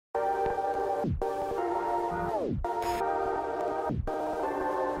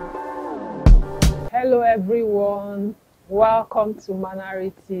Hello everyone, welcome to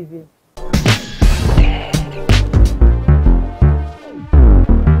Manari TV.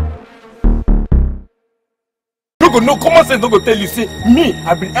 No common sense don't go tell you, say, me,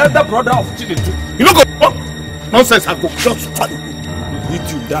 I've been elder brother of Chinedu. You know, go nonsense, I go just stand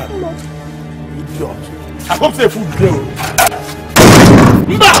with you down. Idiot. I hope say food there.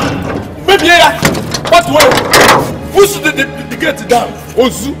 Mba! Maybe here. What way? Push the gate down.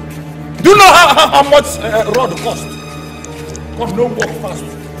 Ozu. Do you know how much road cost? Come, no walk fast.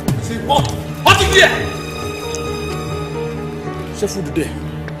 See, what? What is here? Say food there.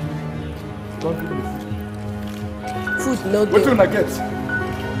 Don't give me the food. Food no good. What do I get?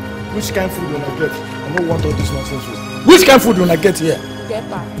 Which kind of food do I get? I don't want all this nonsense food. Which kind of food do I get here? Get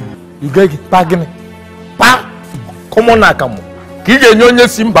back. You get bargaining. Pa! Come on now, come on. Kige nyonye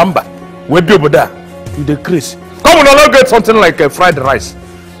simbamba. We be over there. You the Chris. Come on, I'll get something like fried rice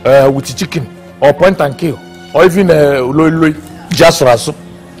with chicken or point and kill or even loi just soup.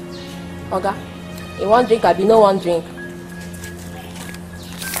 Oga, you want drink? I be no one drink.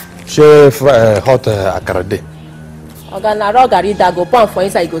 Chef hot akara day. Oga, na raw garri that go pound for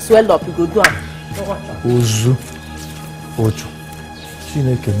inside, you go swell up, you go do am. Ozu. Oju.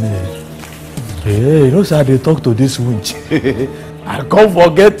 Chineke me. Hey, you know how they talk to this winch. I can't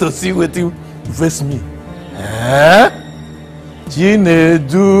forget to see what you face me. Eh?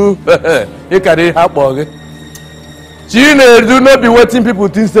 Chinedu. You carry her bag. Chinedu not be waiting people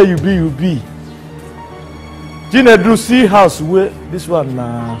think say you be. Chinedu see house where this one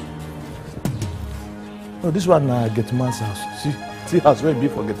no, this one get man's house. See house where be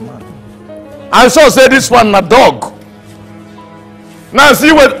for get man. And so say this one a dog. Now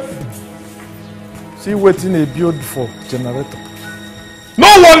see waiting a build for generator. No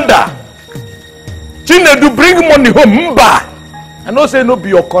wonder. Chinedu bring money home. Mba. I know say no be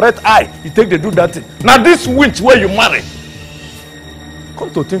your correct eye. You take they do that thing. Now this winch where you marry.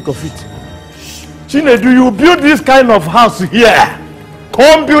 Come to think of it. Chinedu, you build this kind of house here.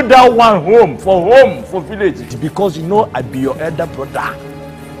 Come build that one home for village. Because you know I be your elder brother.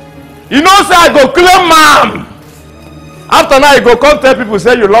 You know say I go claim mom. After now you go come tell people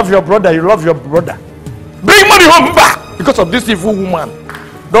say you love your brother, Bring money home back because of this evil woman.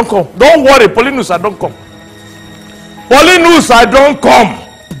 Don't come. Don't worry, Paulinus, I don't come. Paulinus, I don't come.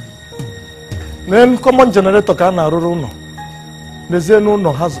 Then common generator can no. Nezeno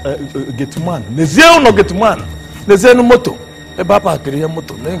no has get man. Nezeno no get man. Nezeno moto. Ebaba kiri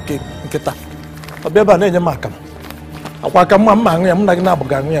moto. Nenke nketa. Obeba na enyema akam. Akwa akam mma anu ya mna gị na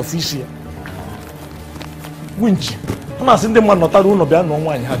abuga anu ya fisi. Winchi. Na asị ndị mmadụ nọtara ụlọ bịa nụọ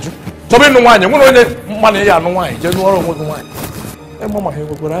nwaanyị ha jụ. Chọba ịnụ nwaanyị, nwere onye mmanụ ya anụ nwaanyị, jee nụọrọ onwe gị nwaanyị. Ema ma ha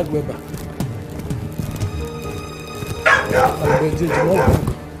nwekwara agụ ebe a. Agụ eji eji n'ọgwụ ngụ.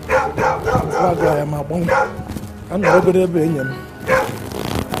 Agụ ya ma agbanwe. Ka m nọrọ obere ebe enye m.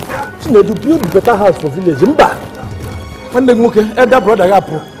 Chinedu build better house for village. Mba. Nwanne gị nwoke, elder brother gị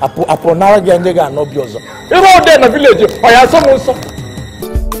apụ nara gị anye gị anọ bi ọzọ. Ịrụ ọdị na village, ọ ya asọ m nsọ.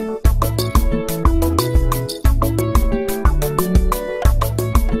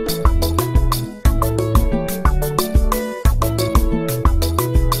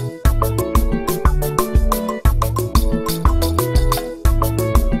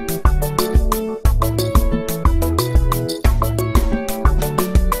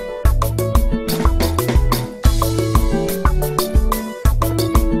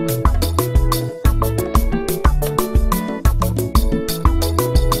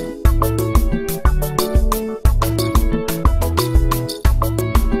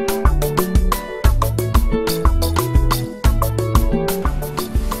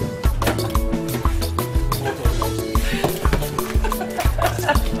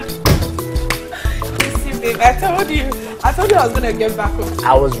 I told you I was gonna get back home.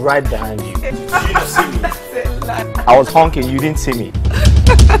 I was right behind you. You didn't see me. I was honking, you didn't see me.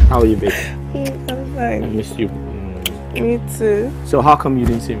 How are you, babe? I'm fine. I missed you. Me too. So how come you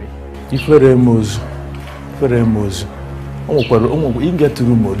didn't see me? You can get to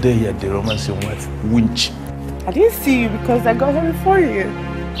room day here, the romance wife. Winch. I didn't see you because I got home before you.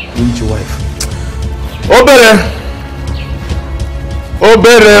 Winch wife.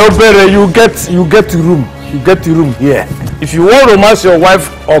 Obere, you get to room. You get the room here. If you want to romance your wife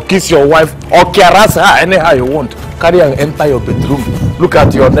or kiss your wife or caress her anyhow you want, carry and enter your bedroom. Look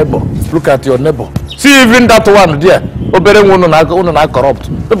at your neighbor. See even that one there. Obere won't not corrupt.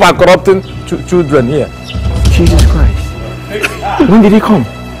 People are corrupting children here. Jesus Christ. When did he come?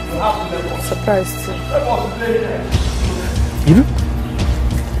 Surprised too. You know?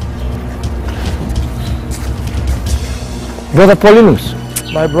 Brother Paulinus.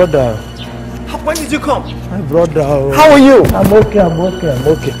 My brother. when did you come? My brother. How are you? I'm okay.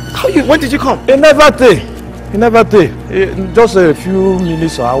 How are you? When did you come? He never take. Just a few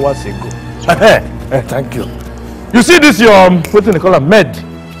minutes or hours ago. Thank you. You see this your, what do they call her, maid?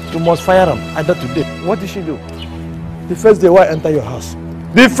 You must fire him either today. What did she do? The first day why I enter your house.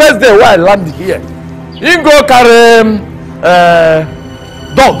 The first day why I land here. You go carry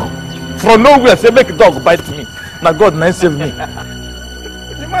dog from nowhere. Say make a dog bite me. Now God now save me.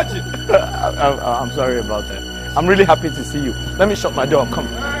 Imagine. I'm sorry about that. I'm really happy to see you. Let me shut my door. Come.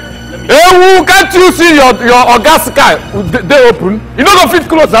 Hey, can't you see your gas car? They open. You know the fit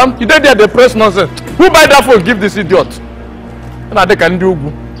close them. You there they press nonsense. Who buy that phone? Give this idiot. Now they can do.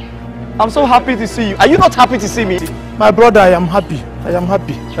 I'm so happy to see you. Are you not happy to see me? My brother, I am happy.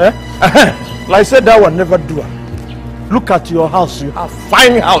 Eh? Like I said, that one never do. Look at your house. You have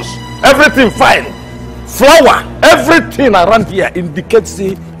fine house. Everything fine. Flower. Everything around here indicates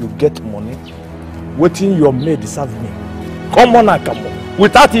say you get money. Waiting your maid serve me. Come on.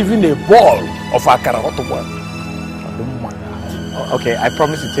 Without even a ball of akara. Okay, I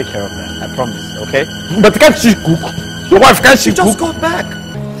promise to take care of that. I promise, okay? But can't she cook? Your wife can't she cook? Just got back.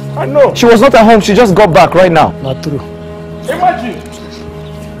 I know. She was not at home. She just got back right now. Not true. Imagine.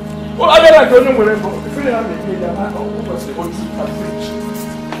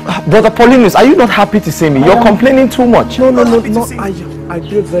 Brother Paulinus, are you not happy to see me? You're complaining too much. No. I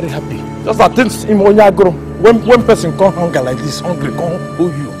feel very happy. Just that things in Onyagro. When person come hunger like this, hungry, come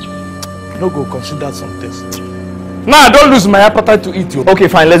hold you. No go consider some things. Nah, don't lose my appetite to eat you. Okay,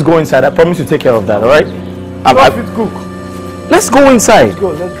 fine. Let's go inside. I promise to take care of that. All right? I cook. Let's go inside. Let's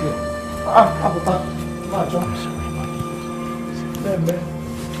go.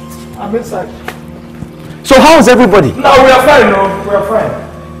 I'm inside. So how is everybody? No, we are fine. No, we are fine.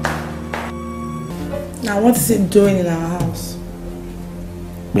 Now, what is he doing in our house?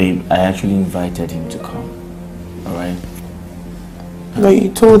 Babe, I actually invited him to come. Alright? But you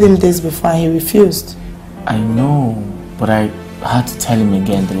told him this before and he refused. I know, but I had to tell him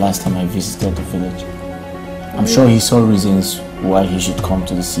again the last time I visited the village. I'm sure he saw reasons why he should come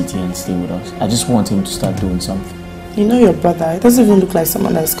to the city and stay with us. I just want him to start doing something. You know your brother, it doesn't even look like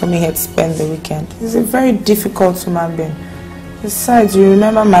someone that's coming here to spend the weekend. He's a very difficult human being. Besides, you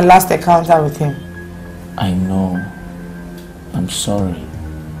remember my last encounter with him. I know. I'm sorry.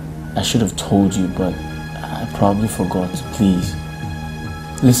 I should have told you, but I probably forgot. Please.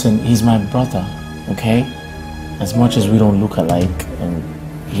 Listen, he's my brother, okay? As much as we don't look alike and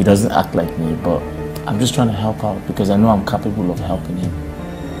he doesn't act like me, but I'm just trying to help out because I know I'm capable of helping him.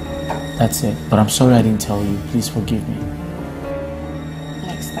 That's it. But I'm sorry I didn't tell you. Please forgive me.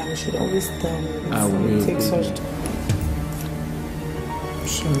 Next time you should always tell me. I will. Take such time. I'm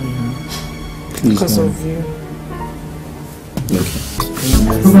sorry, huh? Please, Because no. of you.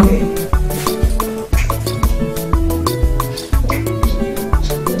 Okay.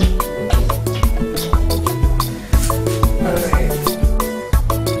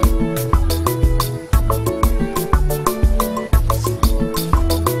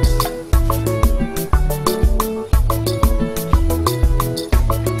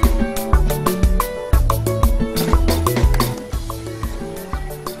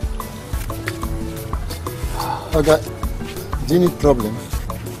 Okay, do you need problem?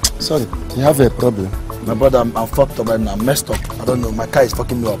 Sorry, you have a problem. My brother, I'm fucked up right now. I'm messed up. I don't know. My car is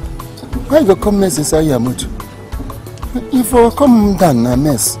fucking me up. Why you come mess inside your motor? If you come down, a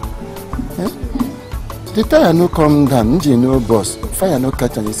mess. Eh? The tire no come down, you know, boss. Fire no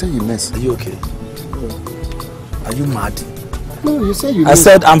catch and you say you mess. Are you okay? Are you mad? No, you say you. I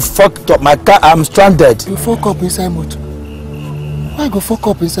said I'm fucked up. My car, I'm stranded. You fuck up inside motor. Why go fuck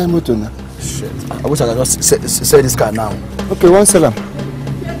up inside motor now? Shit. I wish I could just sell this car now. Okay, one seller.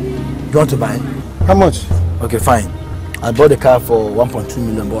 You want to buy? How much? Okay, fine. I bought the car for 1.2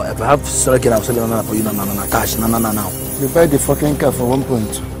 million, but if I have selling, I'll sell it for you now, cash, now. You buy the fucking car for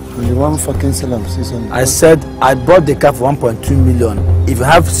 1.2. Only one fucking seller, 600. I said I bought the car for 1.2 million. If you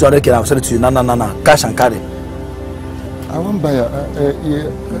have selling, I'll sell it to you, now, cash and carry. I won't buy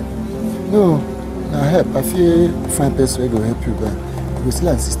no, I help. I feel fine person will help you buy. You will still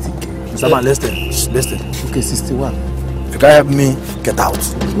have 60K. Someone listen. Okay, 61. If you can't help me, get out.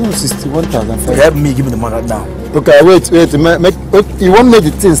 No, 61,000. If you help me, give me the money right now. Okay, wait. You won't make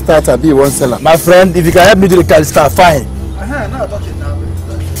the thing start and be one seller. My friend, if you can help me do the car start, fine. Now talking now.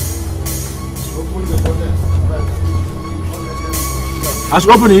 I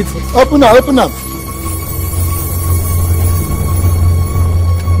should open it. Open up.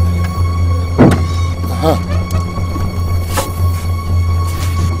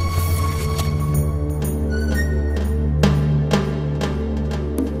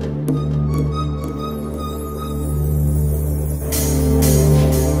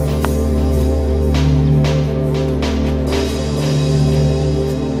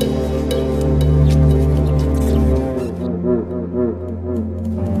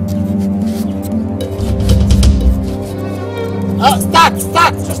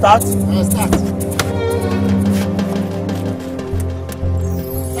 Start. Start.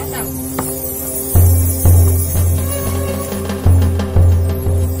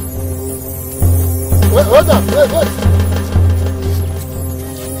 Wait, hold on, wait.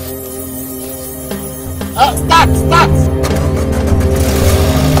 Start.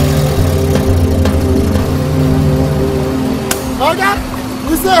 Okay,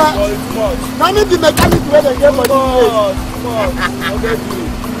 you say, now me the mechanic where they get for this place.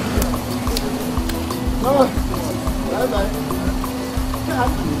 No, bye.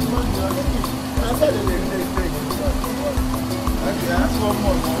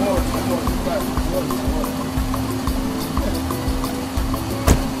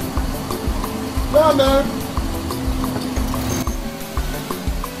 Come on, man.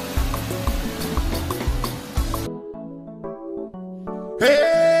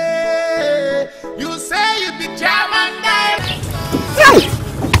 Hey, you say you be German guy. Hey!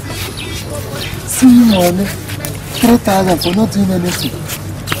 See you, money. 3,000 for not doing anything.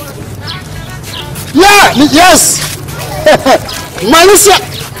 Yeah, yes. Malaysia.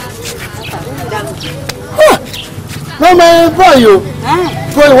 No, my boy, you.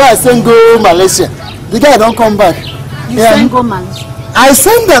 Boy, why I send go Malaysia? The guy don't come back. You send go Malaysia? I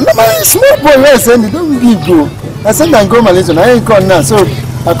send them. No, my small boy, where I send it, don't give go. I send them go Malaysia. I ain't come now, so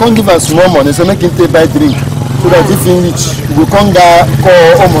I can't give her small money. So make him take buy drink. So that if he reach, we come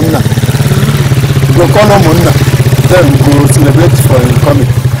call Omona. We go call Omona. Then we go celebrate for him coming.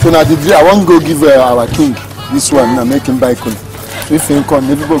 So now the day I won't go give our king this one now, make him buy coin. So if he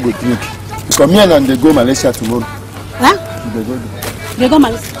come, everybody go drink. Because me and they go Malaysia tomorrow. Huh? They go. They go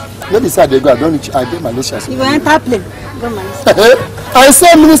Malaysia. Maybe say they go. I don't. I go Malaysia. So you go enter plane. Go Malaysia. I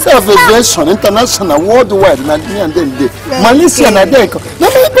say Minister of Aviation, international, worldwide. Me and them there. Malaysia and they come.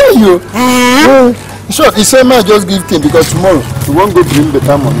 Let me tell you. Sure, he said, man, just give him because tomorrow we won't go bring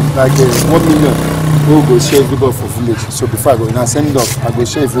better money, like 1 million. We'll go share everybody for village. So before I go, now send up, I go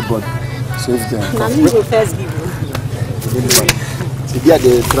share everybody. So if they go first give you. Yeah,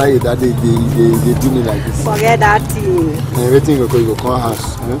 they try it, that they do me like this. Forget that thing. Everything will go come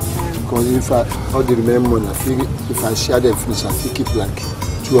house. Because if I all the remaining money, I feel if I share them finish, I feel keep like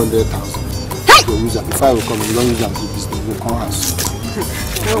 200,000. So use that. If I will come, we don't use that to business. We come house.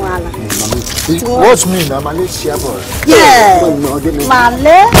 No, watch me now, Malaysia boy. Yeah.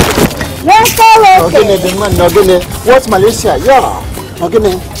 Malay. Let's go. What's Malaysia? Yeah.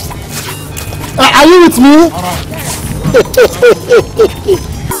 Okay. Are you with me?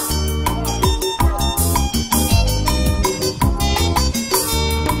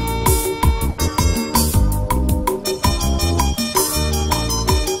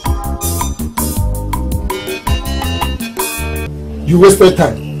 You wasted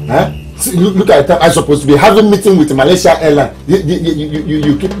time, huh? See, look at time. I'm supposed to be having meeting with Malaysia Airlines.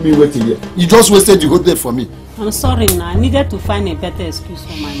 You keep me waiting here. You just wasted the whole day for me. I'm sorry now. I needed to find a better excuse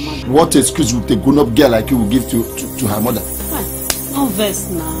for my mother. What excuse would a grown-up girl like you will give to her mother? No verse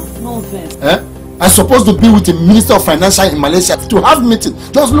now. No verse. I'm supposed to be with the Minister of Finance in Malaysia to have meeting.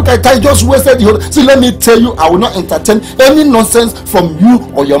 Just look at time. Just wasted the whole. See, let me tell you, I will not entertain any nonsense from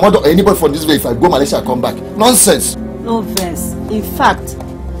you or your mother or anybody from this way if I go Malaysia and come back. Nonsense. No verse. In fact,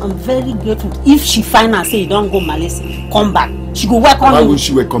 I'm very grateful. If she find out say you don't go Malaysia, come back. She go welcome me. Why will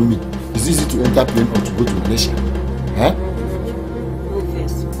she welcome me? It's easy to enter plane or to go to Malaysia. No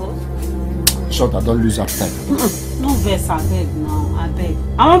verse. Short, I don't lose up time. No verse, I beg now. I beg.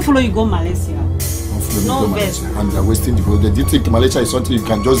 I won't follow you go Malaysia. No verse. And you're wasting the whole day. Do you think Malaysia is something you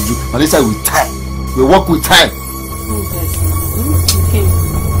can just do? Malaysia with time. We work with time. No verse. Okay.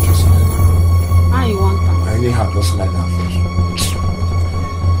 How you want that? Anyhow, just lie down first.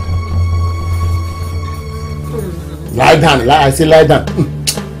 Lie down. I say lie down.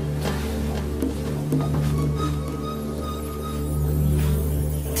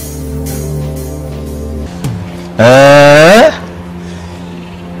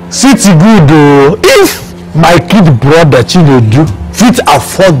 City good though. If my kid brother Chinedu fit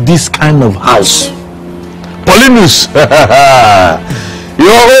afford this kind of house, Paulinus,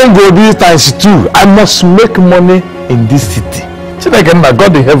 your own go be times 2. I must make money in this city. So I can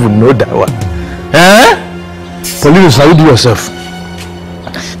God in heaven know that one. Paulinus, how you do yourself?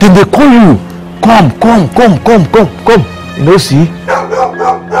 Then they call you, come. You know, see?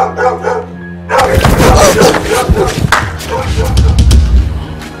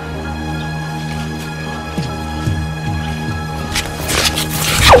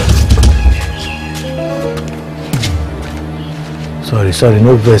 Sorry,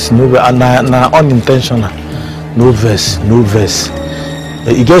 no verse, nah, unintentional. No verse.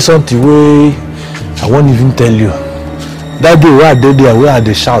 You get something way I won't even tell you. That day where I did there, where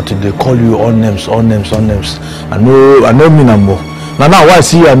they shout, they call you all names, all names, all names. I know me no more. Now why I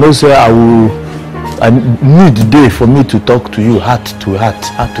see you, I know say I need the day for me to talk to you heart to heart,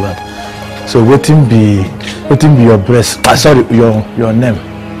 heart to heart. So waiting be your breast. Sorry, your name.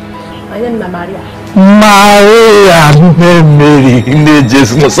 My name is Manari. Mary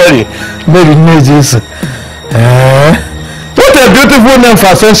Nages. No, sorry, Mary Nages. What a beautiful name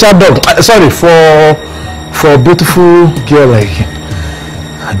for a sensual dog. Sorry, for a beautiful girl like you.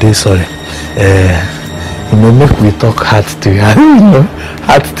 I'm sorry. Make we talk heart to heart.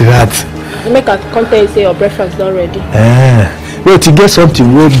 Heart to heart. You make a content say your breakfast is not ready. Wait, you get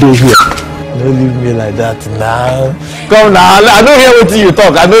something way day here. Don't leave me like that now. Come now. I don't hear what you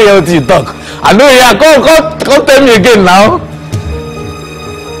talk. I don't hear what you talk. I don't hear. Come tell me again now.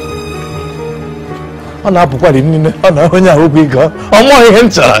 On a pourquoi les mines on a oublié quoi au moins il y a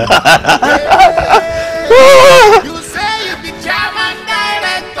You say you be chairman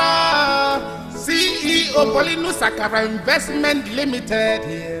director CEO Polino Sakara Investment Limited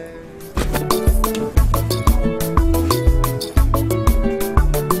here.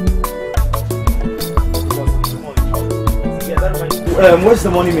 Where's the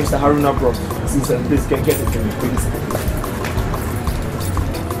money Mr. Haruna brought? Please get it for me, please.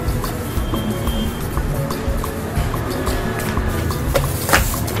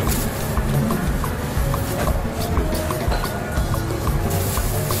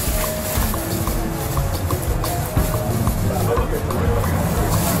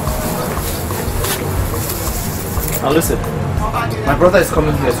 Now listen, my brother is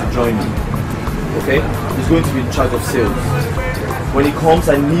coming here to join me, okay? He's going to be in charge of sales. When he comes,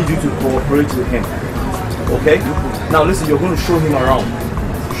 I need you to cooperate with him, okay? Now listen, you're going to show him around.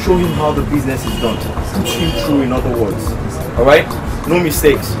 Show him how the business is done. Put him through, in other words, alright? No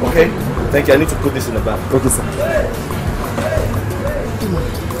mistakes, okay? Thank you, I need to put this in the bag. Okay, sir.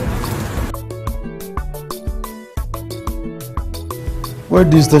 Where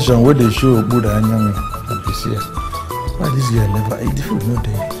this station, where they show Buddha and Yami? Why this girl never eat the food? No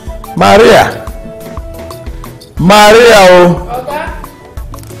day. Maria, oh. Okay.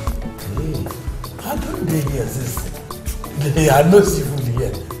 Hey, how don't they hear this? They are no seafood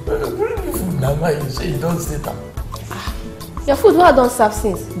here. Bring me food now, you say you don't sit down. Your food what I don't serve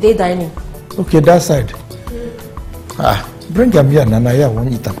since day dining. Okay, that side. Bring them here, Nana. I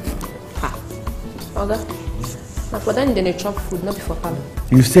won't eat them. Okay. Now for them, they chop food, not before coming.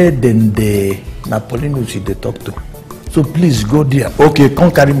 You said then the Napoleonians they talk to. So please go there. Okay,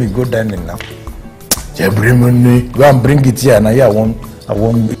 come carry me, go dining now. Bring money. Go and bring it here. Now I won't.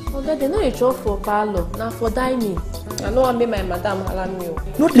 Okay, they know you chop for parlor. Now for dining. I know I made my madam alarm you.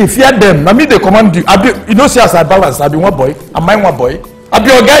 No, they fear them. I mean they command you. You know, see as I balance. I be one boy. Am I one boy? I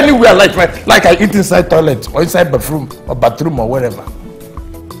be a guy anywhere like I eat inside toilet or inside bathroom or wherever.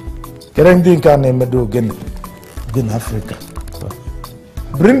 In Africa.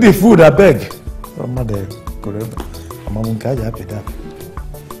 Bring the food, I beg.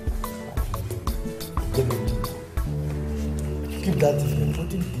 Keep that in.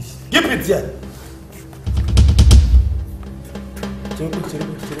 Keep it here.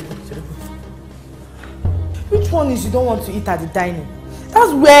 Which one is you don't want to eat at the dining?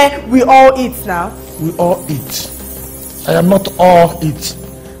 That's where we all eat now. We all eat. I am not all eat.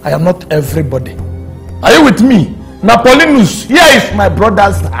 I am not everybody. Are you with me? Napoleonus, here is my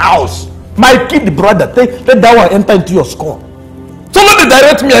brother's house. My kid brother. Let that one enter into your skull. Somebody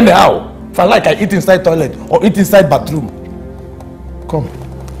direct me anyhow. If I like, I eat inside toilet or eat inside bathroom. Come.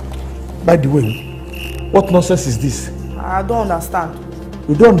 By the way, what nonsense is this? I don't understand.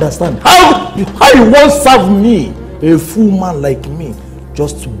 You don't understand? How you won't serve me, a full man like me,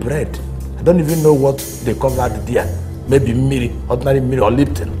 just bread? I don't even know what they covered there. Maybe Miri, ordinary Miri or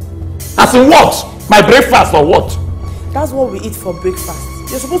Lipton. As in what? My breakfast or what? That's what we eat for breakfast.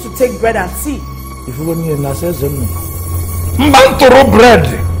 You're supposed to take bread and tea. If you want me to say something, Mbantoro bread,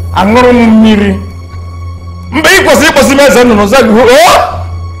 Angoro Miri. Mbe ikosi mezenu no zagi. Oh,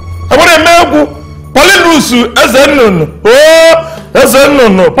 abone mebu. Polinusu ezenunu. Oh,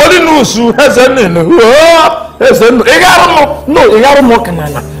 ezenunu. Polinusu ezenunu. Oh, ezenunu. Igarumo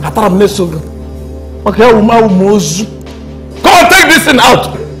kanana. Ataram nesogu. Okay, mozu. Come on, take this thing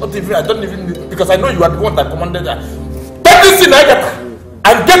out. Not even, I don't even need, because I know you are the one that commanded that. Take this thing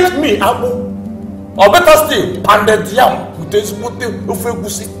and get me abu. Or better still, pounded yam with a smoothie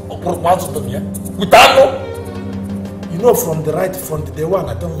with ano. You know, from the right, from the day one,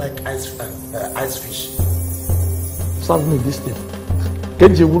 I don't like ice fish. Serve me this thing.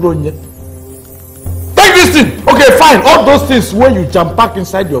 Take this thing. Okay, fine. All those things when you jam pack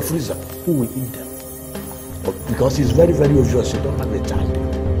inside your freezer, who will eat them? Because it's very, very obvious you don't have a child.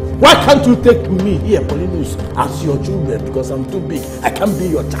 Why can't you take me here, Paulinus, as your children? Because I'm too big. I can't be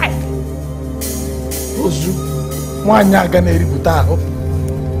your child. Ozu, mwanya gana eributa aho.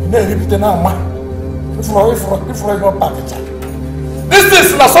 Na eribute na ma. If you not back child. This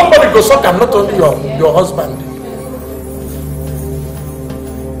is na somebody go suck and not only your husband.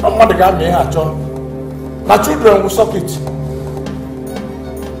 Somebody got me here, John. My children will suck it.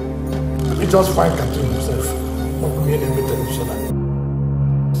 He just find cartoon himself. Not me any television.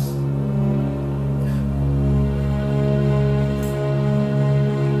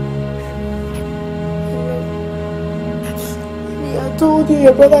 I told you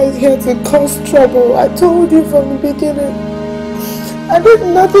your brother is here to cause trouble. I told you from the beginning. I did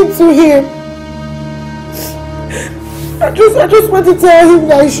nothing to him. I just want to tell him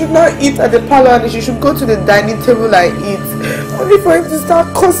that he should not eat at the parlor and he should go to the dining table and eat. Only for him to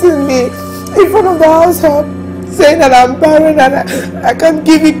start cursing me in front of the house help, saying that I'm barren and I can't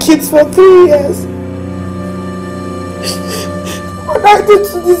give you kids for 3 years. What I did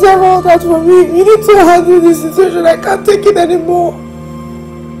to deserve all that from me? You need to handle this situation. I can't take it anymore.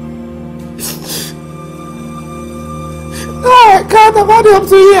 No, I can't. I've had up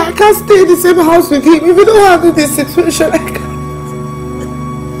to here. I can't stay in the same house with him. If you don't handle this situation, I can't.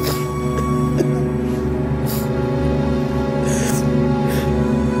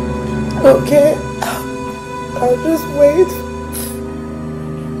 Okay. I'll just wait.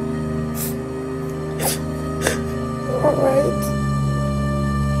 Alright.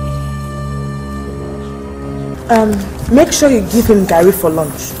 Make sure you give him Gary for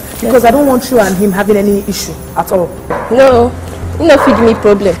lunch. Because I don't want you and him having any issue at all. No, you no feed me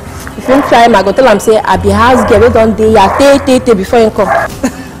problem. If you try him, I go tell him say I be house girl, we don't dey here before you come.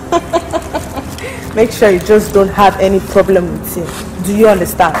 Make sure you just don't have any problem with him. Do you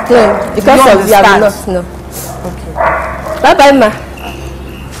understand? No, because of you I will not. No. Okay. Bye bye, ma.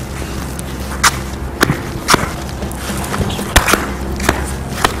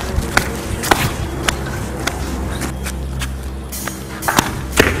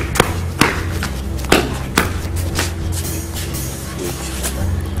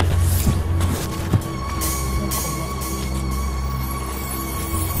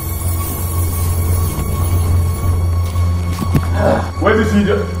 Where is he?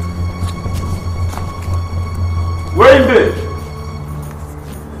 Where is he?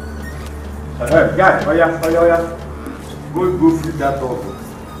 Guy, oh yeah. Go feed that dog.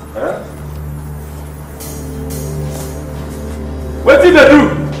 What did they do?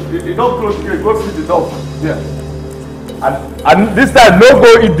 The dog close here. Go feed the dog. Yeah. And this time, no go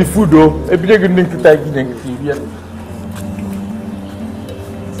eat the food though. They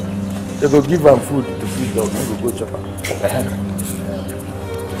go give him food to feed dog. They go chop.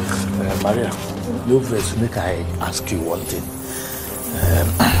 Maria, no verse make I ask you one thing.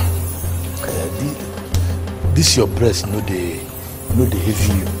 This your breast, no they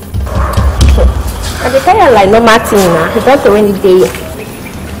heavy you. I dey carry like normal thing now. You don't when it dey.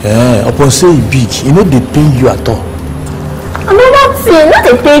 Yeah, upon say it big, you know they pay you at all. Another thing, not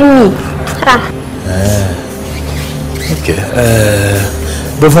they pay me. Okay.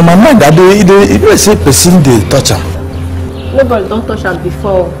 But for my mind, they say person they touch him. Nobody don't touch him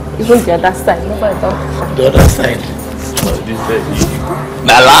before. Even the other side. Nobody don't. The other side. Oh, this is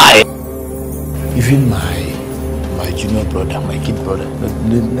na lie. Even my junior brother, my kid brother,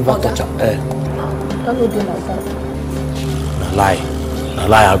 they never touch him. Don't do like that. Na lie.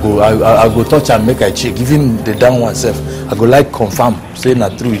 I go touch him, make I check. Even the down one self, I go like confirm. Say na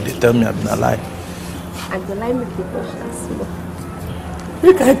true. They tell me I'm na lie. I go like make you touch that small.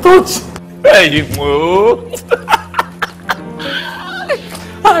 Make I touch. Hey, Mo.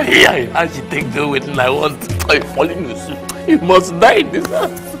 I should take the wedding I want. I'm falling asleep. You must die in this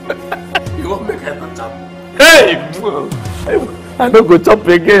house. You won't make a touch. Hey, I don't go chop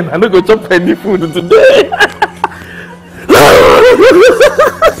again. I don't go chop any food today.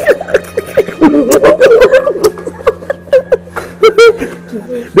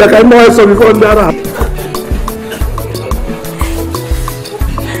 There can be some before that.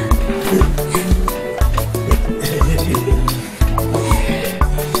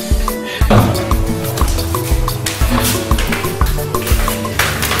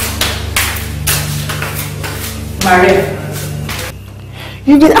 Maria,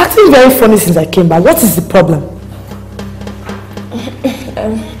 you've been acting very funny since I came back. What is the problem?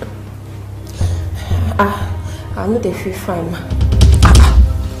 I know they feel fine.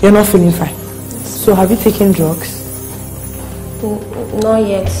 You're not feeling fine. So have you taken drugs? Not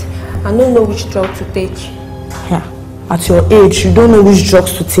yet. I don't know which drug to take. Yeah. At your age, you don't know which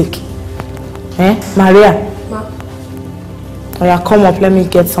drugs to take. Maria, Oh yeah, come up, let me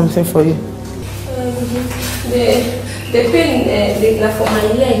get something for you. The pain for my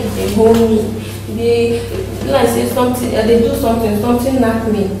leg, they hold me. They like say something, they do something knock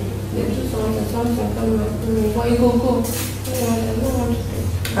me. They do something come knock me. Why you go?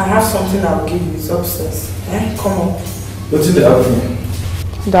 I have something I'll give you. It's upstairs. Come on. What's in the afternoon?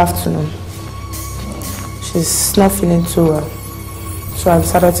 Good afternoon. She's not feeling too well, so I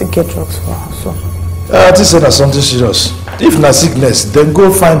decided to get drugs for her. So. This is something serious. If not sickness, then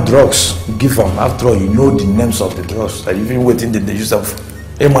go find drugs. Give them. After all, you know the names of the drugs. That you've been waiting that they use them.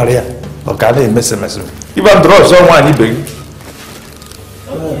 Hey Maria, okay, they mess. Even drugs, someone need big.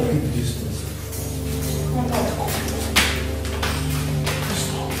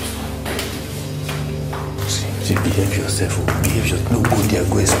 See, behave yourself. Behave yourself. No, go there,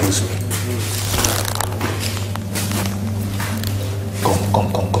 go expose me.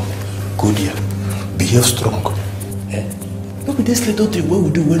 Come. Go there. Behave strong. Eh? Look at this little thing. What we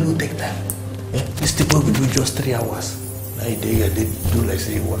do when we take time. Eh? This thing what we do just 3 hours. Now they do like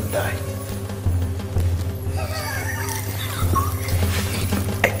say you won't die.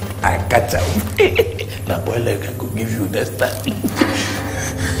 I catch up. Now boy like I could give you next time.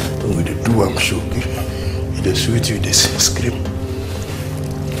 When we do I'm sure. The sweet you this scream.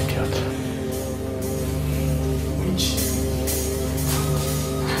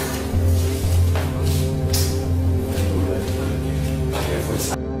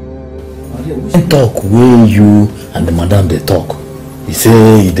 Talk where you and the madam they talk. He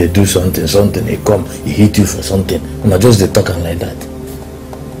say they do something, he come, he hit you for something. And I just they talk like that.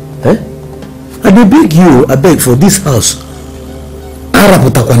 Eh? I beg you, I beg for this house. Are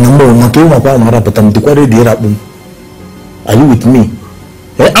you with me?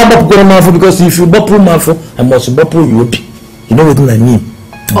 Because if you bopple mafo, I must bopple you. You know what I mean?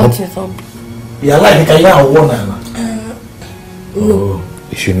 What's your thumb? You like a one. No.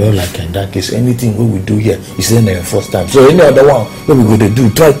 You should know, like in that case, anything we will do here is then the first time. So any other one what we go to do,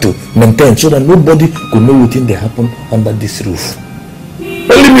 try to maintain so that nobody could know what thing they happen under this roof.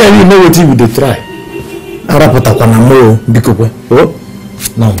 Only me and you know what thing we dey try. Oh,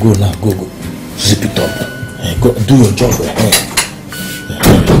 now go. Zip it up. Go do your job.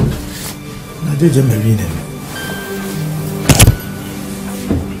 Now do the marine.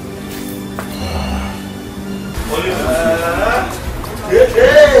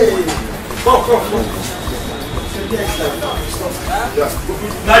 Hey! Come.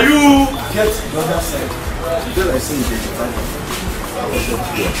 Now you get the other side. Then I say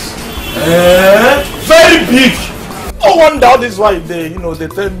very big. No wonder this is why they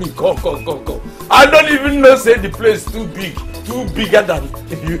tell me come. I don't even know say the place too bigger than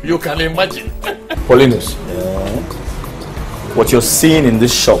you can imagine. Paulinus, what you're seeing in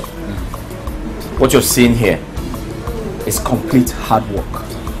this shop, what you're seeing here, is complete hard work.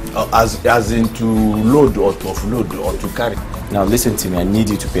 As in to load or to offload or to carry. Now listen to me, I need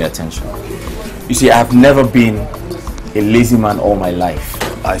you to pay attention. You see, I have never been a lazy man all my life.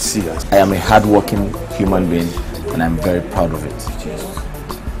 I see. I am a hard-working human being and I'm very proud of it.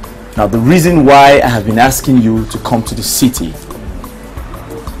 Now the reason why I have been asking you to come to the city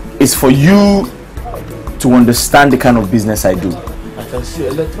is for you to understand the kind of business I do. I can see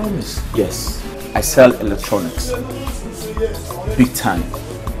electronics. Yes, I sell electronics. Big time.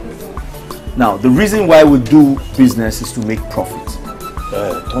 Now, the reason why we do business is to make profit.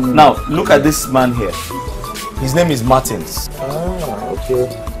 Now, look at this man here. His name is Martins. Okay.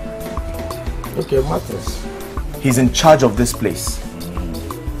 Okay, Martins. He's in charge of this place.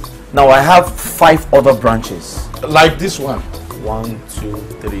 Now, I have 5 other branches. Like this one? 1, 2,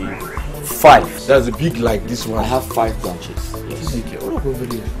 3, 5. That's a big like this one. I have 5 branches. Yes.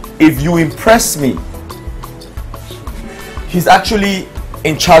 If you impress me, he's actually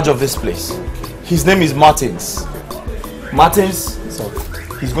in charge of this place. His name is Martins. Martins,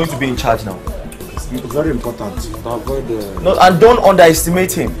 he's going to be in charge now. It's very important to avoid the... No, and don't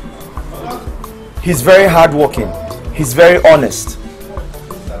underestimate him. He's very hardworking. He's very honest.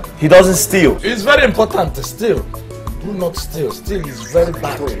 He doesn't steal. It's very important to steal. Do not steal. Steal is very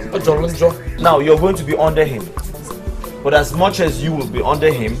bad. Now you're going to be under him. But as much as you will be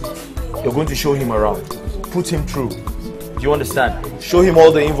under him, you're going to show him around. Put him through. Do you understand? Show him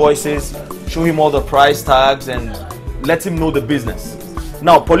all the invoices, show him all the price tags, and let him know the business.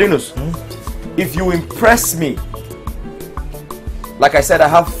 Now, Paulinus, if you impress me, like I said, I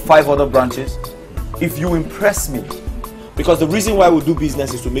have 5 other branches. If you impress me, because the reason why we do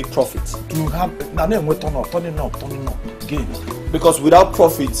business is to make profit. You have turning up again. Because without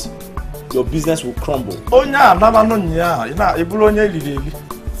profit, your business will crumble.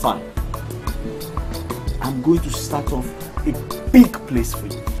 Fine. I'm going to start off a big place for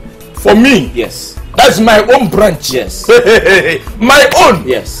you. For me? Yes. That's my own branch. Yes. My own?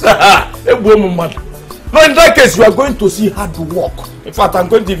 Yes. No, in that case, you are going to see hard work. In fact, I'm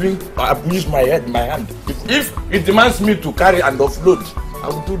going to even use my head, my hand. If it demands me to carry and offload, I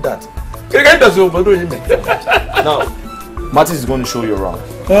will do that. Now, Martin is going to show you around.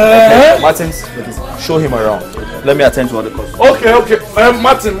 Okay? Martin, show him around. Let me attend to other customers. Okay.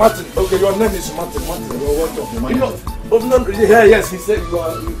 Martin. Okay, your name is Martin. You're welcome. Yes, he said you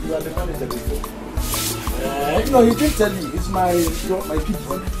are the manager before. He didn't tell you. It's my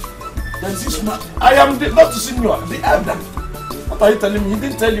people. There's this man. I am not the senior, the elder. What are you telling me? He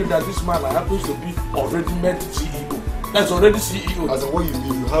didn't tell you that this man happens to be already met CEO. That's already CEO. As in what you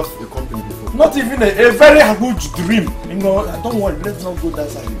mean, you have a company before? Not even a very huge dream. Don't worry, let's not go that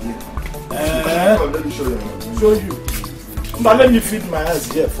side again. Let me show you. Show you. But let me feed my eyes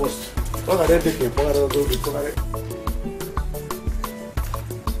here first.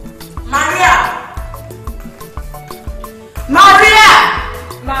 Maria!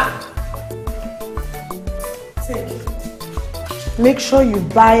 Ma. Make sure you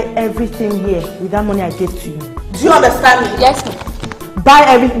buy everything here with that money I gave to you. Do you understand me? Yes, ma'am. Buy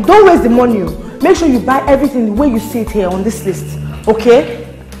everything. Don't waste the money. Make sure you buy everything the way you see it here on this list. Okay?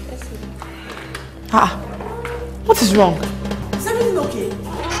 Yes, ma'am. What is wrong? Is everything okay?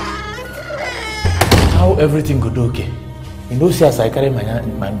 How everything go do okay? You know, see as I carry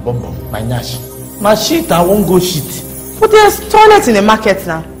my bum, my nash. My shit, I won't go shit. But there's toilets in the market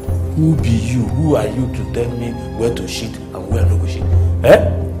now. Who be you? Who are you to tell me where to shit and where not to shit?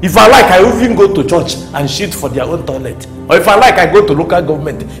 If I like, I even go to church and shit for their own toilet. Or if I like, I go to local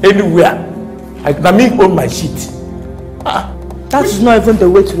government, anywhere. I mean own my shit. That is not even the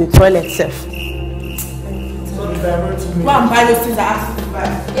way to the toilet, Seth. Go and buy those things I asked you to buy.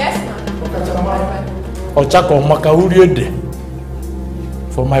 Yes, ma'am. Ochako Makahuriede.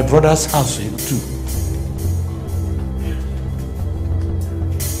 For my brother's house too.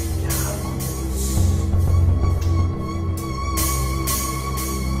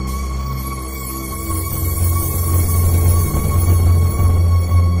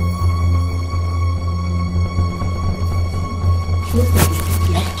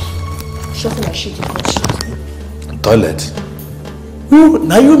 Shuffle my shit in the Toilet? Who?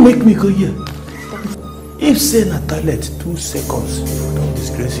 Now you make me go here. If say na toilet 2 seconds, don't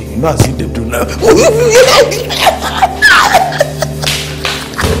disgrace you. You know as you they do now.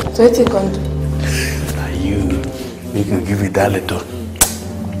 So what you can do? Now you can give it that little.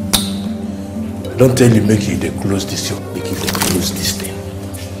 Don't tell you make you they close this show. Make you they close this thing.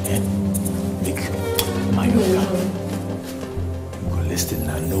 Make my yoga. Go listen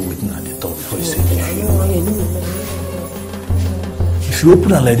and know what now the talk before you say. If you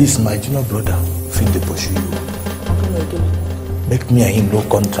open it like this, my junior brother feel they pursue you. Make me and him no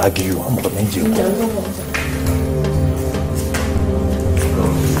contract you. I'm gonna end you.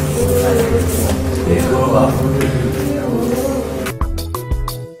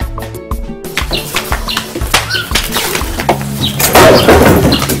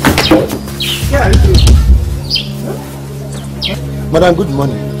 Madam, good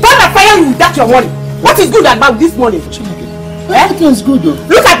morning. Don't fire you with that your money. What is good about this money? Everything's good though.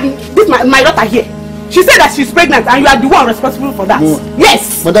 Look at this my daughter here. She said that she's pregnant and you are the one responsible for that. No.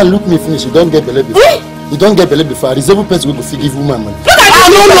 Yes. Madam, look me finish. You don't get belly before. You don't get belly before. A reasonable person will forgive woman, man. Look at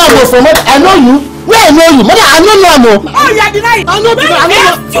I know you from what I know you. Where I know you, mother. I know you. Oh, you are denying. I know you.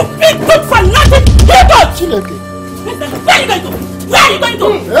 Stupid, good for nothing. Get out. Where are you going to? Where are you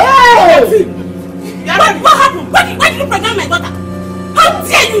going to? Hey! What happened? Why did you pregnant my daughter? How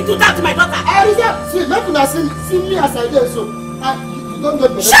dare you do that to my daughter? See, let me see me as I did so. You don't get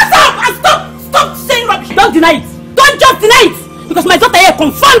belly. Shut up and stop saying rubbish. Don't deny it. Don't just deny it. Because my daughter here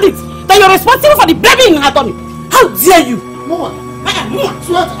confirmed it. That you're responsible for the baby in her tummy. How dare you? Mama.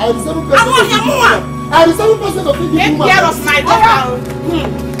 Sweat, I resemble person of the take care of my daughter.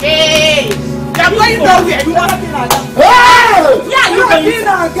 Hey! You're going nowhere. You want to be like that? Hey! Yeah, you're going to.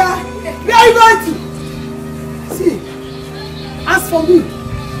 Where are you going to? See, as for me,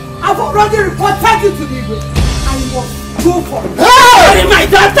 I've already reported you to the Igwe. I must go for it. Hey! My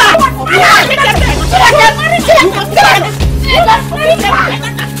daughter! Hey!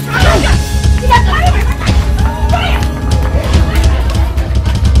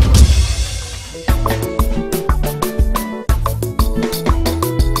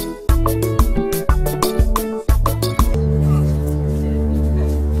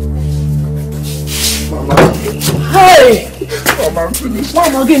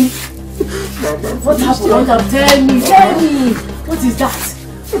 Mama, again. What happened? Tell me. What is that?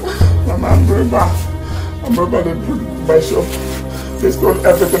 Mama, I'm going back. I'm robber they put my shop. They stole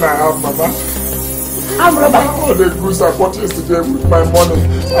everything I have, Mama. I'm robber. All the goods I bought yesterday with my money.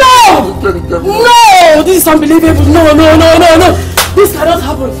 No! No! This is unbelievable. No. This cannot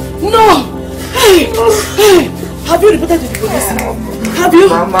happen. No! Hey! Have you reported to the police? Have you?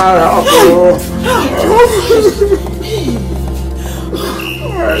 Mama,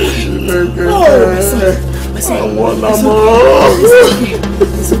 my son.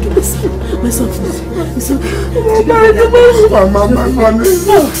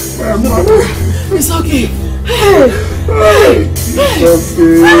 It's okay.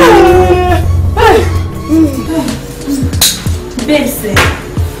 Babe,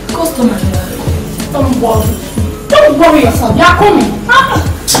 customer. Don't worry yourself. They are coming.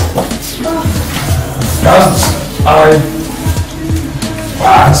 That's I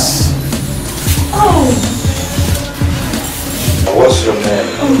pass. Oh. What's your name?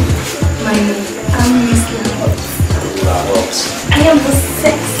 My name. I'm Miss Lahot. I am the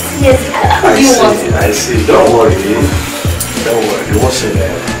sexiest. I see. Don't worry. What's your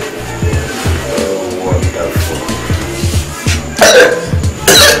name? Oh, wonderful.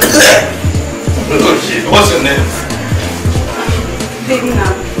 What's your name? Baby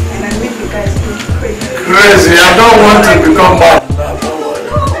now. And I make you guys go crazy. Crazy. I don't want to become bad.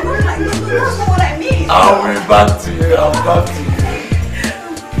 That's not what I mean. I'll be back to you. I'm back to you.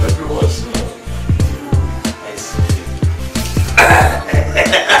 Let me watch.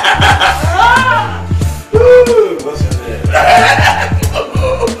 What's your name?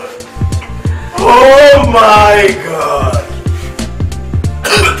 Oh my God.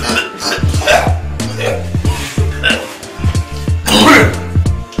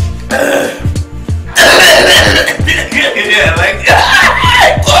 Yeah, like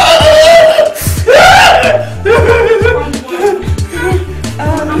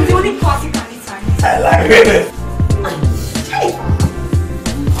I'm the only classic anytime. I like it.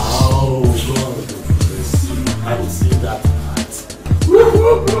 Oh God, I see that heart.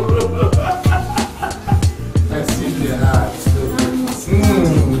 I see the heart.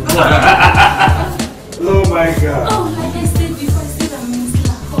 Oh my God. Oh, like I said before, I said I'm Miss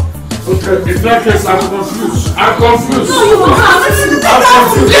Lahot. Okay, in that case, I'm confused. No, you won't have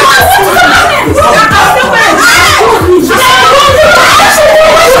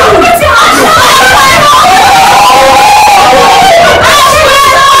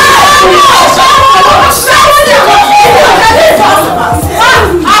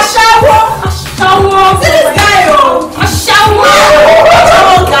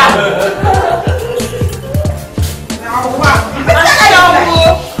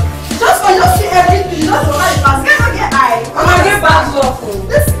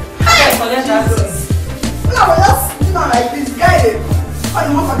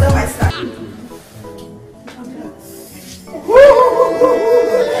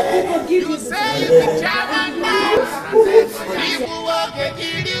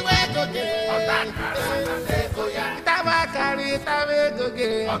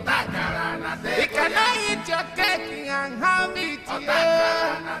They cannot eat your cake and have it.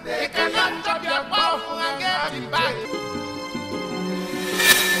 They cannot chop your mouth and get it back.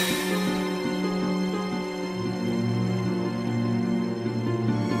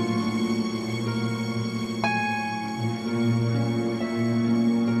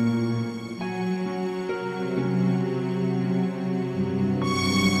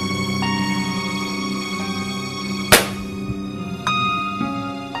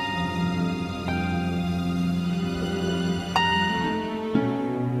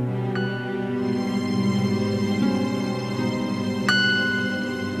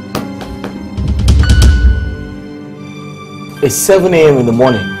 It's 7 a.m. in the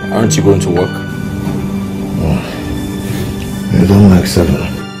morning. Aren't you going to work? You don't like 7?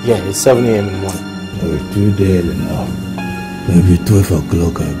 Yeah, it's 7 a.m. in the morning. It's too early now. Maybe 12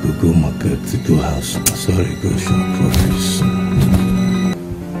 o'clock I could go market to do house. Sorry, go shop office.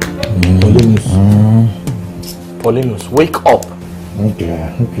 Paulinus, wake up.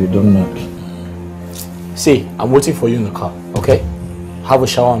 Okay, don't knock. See, I'm waiting for you in the car, okay? Have a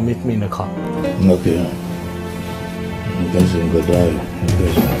shower and meet me in the car. Okay. Because you go die.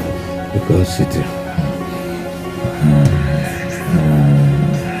 Because city.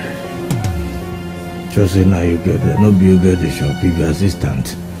 Just say now you get there. No be you get the shop, you be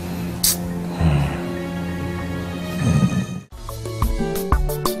assistant.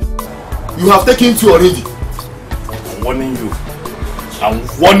 You have taken 2 already. I'm warning you. I'm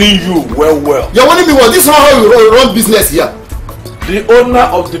warning you well. You're warning me what? This is not how you run business here. The owner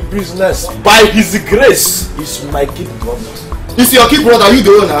of the business, by his grace, is my kid brother. Is your kid brother, you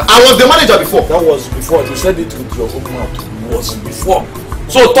the owner? I was the manager before. That was before. You said it with your own mouth. It was before.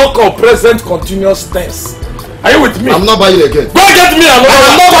 So talk of present continuous tense. Are you with me? I'm not buying you again. Go get me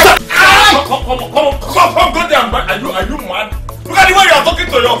another. Come, go there and buy. Are you mad? Look at the way you are talking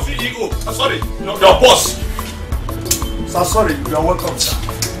to your CEO. Sorry, your boss. Sir, sorry, you are welcome, sir.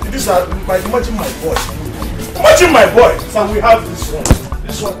 These are, imagine my boy. Imagine my boy. Sir, we have this one.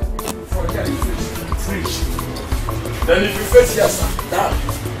 This one. Forget it. Fridge. Then if you face here, sir, that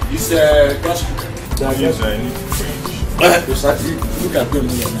is a gas cooker. That is a fridge. Look at them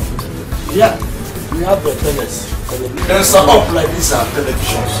here now. Yeah, we have the pellets. Then some up like these are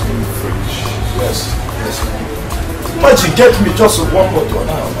televisions in the fridge. Yes, yes. Imagine get me just one bottle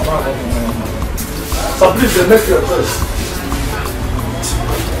now. So please make your choice.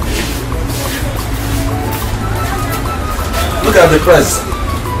 Look at the price.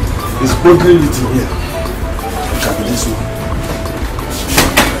 It's boldly written here. Look at this one.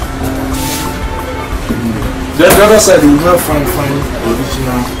 Then the other side you have fine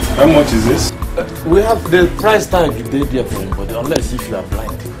original. How much is this? We have the price tag there for anybody, unless if you are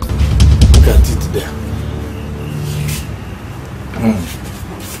blind. Look at it there.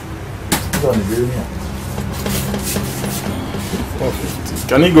 Perfect.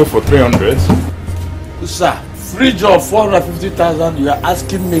 Can you go for 300? Sir, fridge of 450,000, you are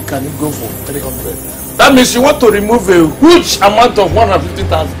asking me can you go for 300? That means you want to remove a huge amount of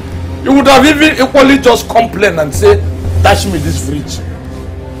 150,000. You would have even equally just complained and say, dash me this fridge.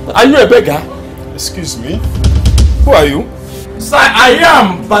 Are you a beggar? Excuse me? Who are you? Sir, I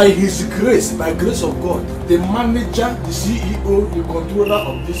am, by his grace, by grace of God, the manager, the CEO, the controller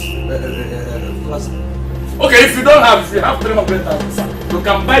of this class. Okay, if you have 300,000, you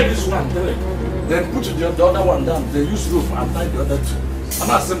can buy this one, then put the other one down, then use roof and tie the other two. I'm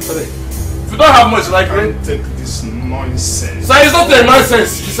not saying three. If you don't have much like rain, take this nonsense. Sir, it's not a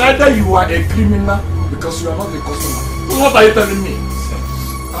nonsense. It's either you are a criminal because you are not a customer. What are you telling me?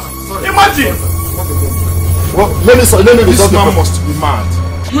 Imagine. Well, let me this man must be mad.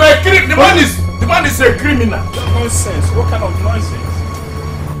 You are a criminal. The man is a criminal. Nonsense. What kind of nonsense?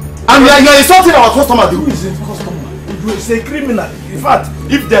 And you are insulting our customer. Who is a customer? You is a criminal. In fact,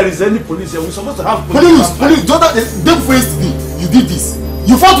 if there is any police here, we're supposed to have police. Don't waste me. You did this.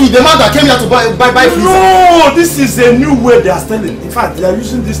 You fought with the man that came here to buy freezer. No, this is a new way they are selling. In fact, they are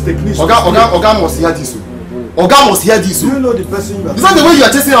using this technique. Oga must hear this. Oga must hear this. Do you know the person you are? Is that the way you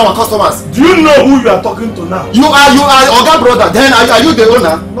are chasing our customers? Do you know who you are talking to now? You are Oga brother. Then are you the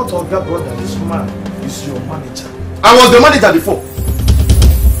owner? Not Oga brother. This man is your manager. I was the manager before.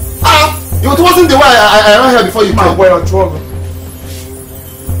 It wasn't the way I ran here before you came. Boy, you're trouble.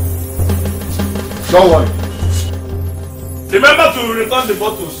 Don't worry. Remember to return the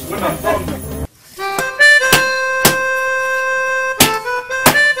bottles when I'm done.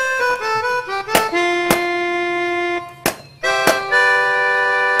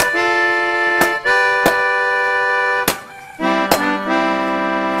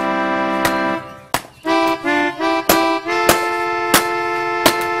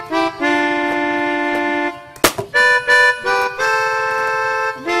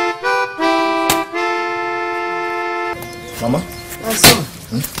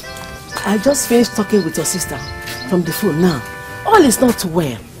 I just finished talking with your sister from the phone now. All is not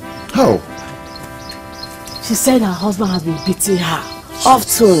well. How? She said her husband has been beating her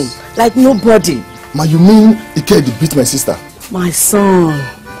often, like nobody. Ma, you mean Ike beat my sister? My son,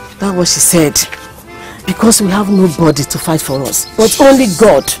 that's what she said. Because we have nobody to fight for us, but only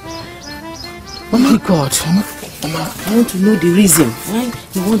God. Only God. Mama, I want to know the reason why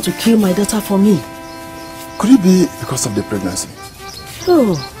you want to kill my daughter for me. Could it be because of the pregnancy?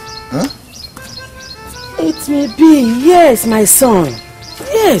 Oh. Huh? It may be, yes, my son.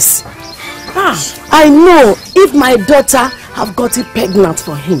 Yes. I know if my daughter have gotten pregnant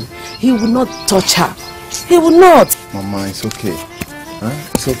for him, he will not touch her. He will not. Mama, it's okay. Huh?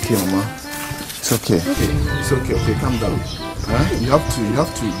 It's okay, Mama. It's okay. It's okay. Okay, calm down. Huh? You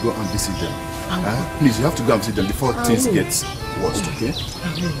have to go and visit them. Please, you have to go and visit them before things get worse. Okay?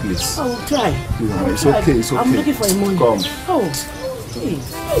 Please. I will try. Please, Mama, it's okay. It's okay. I'm looking for a money. Come. Oh. Hey.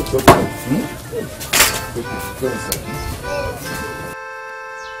 It's okay. Go inside.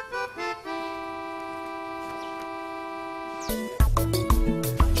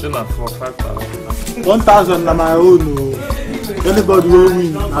 For 5,000. 1,000 na my own. Anybody will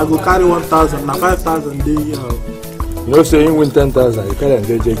win. I go carry 1,000. Na 5,000 day here. You know, say you win 10,000, you can't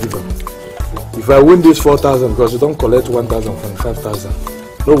engage a giver. If I win this 4,000, because you don't collect 1,000 from 5,000,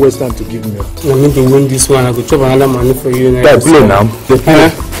 no waste time to give me. I need to win this one. I go chop another money for you. Yeah, play now. Pick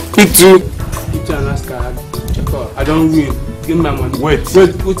two. Pick two and ask her. I don't win. give me my money. Wait now.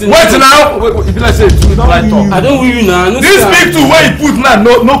 If you say it, I don't will you now. This big two where you put now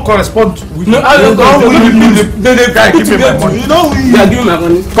no correspond with no, I don't will you. They guy give me my money. You don't will you. Give me my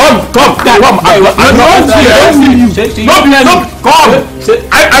money. Come. I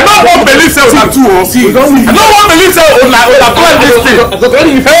don't believe so na two. I don't want believe so na plan this thing.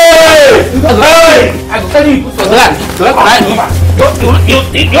 Hey! I go tell you for that.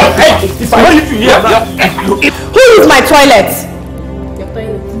 Who is my toilet? Your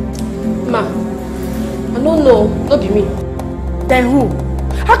toilet. Ma, I don't know. Not be me. Then who?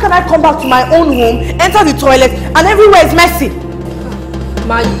 How can I come back to my own home, enter the toilet, and everywhere is messy?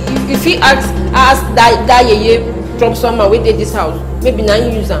 Ma, if he ask that yeye drop someone wey dey this house, maybe na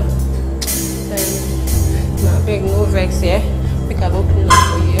you use am. Na beg no vex, yeah? Make I go clean up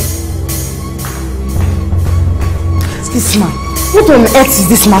for you. This man, what on earth is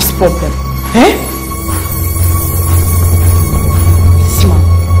this man's problem? Eh? This man.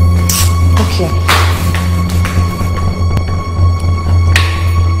 Okay.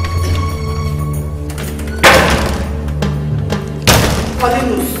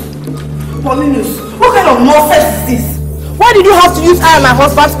 Paulinus, what kind of nonsense is this? Why did you have to use I and my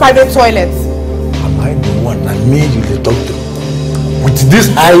husband's private toilet? Am I the one that made you the talk to? With this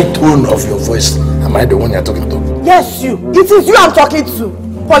high tone of your voice, am I the one you're talking to? Yes, you. It is you I'm talking to.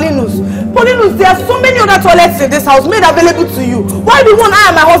 Paulinus, there are so many other toilets in this house made available to you. Why the one I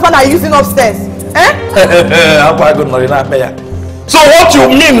and my husband are using upstairs? Eh? So what you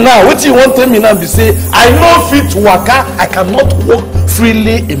mean now? What you want me now to say? I know fit waka. I cannot walk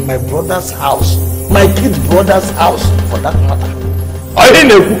freely in my brother's house, my kid's brother's house, for that matter.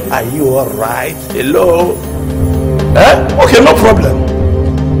 Are you alright? Hello? Eh? Okay, no problem.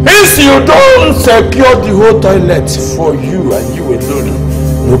 If you don't secure the whole toilet for you and you alone,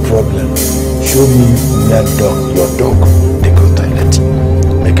 no problem. Show me your dog, the good toilet.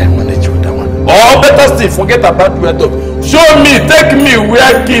 Make I manage with that one. Or better still, forget about your dog. Show me, take me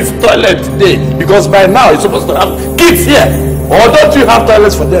where kids' toilet today. Because by now you're supposed to have kids here. Or don't you have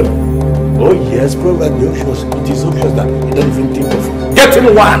toilets for them? Oh yes, probably obvious. It is obvious that you don't even think of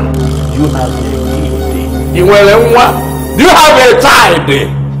getting one. You have a kid. Do you have a child?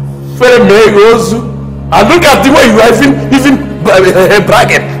 And look at the way you are even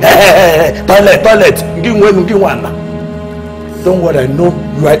bragging. Toilet. Give one. Don't worry, I know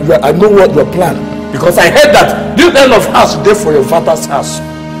what your plan. Because I heard that this kind of house is there for your father's house.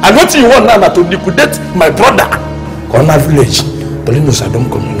 And what you want now to liquidate my brother. Corner village. Paulinus, I don't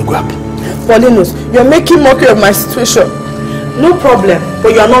come in go happy. Paulinus, you're making mockery of my situation. No problem,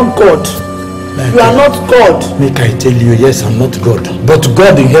 but you are not God. You are not God. Make I tell you, yes, I'm not God. But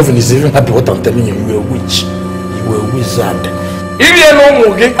God in heaven is even happy what I'm telling you. You are a witch. You are a wizard.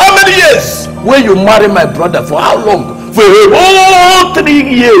 How many years? When you marry my brother, for how long? For a whole 3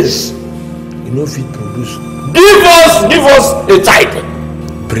 years. You know if it produce. Give us a child.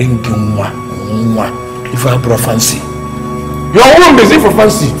 Bring you one. If I brought fancy. Your womb is for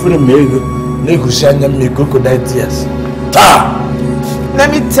fancy. For the negotiation make crocodile tears. Let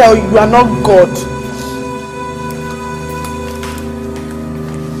me tell you, you are not God.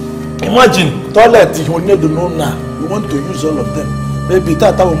 Imagine, toilet, you need to know now. You want to use all of them. Maybe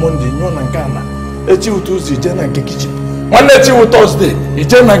Tata will Monday, you know, Nankana. Echi will Tuesday, Jenna and kitchen. One Echi will Thursday, you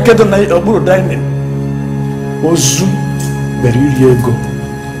turn and get a dining. Ozu, very year ago.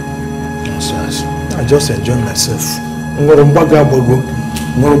 I just enjoy myself. Mama,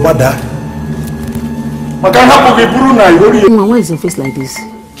 why is your face like this?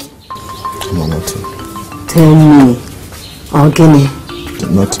 Mama, nothing. Tell me. Ogene.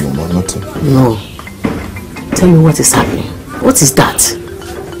 Nothing, Mama, nothing. No. Tell me what is happening. What is that?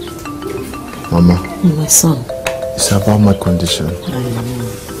 Mama. My son. It's about my condition.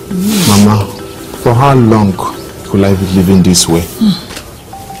 Mama, for how long will I be living this way?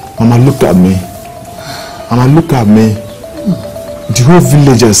 Mama, look at me. Mama, look at me. The whole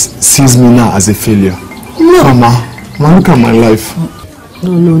villagers sees me now as a failure. No. Mama, look at my life.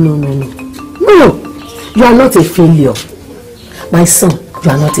 No. No, you are not a failure. My son, you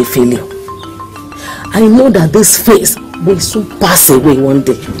are not a failure. I know that this phase will soon pass away one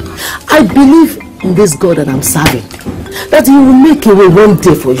day. I believe in this God that I'm serving, that He will make a way one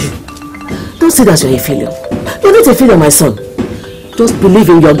day for you. Don't say that you're a failure. You're not a failure, my son. Just believe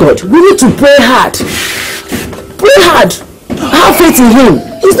in your God. We need to pray hard. Pray hard. Have faith in Him.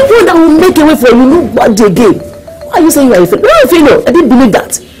 He's the one that will make a way for you. No one day again. Why are you saying you are a failure? You're a failure. I didn't believe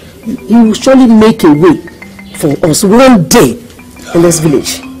that. He will surely make a way for us one day in this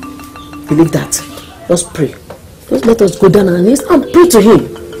village. Believe that. Just pray. Just let us go down on our knees and pray to Him.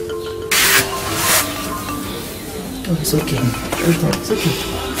 sure it's okay. It's okay.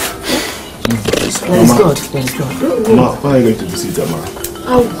 Thank God. Thank God. Mama, when are you going to visit her, Ma?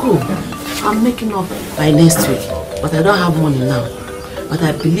 I'll go. I'm making up by next week, but I don't have money now. But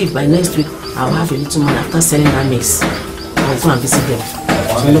I believe by next week I'll have a little money after selling that mix. I'll go and visit them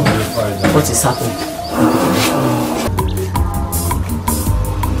to know what is happening.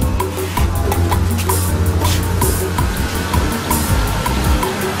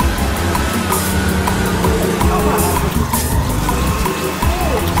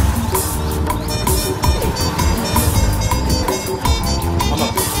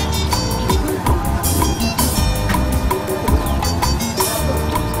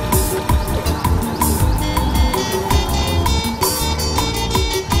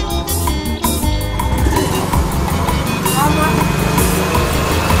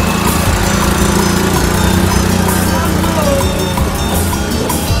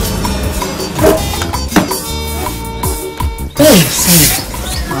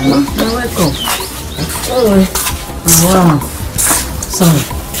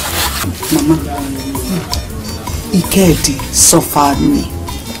 Ikedi suffered me.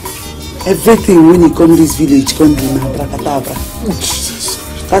 Everything when he come to this village, come do now, brakatabra.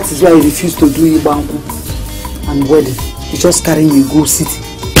 That is why he refused to do Ibanku and wedding. He just carry me go city.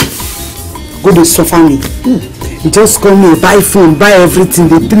 Go to suffer me. He just come here, buy phone, buy everything.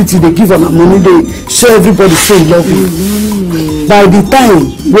 They treat you, they give them money, they show everybody so love you. By the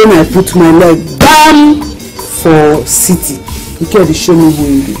time when I put my leg down for city, Ikedi show me who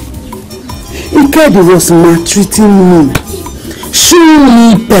he is. Ikedi was maltreating me, showing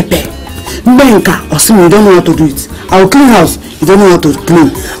me pepper. Benka, or you don't know how to do it. I'll clean house, you don't know how to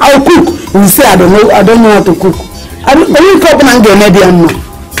clean. I'll cook, you say I don't know how to cook. I don't come and get medium.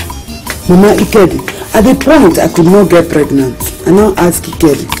 Mama Ikedi, at the point I could not get pregnant. I now ask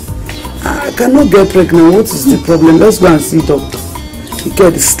Ikedi, I cannot get pregnant, what is the problem? Let's go and see doctor.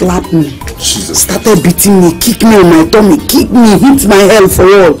 Ikedi slapped me. Jesus. Started beating me, kick me on my tummy, kick me, hit my head for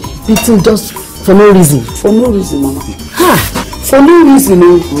all. Beating just for no reason. For no reason, Mama. For no reason.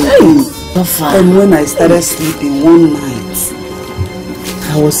 And when I started sleeping one night,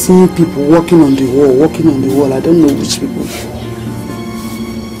 I was seeing people walking on the wall, I don't know which people.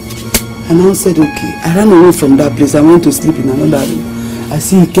 And I said, okay. I ran away from that place. I went to sleep in another room. I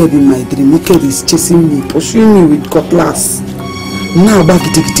see Ikedi in my dream. Ikedi is chasing me, pursuing me with cutlass. Now back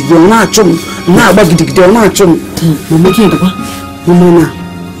it, now chum. Now back it, now chum. Mama,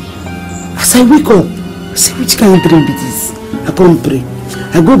 as I wake up, I say, which kind of dream it is? I can't pray.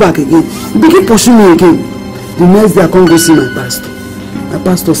 I go back again. He begin pushing me again. The next day I can't go see my pastor. My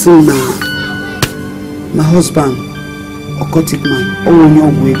pastor say, my husband, occultic man, all on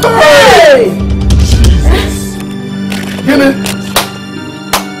your way. Hey! Give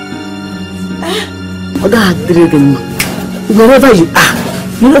me. Wherever you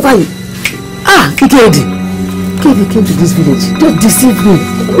are, Ikedi came to this village. Don't deceive me.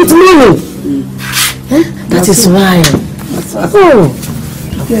 It's me. That is why.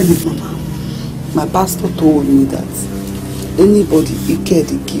 Mama, my pastor told me that anybody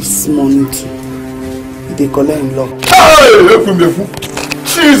Ikedi gives money to, they collect in law. Hey,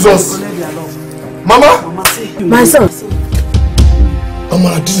 Jesus! Mama? My son.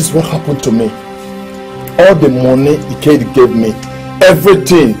 Mama, this is what happened to me. All the money Ikedi gave me,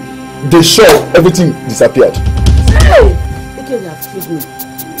 everything, the shop, everything disappeared. Hey! Ikedi has killed me.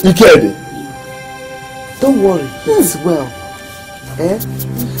 Ikedi? Don't worry, it's well.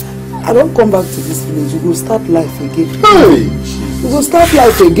 I don't come back to this village. You go start life again. Hey! You go start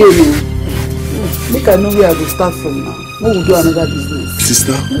life again. Make I know where I go start from now. We will do another business.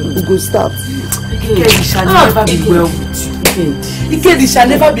 Sister? We go start. Ikedi shall never be well with you. Ikedi shall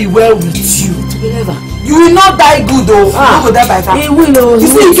never be well with you. Never. You will not die good though. You will go die by far. He will. You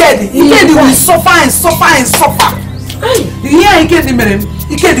see Ikedi will suffer and suffer and suffer. You hear Ikedi, madam?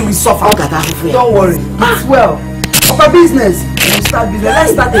 Ikedi will suffer. Don't worry. It's well. Our business. We start business.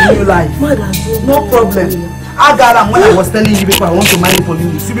 Let's start a new life. No problem. I got him when I was telling you people I want to marry for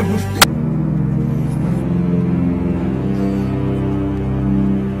you. See people.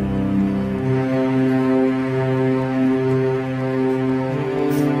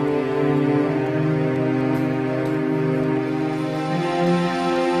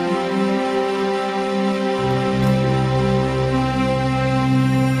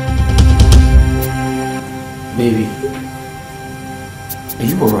 Baby, are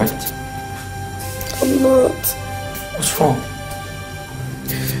you alright? I'm not. What's wrong?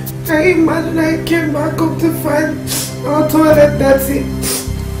 I imagine I came back up to find our toilet dirty.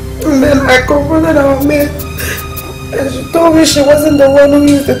 And then I confronted our maid. And she told me she wasn't the one who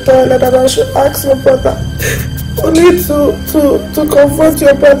used the toilet and I should ask her brother. only to confront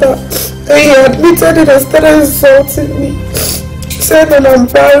your brother. And he admitted it and started insulting me. Said that I'm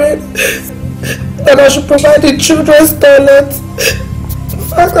barren, that I should provide the children's toilet. In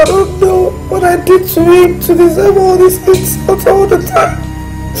fact, I don't know what I did to him to deserve all these insults all the time.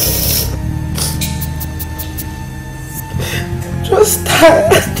 Just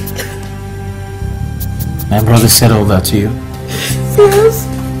tired. My brother said all that to you? Yes.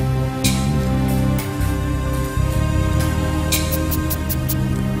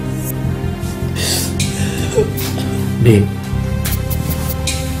 Babe,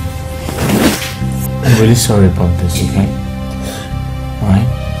 I'm really sorry about this, okay? Alright?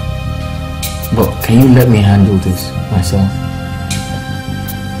 But can you let me handle this myself?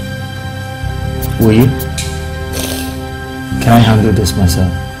 Will you? Can I handle this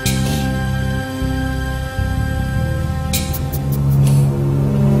myself?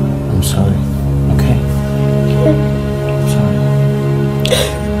 I'm sorry, okay?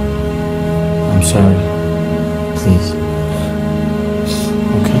 I'm sorry. Please.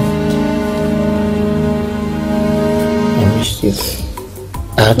 Okay? I missed you.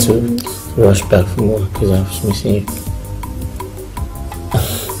 I had to rush back from work because I was missing you.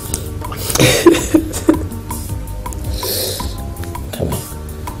 Come on.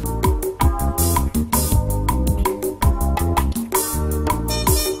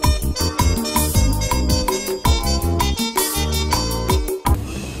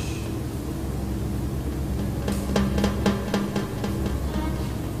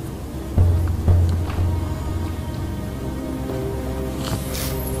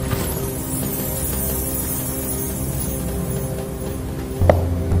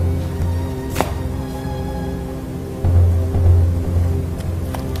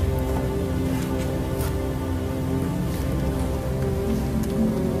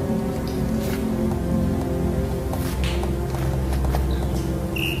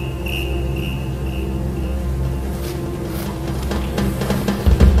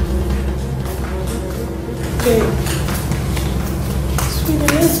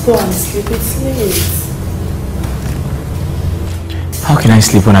 Go and sleep, it's late. How can I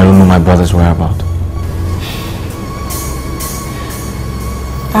sleep when I don't know my brother's whereabouts?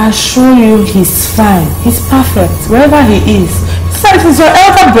 I assure you he's fine. He's perfect, wherever he is. Besides, he's your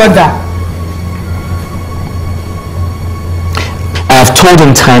elder brother. I have told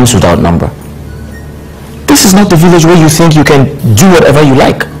him times without number. This is not the village where you think you can do whatever you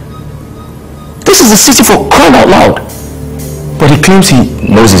like. This is a city for crying out loud. But he claims he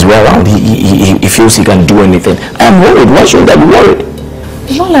knows his way around. He feels he can do anything. I am worried. Why shouldn't I be worried?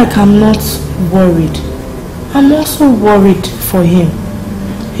 It's not like I'm not worried. I'm also worried for him.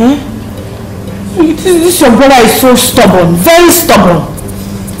 Eh? This your brother is so stubborn. Very stubborn.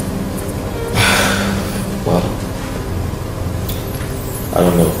 Well, I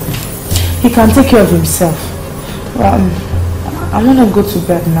don't know. He can take care of himself. I want to go to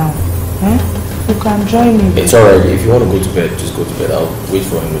bed now. Eh? You can join me. It's alright. If you want to go to bed, just go to bed. I'll wait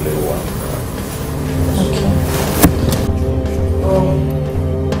for him a little while. Okay.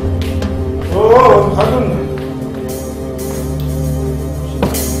 I don't know.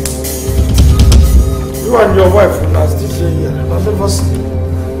 You and your wife will not stay here. I never sleep.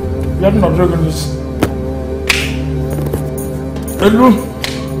 You are not doing this. Hello?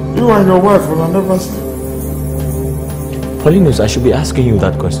 You and your wife will never sleep. Paulinus, I should be asking you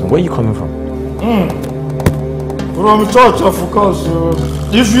that question. Where are you coming from? From church, of course.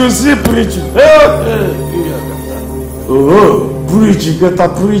 If you see preaching, preaching, get a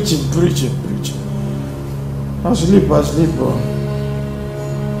preaching. I sleep.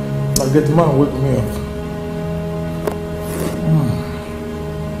 I get man wake me up.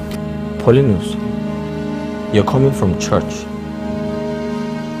 Paulinus, you're coming from church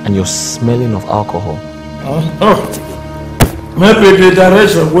and you're smelling of alcohol. Maybe the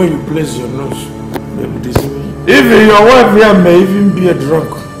direction where you place your nose. Maybe this. Even your wife here may even be a drunk.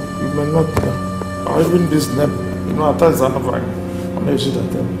 You may not know. Or even this name. You know, at times I'm not see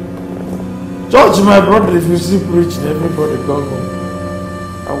that. Church, my brother, if you see preaching, everybody go home.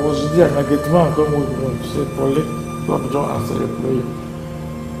 I was there and I get man come with me. Say, Paulie, God don't answer the prayer.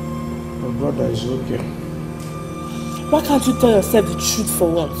 My brother is okay. Why can't you tell yourself the truth for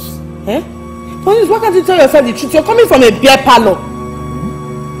once? Eh? Why can't you tell yourself the truth? You're coming from a beer parlor.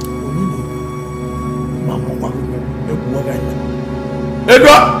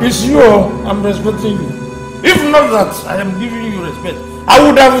 Edward, it's you. I'm respecting you. If not that I am giving you respect, I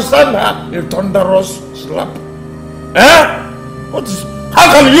would have sent her a thunderous slap. Eh? What is?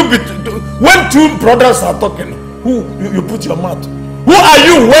 How can you be? When two brothers are talking, who you put your mouth? Who are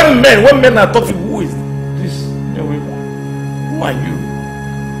you when men are talking? Who is this? Who are you?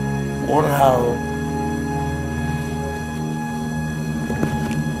 What how?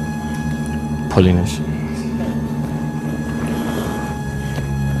 Paulinus.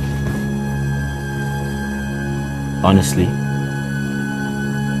 Honestly,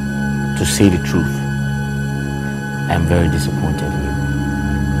 to say the truth, I am very disappointed in you.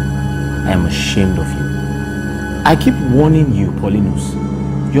 I am ashamed of you. I keep warning you, Paulinus.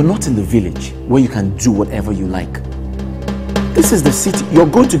 You're not in the village where you can do whatever you like. This is the city. You're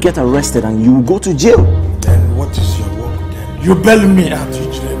going to get arrested and you will go to jail. Then what is your work then? You bail me out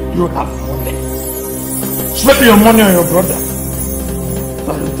to jail. You have money. Spend your money on your brother.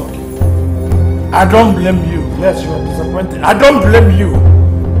 What are you talking? I don't blame you. Yes, you are disappointed. I don't blame you.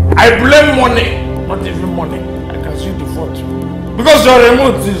 I blame money. Not even money. I can see the fault. Because your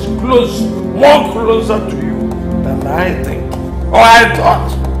remote is close, more closer to you than I think. Or I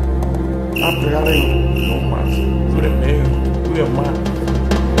thought. I'm preparing no man. You're a man. You're a man.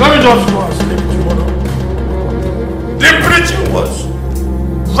 Let me just go and sleep tomorrow. The preaching was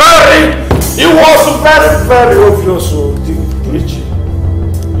very obvious. So the preaching.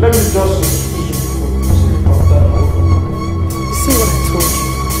 Let me just sleep. See what I told you?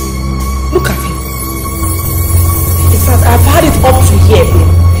 Look at him. In fact, I've had it up to here,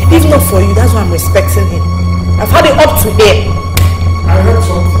 babe. If not for you, that's why I'm respecting him. I've had it up to here. I heard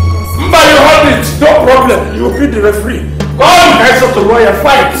something. But you heard it, no problem. You will be the referee. Come, guys of the lawyer,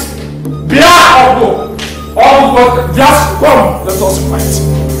 fight. Bia or just come, let us fight.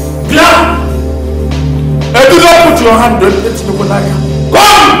 Bia! And do not put your hand on it,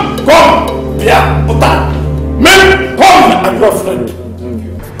 come, Bia, put that. Men, come, and your friend.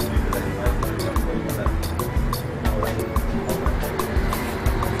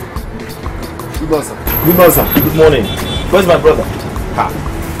 Good morning, sir. Good morning. Where's my brother?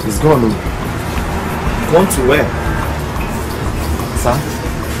 He's gone. Gone to where? Sir,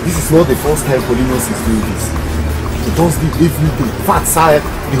 this is not the first time Paulinus is doing this. He does this every day. In fact, sir,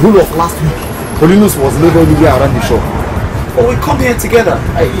 the whole of last week, Paulinus was never anywhere around the shop. Oh, we come here together.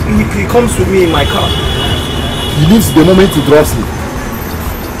 He comes with me in my car. He leaves the moment he drops me.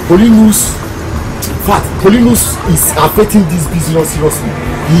 Paulinus is affecting this business seriously.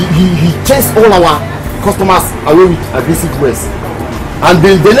 He chased all our customers away with aggressive words. And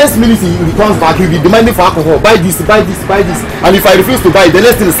the next minute he comes back, he'll be demanding for alcohol. Buy this. And if I refuse to buy it, the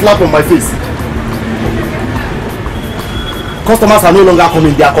next thing is slap on my face. Customers are no longer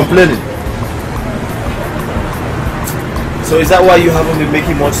coming, they are complaining. So is that why you haven't been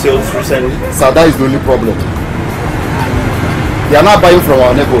making much sales recently? Sir, that is the only problem. They are not buying from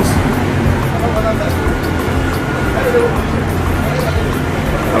our neighbors.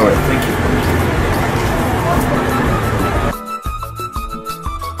 Alright, thank you.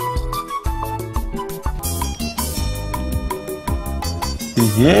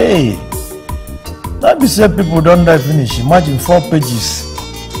 Hey, that be said people don't die finish. Imagine 4 pages.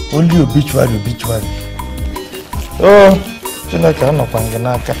 Only obituary. Oh,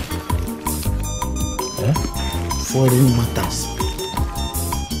 Foreign matters.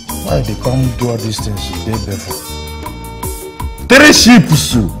 Why they come do all these things the day before? 3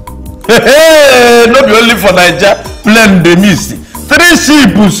 ships. Hey, not only for Nigeria, plane they miss. 3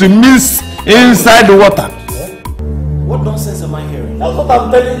 ships miss inside the water. What nonsense am I hearing? That's what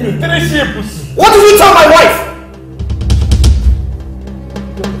I'm telling you. 3 ships. What did you tell my wife?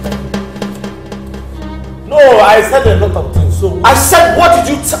 No, I said a lot of things. So I said, what did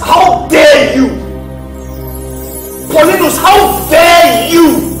you how dare you? Paulinus, how dare you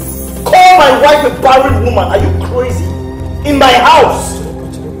call my wife a barren woman? Are you crazy? In my house?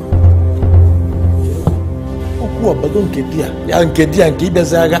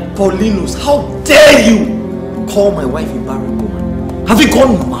 Paulinus, how dare you call my wife a barren woman? Have you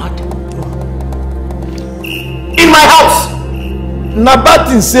gone mad? In my house!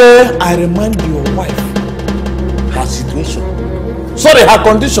 Nabatin say, I remind your wife her situation. Sorry, her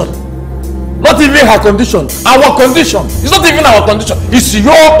condition. Not even her condition. Our condition. It's not even our condition. It's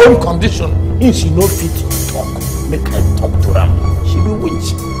your own condition. If she no fit talk, make her talk to her. She will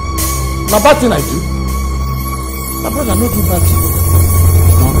winch. Nabatin I do. My brother no do bad thing.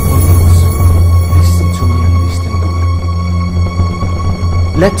 Listen to me and listen good.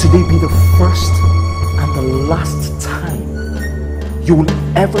 Let today be the first and the last time you will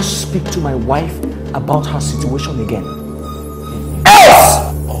ever speak to my wife about her situation again.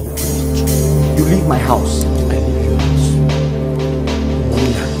 Else! You leave my house. I leave your house.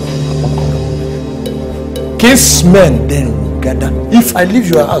 Kinsmen then will gather. If I leave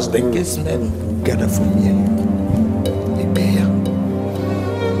your house, then kinsmen will gather for me and you.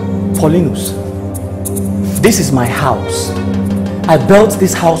 Paulinus, this is my house. I built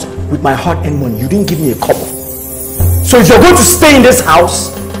this house with my hard-earned money. You didn't give me a couple. So if you're going to stay in this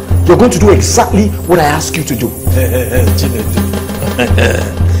house, you're going to do exactly what I ask you to do.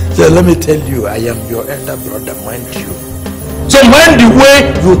 So let me tell you, I am your elder brother, mind you. So mind the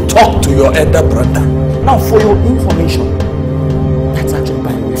way you talk to your elder brother. Now for your information, that's actually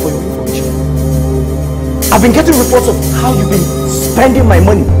by the way, for your information, I've been getting reports of how you've been spending my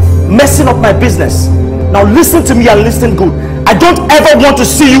money, messing up my business. Now listen to me and listen good. I don't ever want to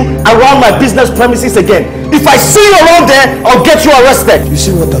see you around my business premises again. If I see you around there, I'll get you arrested. You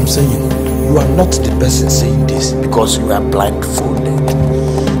see what I'm saying? You are not the person saying this because you are blindfolded.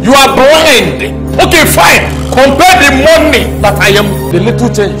 You are blind. Okay, fine. Compare the money that I am, the little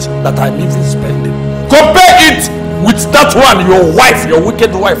change that I'm even spending. Compare it with that one your wife, your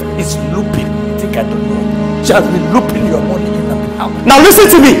wicked wife, is looping. I think I don't know. She has been looping your money in and out. Now listen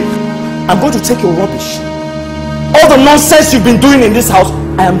to me. I'm going to take your rubbish. All the nonsense you've been doing in this house,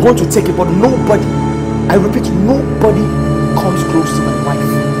 I am going to take it, but nobody, I repeat, nobody comes close to my wife.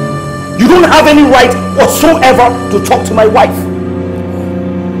 You don't have any right whatsoever to talk to my wife.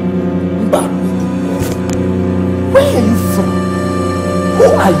 Where are you from? Who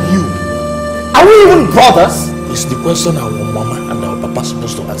are you? Are we even brothers? It's the question our mama and our papa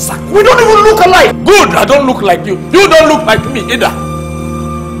supposed to answer. We don't even look alike. Good, I don't look like you. You don't look like me either.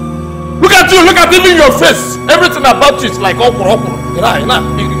 Look at you, look at even your face. Everything about you is like okra. Okay,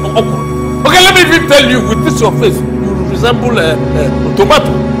 let me even tell you, with this your face, you resemble a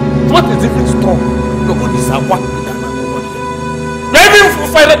tomato. Tomato is even strong. Your own is a one. You're even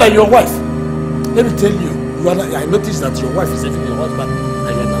finer than your wife. Let me tell you, I noticed that your wife is even your husband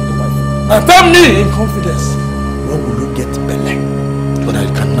and you're not the wife. Now tell me in confidence, when will you get belly? But I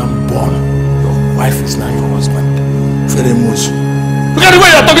can now born. Your wife is now your husband. Very much. Look at the way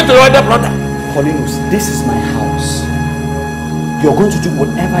you're talking to your other brother. Paulinus, this is my house. You're going to do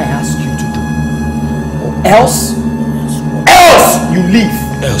whatever I ask you to do. Or else you leave.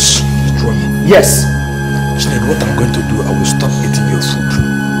 Else? Yes. Sinead, what I'm going to do, I will stop eating your food.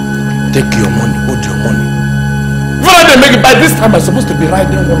 Take your money, hold your money. Before they make it, by this time I'm supposed to be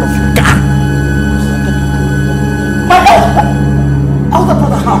riding one of your car. My elder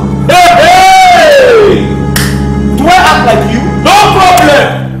brother, how? Hey! Do I act like you? No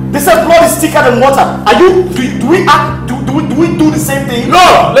problem! They said blood is thicker than water. Are you, do we act, do we do the same thing?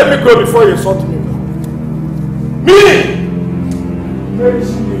 No! Let me go before you insult me. Me!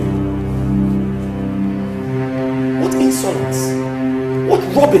 What insolence? What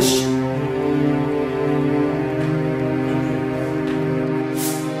rubbish?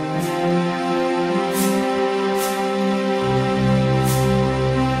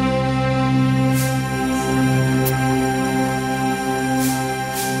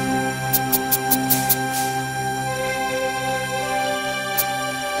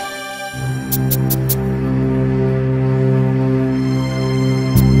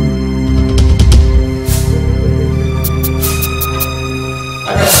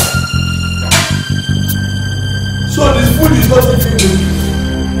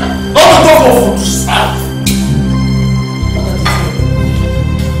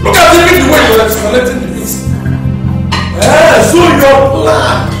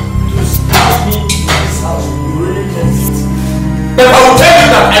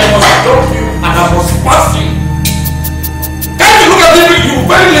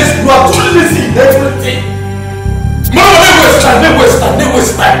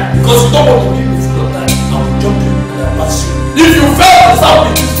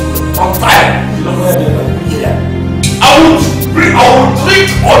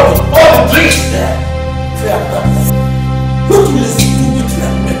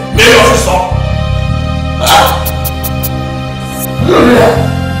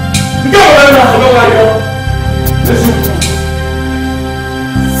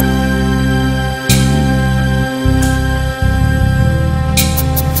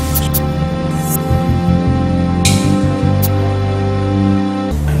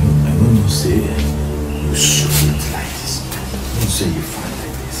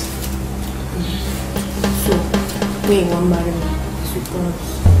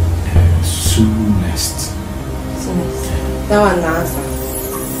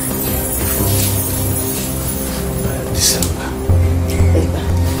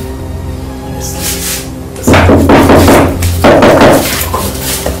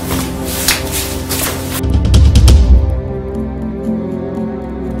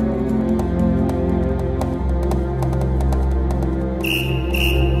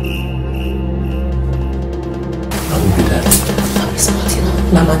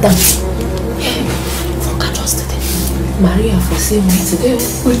 Maria for seeing me today.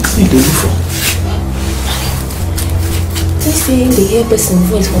 What did they do for? He say they hear person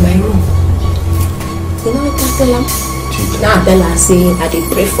voice from my room. You know what I tell him? Now I tell her say I dey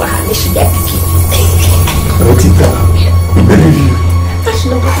pray for her and she get picky. What did that? I believe you. She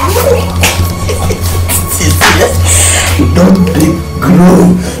don't go You don't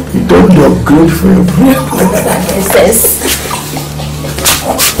grow. You don't upgrade for your prayer. That makes sense.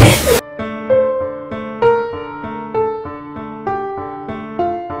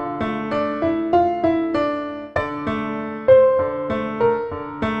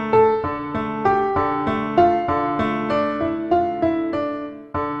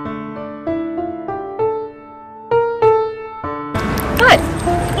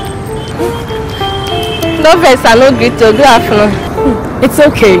 No vex, I no greet you. Good afternoon. It's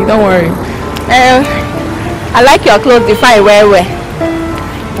okay, don't worry. I like your clothes, the fine well.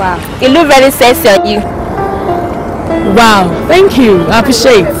 Wow. You look very sexy on you. Wow, thank you. I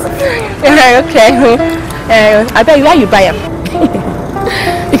appreciate. Okay. I bet where you buy them?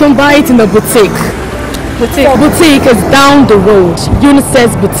 You can buy it in the boutique. Boutique? Boutique is down the road.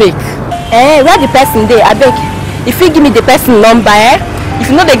 Unisex boutique. Where the person there? I beg. If you give me the person number, if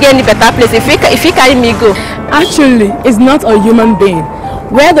you know they get any better place, if you carry me go. Actually, it's not a human being.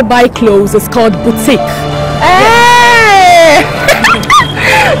 Where they buy clothes is called boutique. Hey!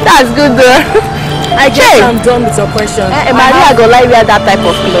 That's good though. I guess I'm done with your question. Maria go like wear that type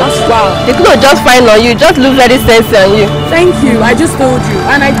of clothes. Wow. The clothes just fine on you, just look very sexy on you. Thank you. I just told you.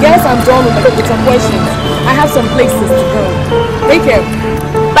 And I guess I'm done with some questions. I have some places to go. Take care.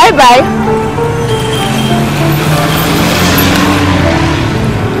 Bye-bye.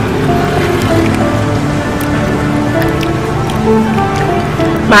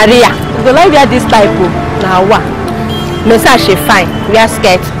 Maria, you go like wear this type of now what? Message she fine, wear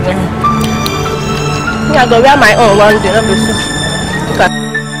skirt. I go wear my own one day, not be so. Okay.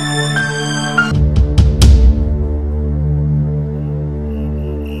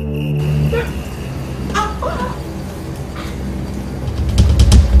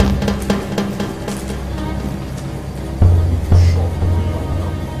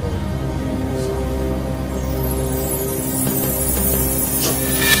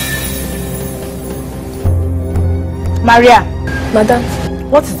 Maria. Madam.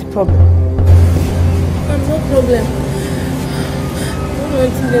 What is the problem? No problem.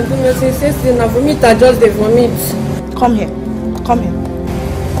 They vomit, I just vomit. Come here. Come here.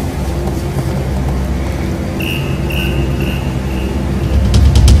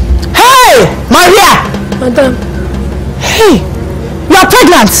 Hey! Maria! Madam. Hey! You are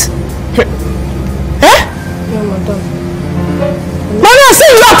pregnant! Eh? Yeah, madam. Maria, I say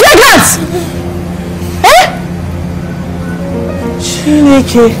you are pregnant!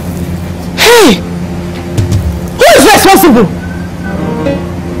 Chineke. Hey! Who is responsible?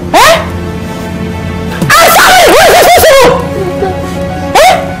 Eh? Answer me! Who is responsible?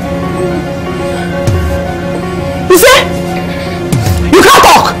 Eh? You say? You can't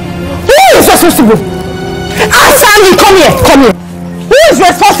talk. Who is responsible? Answer me! Come here! Come here! Who is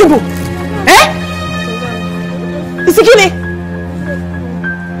responsible? Eh? Isikini?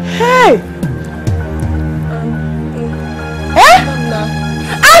 Hey!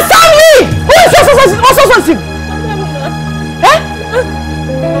 Answer me! Who is responsible? Eh?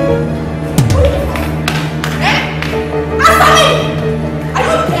 Answer me!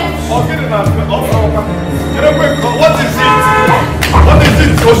 I don't care. What is it? What is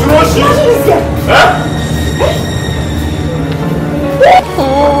it? Oshiroshi?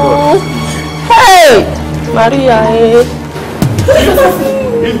 Hey! Maria,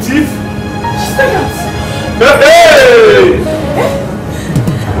 In chief? She's pregnant. Hey!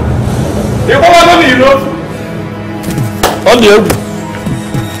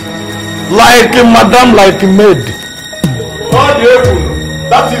 Like a madam, like a maid.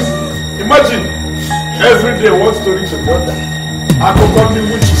 That is, imagine, every day one story to another. I could call me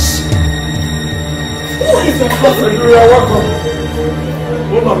witches. Who is the person? You are welcome.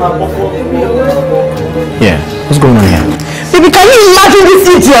 Yeah, what's going on here? Baby, can you imagine this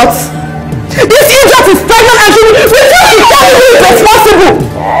idiot? This idiot is pregnant and she refuses to tell me who is responsible!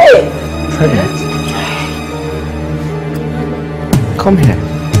 Pregnant? Come here.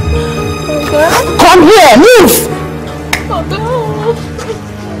 Come here, move!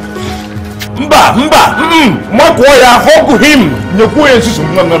 Mba, Mark Waya, hug him. You go and see some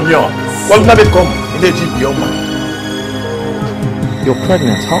well, now they come. You're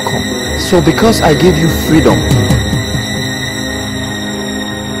pregnant, how come? So because I gave you freedom,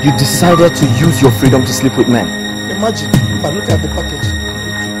 you decided to use your freedom to sleep with men? Imagine, but look at the package.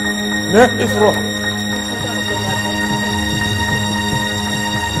 It's wrong.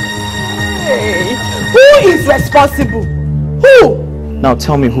 Hey, who is responsible? Who? Now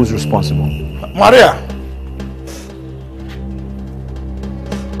tell me who's responsible. Maria.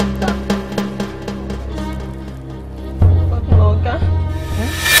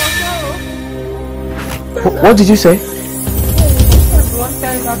 What did you say?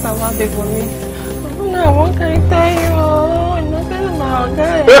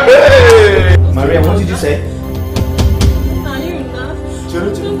 Maria, what did you say?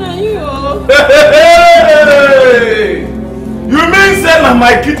 Hey! You mean say na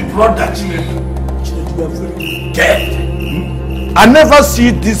my kid brother Chinedu? Chinedu, you are very wicked. I never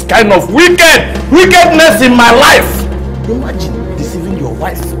see this kind of wickedness in my life. Imagine deceiving your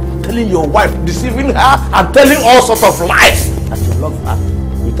wife, telling your wife, deceiving her and telling all sorts of lies that you love her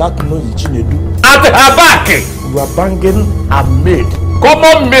without knowing Chinedu. At her back, you are banging a maid,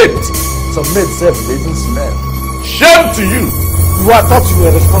 common maid. Some maid self they even smell. Shame to you. You are thought you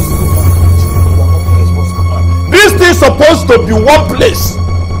were responsible man. You are not a responsible man. This thing is supposed to be one place.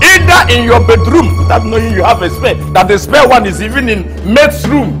 Either in your bedroom without knowing you have a spare. That the spare one is even in maid's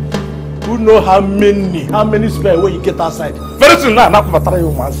room. Who know how many spare when you get outside. Very soon now,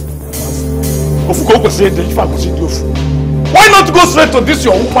 why not go straight to this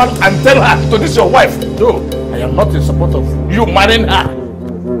your woman and tell her, to this your wife, no, I am not in support of you marrying her.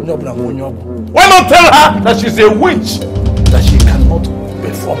 Why not tell her that she's a witch, that she cannot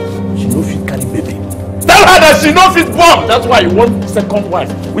perform, she no fit carry baby. Tell her that she no fit born. That's why you want second wife,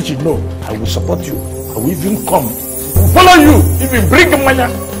 which you know, I will support you. I will even come, follow you, if you bring the money.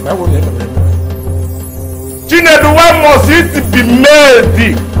 Chinedu, why must it be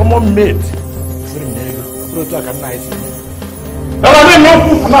made? Come on, made. I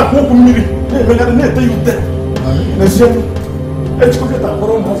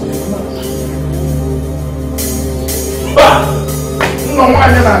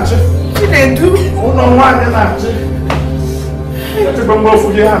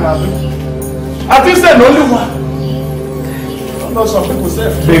think said only one. Not some people say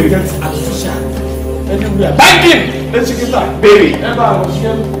baby gets artificial. Anywhere. Bang him! Let's check it out. Baby. Ever I was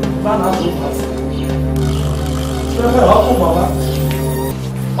here, man has no pass.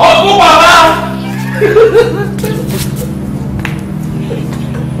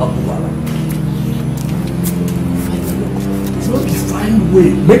 It's not the fine way.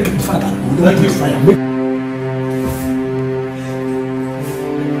 Make it father. We don't like this fire. Make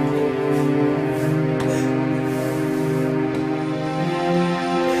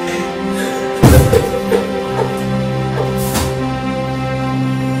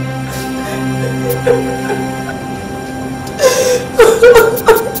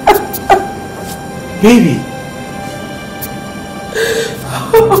baby.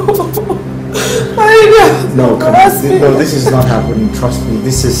 No, come on. No, this is not happening. Trust me.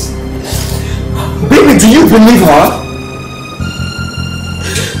 This is... Baby, do you believe her?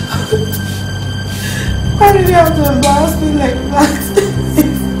 Why did you have to embarrass me like that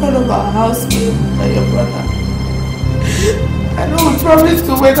in front of our housemaid and your brother? I know we promised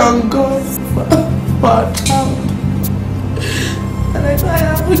to wait on God for our child. And I thought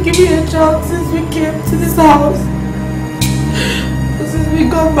I would give you a child since we came to this house. Since we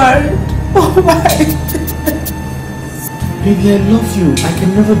got married. Oh my. Baby, I love you. I can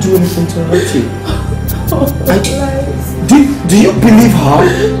never do anything to hurt you. Do you believe her?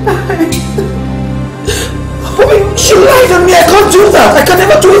 She lied on me. I can't do that. I can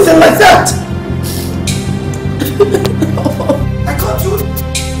never do anything like that. I can't do it.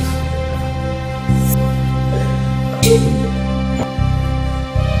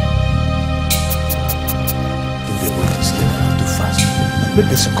 Make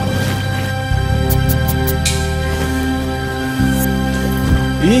this come.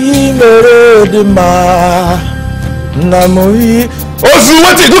 Ozu,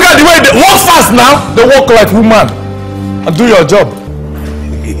 wait, look at the way they walk fast now. They walk like woman. And do your job.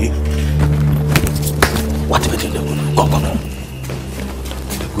 What about you? Go.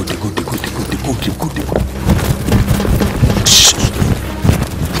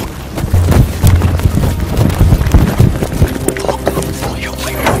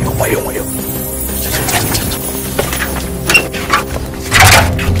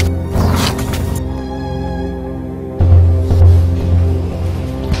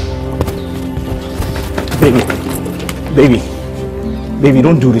 They go. Baby,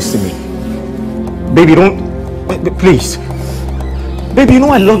 don't do this to me. Baby, don't, please. Baby, you know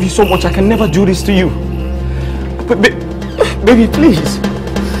I love you so much. I can never do this to you. Baby, please.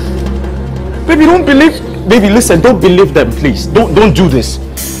 Baby, don't believe, baby, listen, don't believe them, please. Don't do this.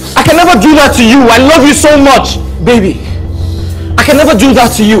 I can never do that to you. I love you so much, baby. I can never do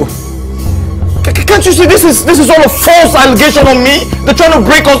that to you. Can't you see this is all a false allegation on me? They're trying to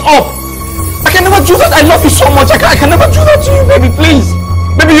break us up. I can never do that. I love you so much. I can never do that to you, baby, please.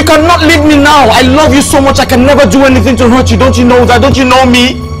 Baby, you cannot leave me now. I love you so much. I can never do anything to hurt you. Don't you know that? Don't you know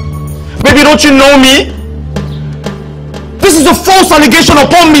me? Baby, don't you know me? This is a false allegation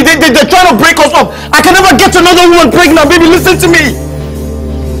upon me. They're trying to break us up. I can never get another woman pregnant. Baby, listen to me.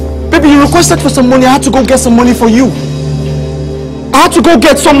 Baby, you requested for some money. I had to go get some money for you. I had to go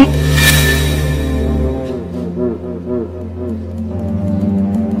get some...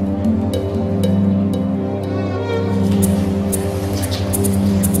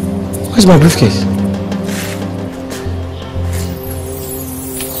 Where's my briefcase?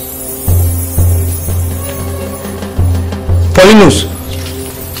 Paulinus.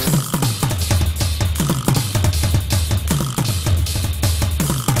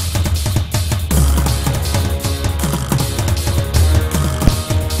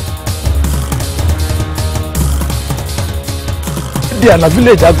 They are in a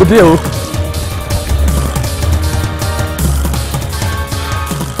village. I go there.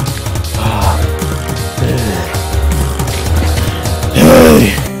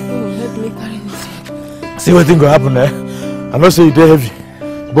 See what thing go happen there. I know say you dey heavy,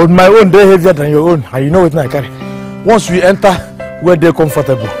 but my own dey heavier than your own, and you know what I carry. Once we enter where they're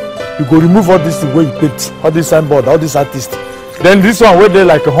comfortable, you go remove all this thing where you paint, all this signboard, all this artist. Then this one where they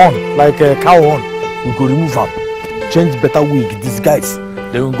like a horn, like a cow horn, we go remove them, change better wig, disguise.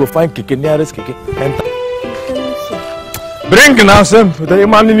 Then we go find keke nearest keke, enter. Bring now some. The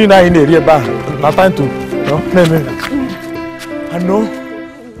man in the area bar. Not time to. No. I know.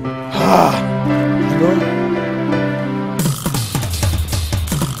 I know.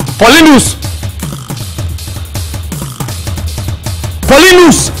 Paulinus!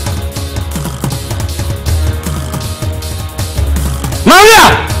 Paulinus! Maria!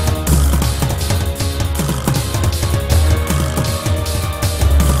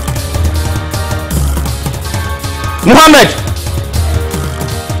 Muhammad!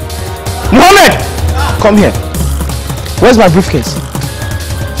 Muhammad! Come here. Where's my briefcase?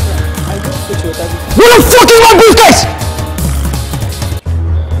 Where the fuck is my briefcase?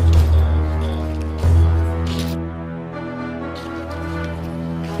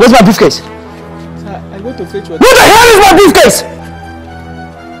 Where's my briefcase? Sir, I go to fetch water. Where the hell is my briefcase?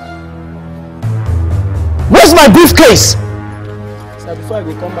 Where's my briefcase? Sir, before I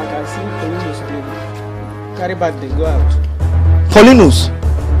go come back, I see Paulinus carry back, they go out. Paulinus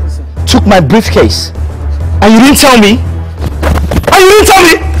took my briefcase and you didn't tell me? And you didn't tell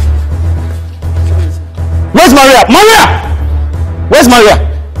me? Where's Maria? Maria! Where's Maria?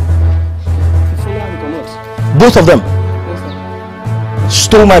 Both of them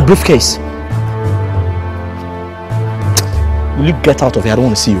stole my briefcase. Will you get out of here? I don't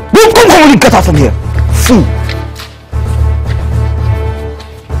want to see you. No, come on, will you get out from here? Fool.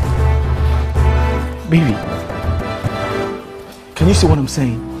 Baby, can you see what I'm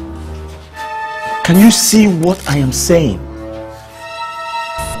saying? Can you see what I am saying?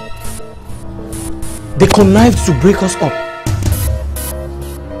 They connived to break us up.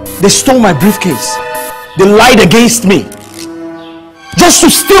 They stole my briefcase. They lied against me. Just to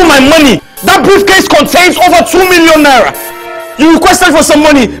steal my money. That briefcase contains over 2 million naira. You requested for some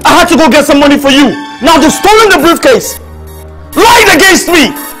money. I had to go get some money for you. Now they've stolen the briefcase. Lied against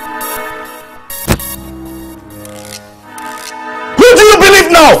me. Who do you believe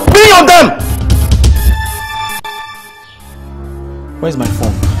now? Me or them? Where's my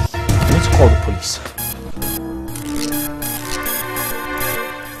phone? I need to call the police.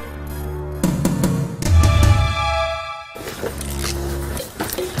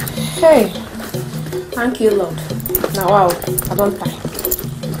 Hey, thank you, Lord. Now, wow, I don't die.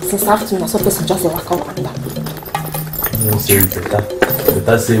 Since afternoon, I saw person just walk out and down. You say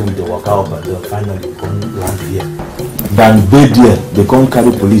better say with the walk out, but they'll finally come land here. Than they there, they can't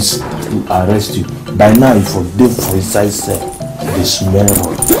carry police to arrest you. By now, if they for inside cell, they smell.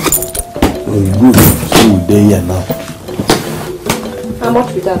 So you go, so we there here now. How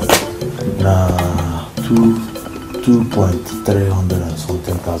much with that? Nah, 2.300 and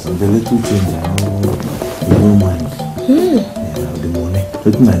something thousand. The little change, you don't mind. Yeah, the money.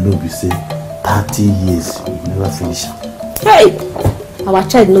 Let me know if you say 30 years, you never finish. Hey! Our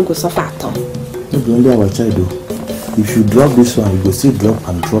child no go suffer at all. Not only our child though. If you drop this one, you go still drop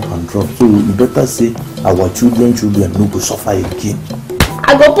and drop and drop. So you better say our children no go suffer again.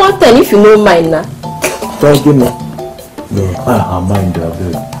 I go put 10 if you don't mind now. Thank you, no. No, I mind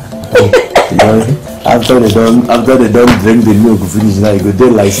after they don't drink the milk finish now, you go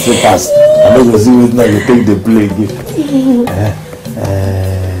there like slippers. I don't go see it now, you take the play again.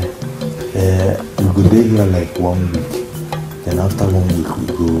 go there here like 1 week. Then after 1 week, we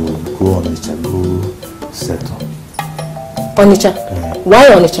go on Onitsha, go settle. Onitsha? Why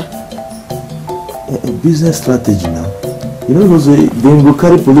Onitsha? A business strategy now. You know, they go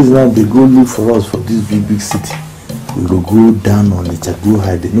carry police now, they go look for us for this big city. We go down on Onitsha, go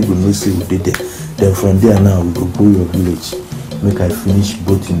hide. They no go know say we did there. Then from there now, we go your village. Make I finish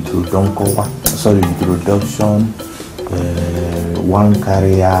both introduction, one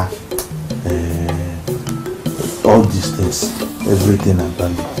carrier, all these things, everything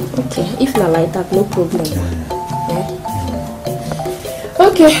about it. Okay, if not like that, no problem.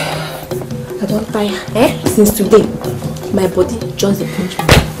 Okay, I don't tire. Since today, my body just a punch me.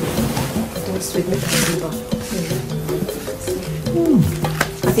 Don't sweet me.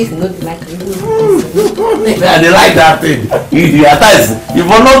 As if you know the like it. Yeah, they like that thing. At times, you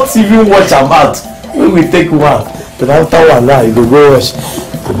will not even watch a mouth. When we take one, then after one now, you go watch.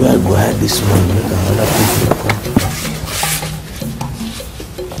 Maybe I go hide this one, make another people come.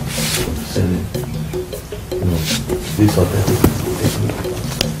 No, this already.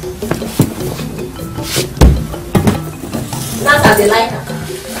 That's as they like her.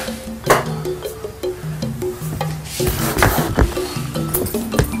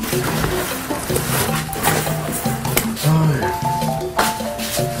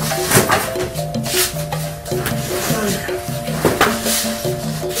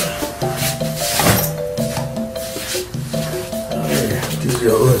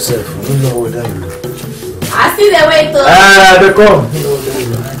 Your own self, you know what that is. I see the way to. They come.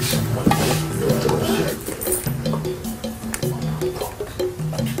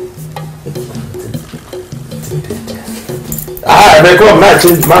 They come. Now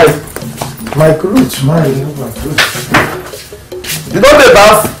change my clothes. My clothes. You know the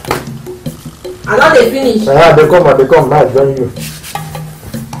bath? I know they finish. They come. Now join you.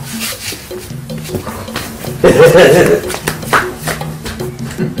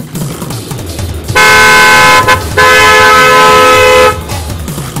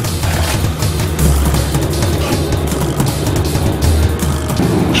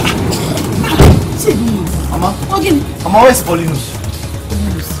 I'm always Polinus.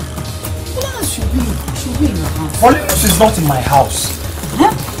 Should be in your house. Polinus is not in my house.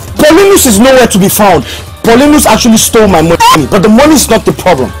 Huh? Polinus is nowhere to be found. Polinus actually stole my money, but the money is not the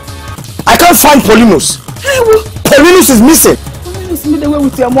problem. I can't find Polinus. Polinus is missing. Polinus made away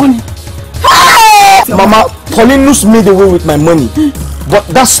with your money. Mama, Polinus made away with my money, but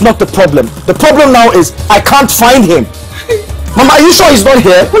that's not the problem. The problem now is I can't find him. Mama, are you sure he's not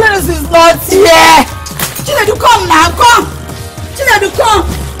here? Polinus is not here. Chinedu, come now, come. Chinedu, come.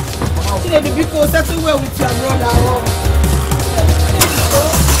 Chinedu, because settle well with your brother.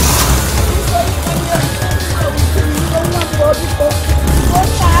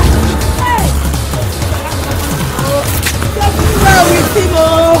 Well with him,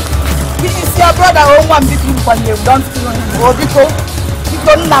 he is your brother. Oh, one big him for you. Don't kill him. Oh, because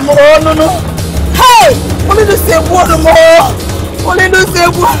no. Hey, only to say one more. Only to say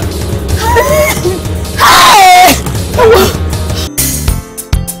one. Hey!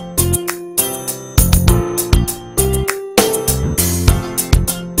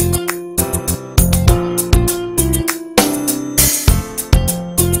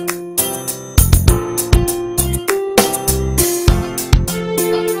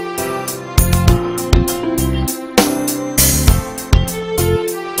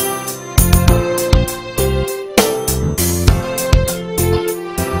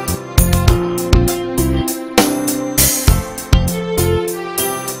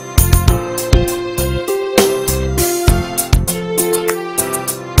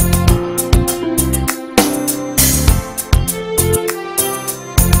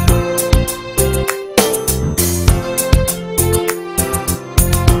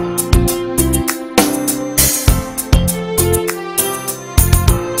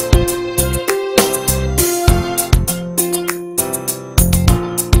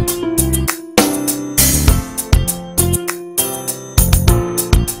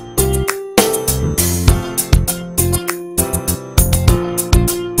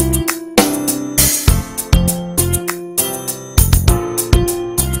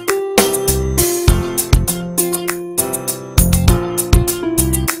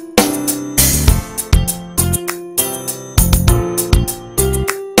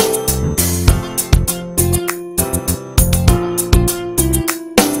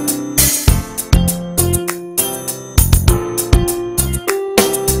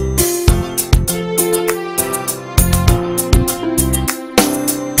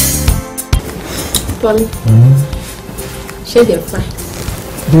 Polly, sure they're fine.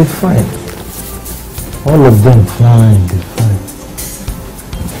 They're fine. All of them fine, they're fine.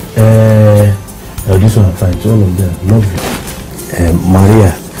 This one fine, all of them, love you.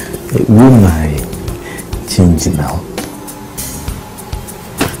 Maria, will I change now?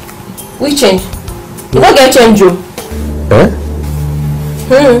 We change? You don't get change, you.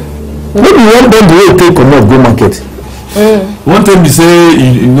 Maybe one day the take or not go market. One time you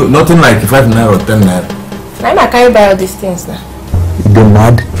say nothing like 5 naira or 10 naira. I can't buy all these things now. They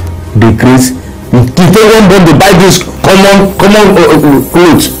mad, they crazy. You tell one day to buy these common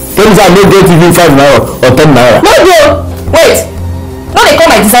clothes. Things are not get even 5 naira or 10 naira. No, bro. Wait. No, they call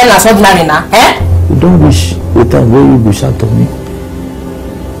my designer as ordinary now. You don't wish the time where you go shout at me.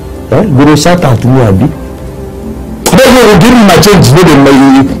 Go shout at me, Abi. Then you will give me my change. I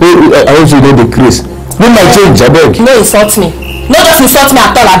also know the craze. Give my change, I beg. No insult me. No just insult me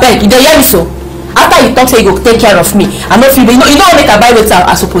at all, I beg. You don't hear me so. After you talk, say you go take care of me. I no feel. You don't make a buy what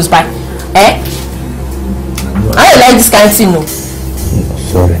I suppose buy. I don't like this kind of thing, no.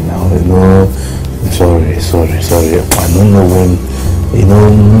 Sorry now, sorry. I don't know when,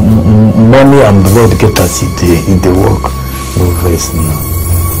 money and blood get us in the work. No verse now.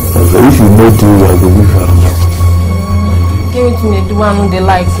 If you know do, I will leave her now. Give it to me, the one who they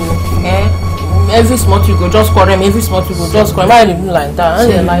like me. Every small you go just call them, every small you go just call them. I live like that. I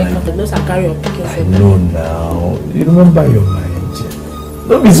don't like nothing. Just carry your picking. I know now. You remember your mind.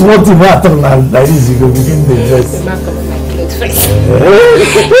 Don't be smart to matter like this. You go begin the dress. I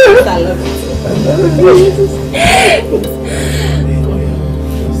love you.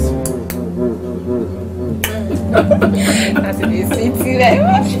 That's a bit sweet very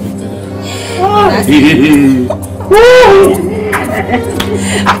much.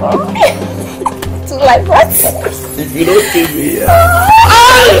 To like what? If you don't give me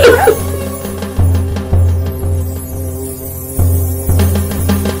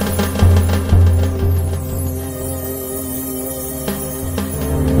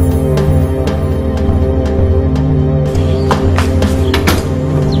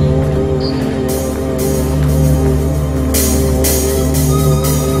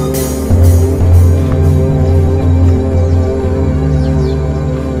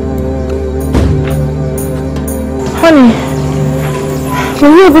Honey,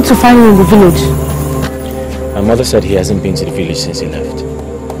 were you able to find him in the village? My mother said he hasn't been to the village since he left.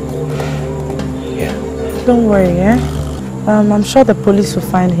 Yeah. Don't worry, I'm sure the police will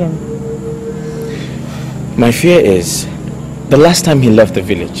find him. My fear is, the last time he left the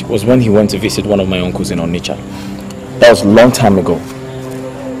village was when he went to visit one of my uncles in Onitsha. That was a long time ago.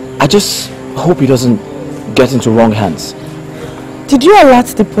 I just hope he doesn't get into wrong hands. Did you alert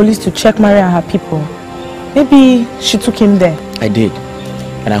the police to check Maria and her people? Maybe she took him there. I did,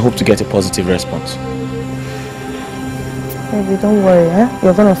 and I hope to get a positive response. Baby, don't worry,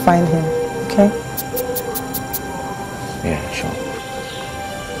 You're gonna find him, okay? Yeah, sure.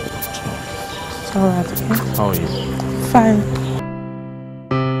 It's alright, okay? How are you? Fine.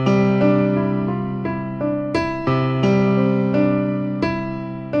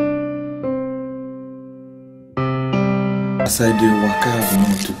 As I dey waka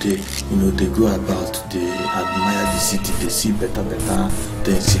today, they go about, they admire the city, they see better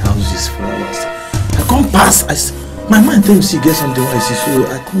things, houses, flowers. I come pass, my mind tell me see get something I see, so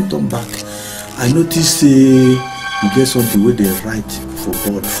I come turn back. I notice you get something where they write for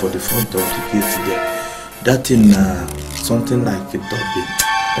board for the front of the gate there. That thing something like a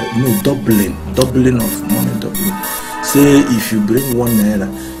doubling of money doubling. Say if you bring 1 naira,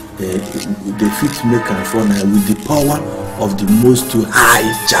 they fit make am 4 naira with the power of the most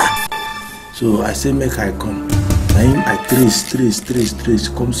high Jah. So I say make I come. I trace,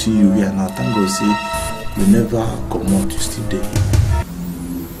 come see you here now. Thank God say you never come out, you still there.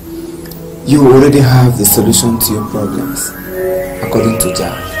 You already have the solution to your problems, according to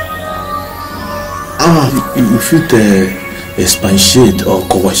Jah. You fit expatiate or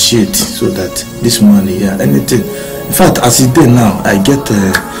covershate so that this money here, anything. In fact, as it is now, I get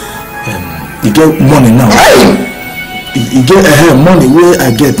you get money now. You get money where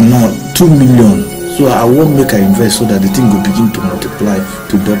I get now 2 million. So I won't make an invest so that the thing will begin to multiply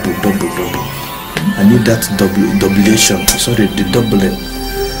to double. I need that doubulation. Sorry, the doubling.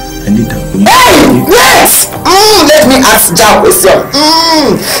 I need that. Hey! Yes! Let me ask Jah a question.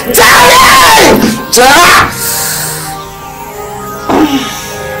 Jah!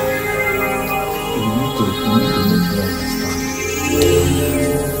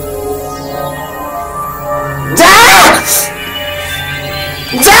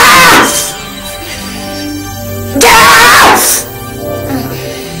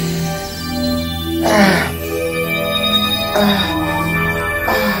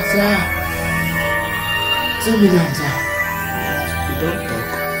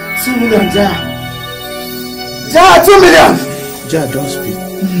 million, Ja. Ja, 2 million. Ja, don't speak.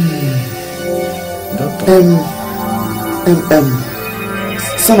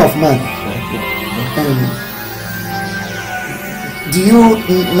 Son of man. Do you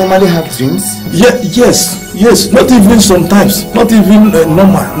normally have dreams? Yes. Not even sometimes. Not even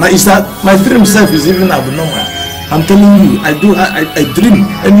normal. Now, it's that my dream self is even abnormal. I'm telling you, I dream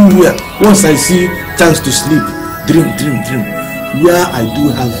anywhere. Once I see chance to sleep, dream. Where I do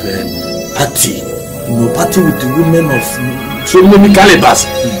have a party, party with the women of so many calibers.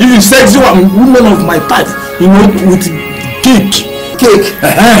 Even sexy women of my type, with cake.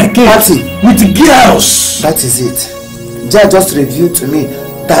 Party with girls. That is it. Just revealed to me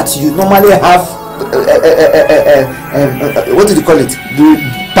that you normally have what do you call it? The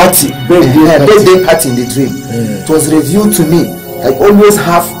party, birthday party in the dream. It was revealed to me. I always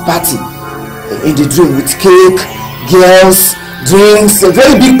have party in the dream with cake, girls, drinks, a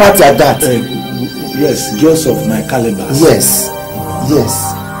very big party at that. Yes, girls of my caliber. Yes.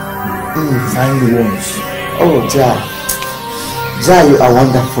 Fine ones. Oh, Ja, you are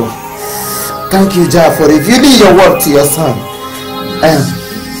wonderful. Thank you, Ja, for revealing your work to your son.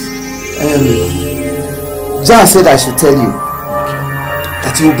 Ja said I should tell you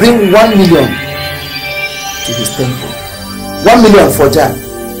that he will bring 1 million to his temple. 1 million for Ja.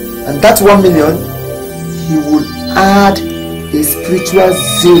 And that 1 million, he will add a spiritual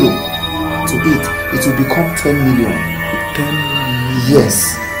zero to it. It will become 10 million. 10 million?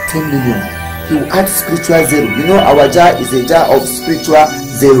 Yes, 10 million. He will add spiritual zero. You know our jar is a jar of spiritual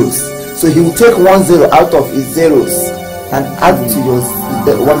zeros. So he will take 1 0 out of his zeros and add to your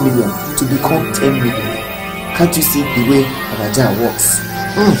 1 million to become 10 million. Can't you see the way our jar works?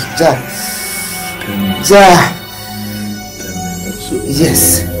 Ja.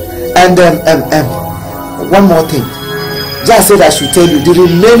 Yes. And one more thing. Ja said I should tell you the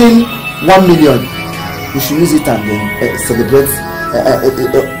remaining 1 million. You should use it and then celebrate,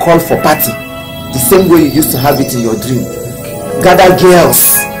 call for party. The same way you used to have it in your dream. Gather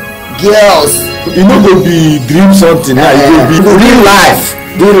girls. You know go be dream something. It will be real life.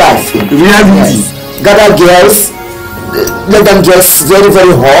 Reality. Yes. Gather girls. Let them dress very,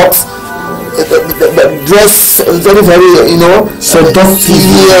 very hot. Dress very, very,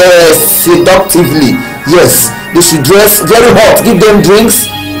 seductively. Yes, seductively. Yes, they should dress very hot. Give them drinks.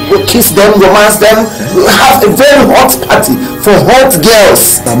 Kiss them, romance them. Have a very hot party for hot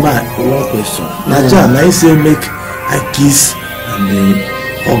girls. Mama, one question. I say make I kiss and then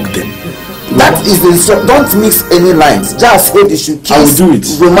hug them. That is the instruction. Don't mix any lines. Just say they should kiss. I will do it.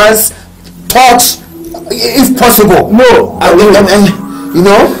 Romance, touch, if possible. No, I will.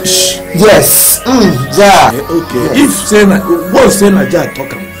 Yes. Yeah. Okay. Yes. If say one say Naja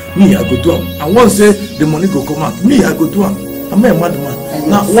talk me I go do am. And one say the money go come out, me I go do am. I'm a madman.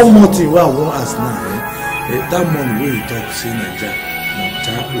 Now one more thing where I want ask now. That money where you talk say Naja,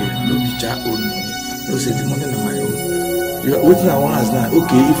 no be Ja own money. No say the money na my own. What I want ask now.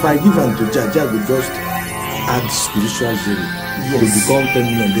 Okay, if I give am to Ja will just add spiritual zero. Yes. They become 10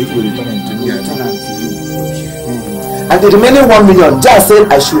 million. They will return to me. And the remaining 1 million, Ja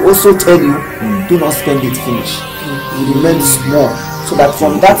said I should also tell you, do not spend it finish. It remains small. So that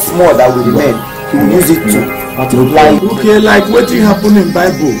from that small that will remain, he will use it to multiply. Okay, like what happen in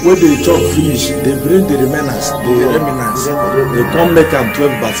Bible, where they chop finish, they bring the remnants, the remnants. They come make them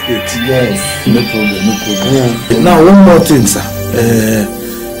 12 baskets. Yes. No problem. Now one more thing, sir.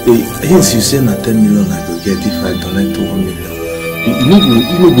 Hence you say na 10 million I go get if I donate to 1 million. It no go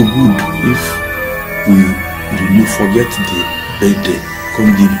good if we forget the birthday.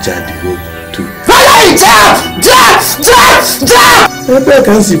 Come give Ja the whole too. Ja! I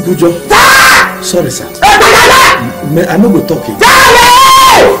can't see Pujo. Sorry, sir. I no go talk again.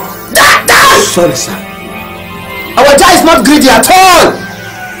 Sorry, sir. Our Ja is not greedy at all.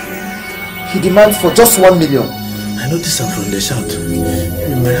 He demands for just 1 million. I notice I'm from the shout.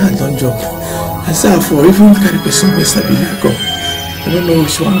 My heart don't jump. I say for even carry person may sabi come. I don't know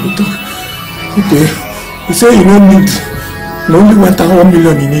which one to talk. Okay. You say you don't need only 1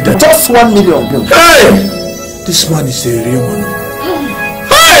 million you need. Just 1 million. Hey! This man is a real one.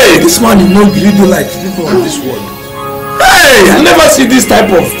 Hey! This man is not greedy like people of this world. Hey! I never see this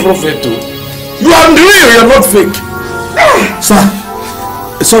type of prophet too. You are real, you are not fake. Sir,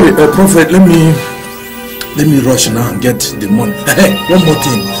 sorry, prophet, let me rush now and get the money. One more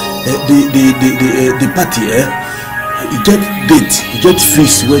thing. The party, you get date, you get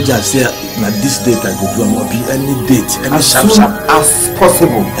feast where just say na this date I go do am, be any date, any as soon as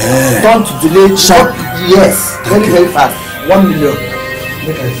possible. Don't delay. Sharp. Yes, very fast. 1 million.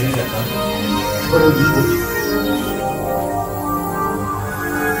 Make I drink that.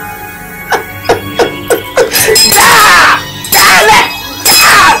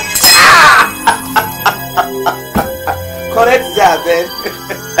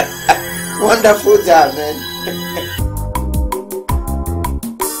 wonderful job, man.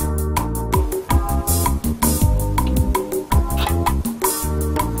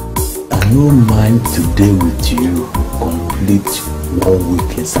 I don't mind today with you. Complete 1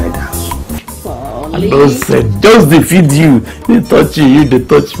 week inside the house. I don't say, just defeat you. They touch you, they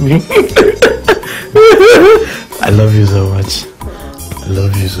touch me. I love you so much. I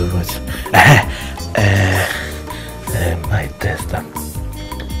love you so much. My tester.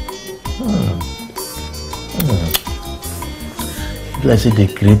 Like say they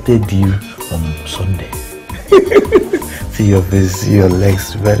created you on Sunday. See your face, see your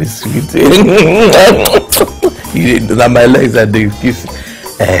legs, very sweet. Now my legs are the kiss.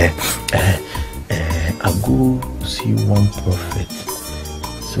 I go see one prophet.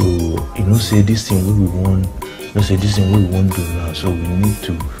 So you know, say this thing we want. You say this thing we want to do now. So we need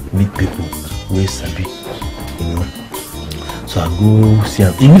to meet people where sabi. You know. So I go see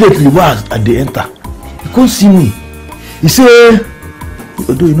him. Immediately while I dey enter, he come see me. He say,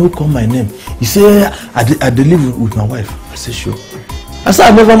 although you know call my name, he say I dey live with my wife. I say sure. I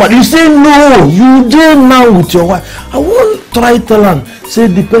said I never married. You say no, you dey now with your wife. I won't try tell him. Say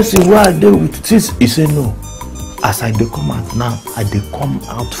the person where I dey with this. He say no. As I dey come out now, I dey come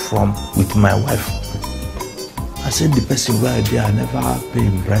out from with my wife. I said the person where I dey, I never pay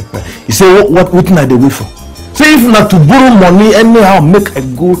him bride price. He say what I dey wait for? Say if not to borrow money anyhow, make I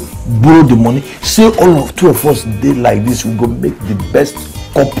go borrow the money. Say all of two of us dey like this, we go make the best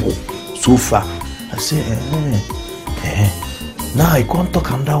couple so far. I say now I can't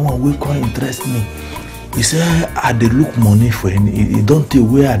talk on that one, we can't interest me. He say I dey look money for him. He don't tell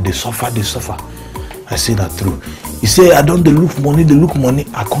where they suffer. I say that true. He say I don't dey look money.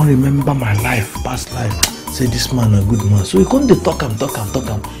 I can't remember my life, past life. Say this man a good man. So he can't dey talk him.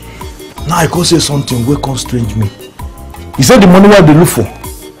 Now I can't say something wey can't strange me. He said the money what they look for,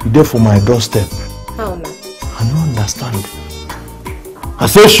 he there for my doorstep. How now? I don't understand. I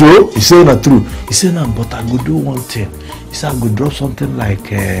say sure. He say not true. He say no, but I go do one thing. He said I go drop something like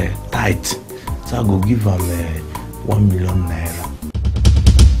tithe. So I go give him 1 million naira.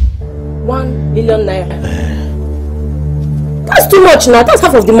 1 million naira. That's too much now. That's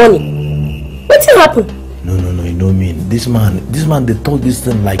half of the money. What will happen? No, you know me. This man, they talk this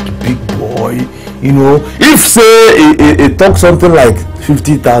thing like a big boy. You know, if say he talk something like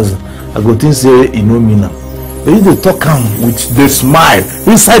 50,000, I go think say you know me now. But if they talk him with the smile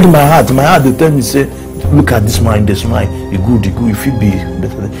inside my heart they tell me say, look at this man, the smile, he good, if he be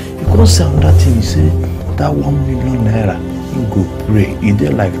better. You can't say another thing. He say that 1 million naira, you go pray. He dey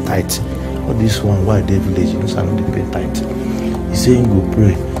like tithe. Or this one, why they village, you know, so they pay tithe. He say you go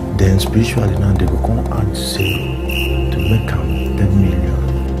pray. Then spiritually now they go come and say to make him 10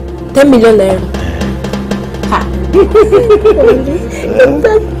 million. 10 million naira. Ha!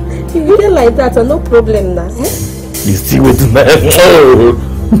 If you dey like that, no problem now. You still waiting there.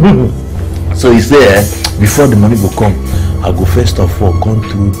 So he say before the money go come, I go first of all come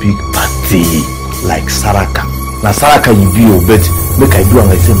to big party like Saraka. Now Saraka you be your bet, make I do and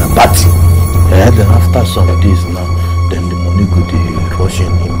I say na party. Then after some days now, then the money go dey rushing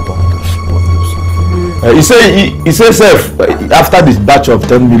in bundles. He say self after this batch of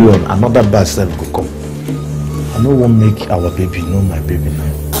 10 million, another batch self go come. I no want make our baby know my baby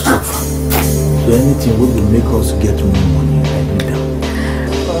now. So anything will make us get more money, I need them.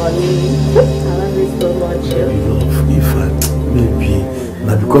 I love you so much. If maybe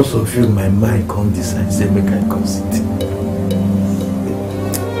now because of you, my mind can't decide say make I come sit.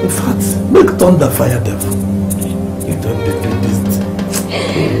 In fact, make thunder fire devil. You don't do this.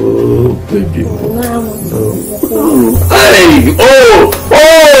 Oh baby. No. Hey! Hey!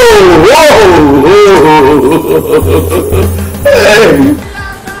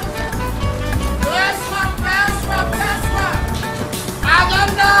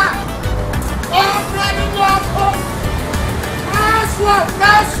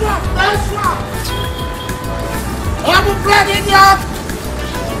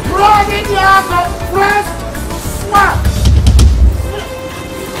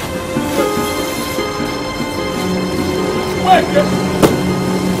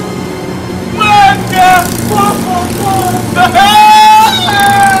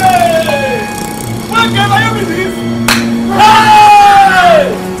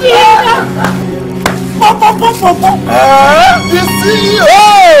 The CEO!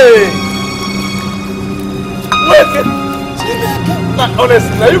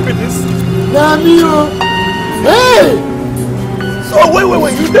 Honestly, now you be this? Nah, me, oh. Hey! So wait,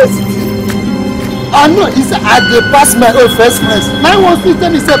 you there? I know, he said, I dey pass my own first class. My one still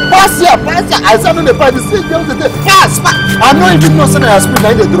tell me, he said, pass here. I said, no, the pass. He said, pass. I know he didn't know something I speak,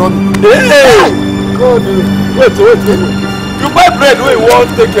 I dey draw me. Hey! God, wait. You buy bread wey you wan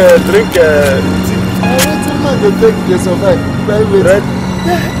take drink tea. Wetin man dey take dey survive? Buy bread.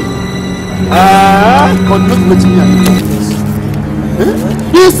 But look wetin me and you talk.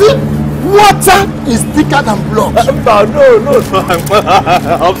 You see, water is thicker than blood. No,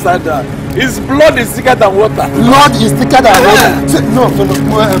 upside down. His blood is thicker than water. Blood is thicker than water. Say, no,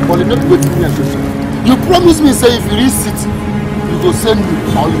 Polly, not wait me and question. You promise me, say, if you reach city, you go send me,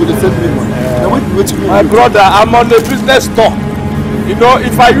 or you go send me money. Now wait me. My brother, I'm on a business tour. You know,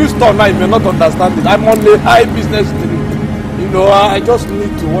 if I use tour now, you may not understand it. I'm on a high business trip. You know, I just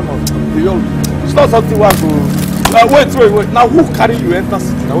need to one of the old. It's not something I go. Wait. Now who carry you enter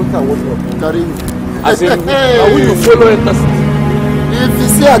city? Now what I want to carry you. As in, now who you follow enter city? If you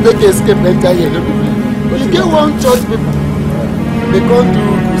say I take escape enter here, no be me. You get one church people. They come to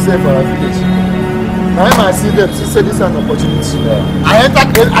crusade for our village. Now I see them, she said this is an opportunity. I enter,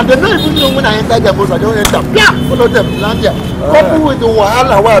 and they don't even know when I enter their boat, I don't enter. Follow them, land here. Couple with the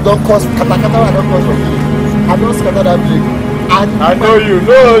wahala where I don't cause, katakata where I don't cause for me. I don't scatter that place. I know you.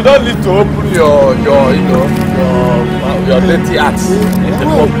 No, you don't need to open your dirty acts in the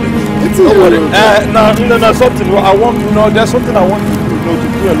public. Don't worry. No, something I want. There's something I want you to know to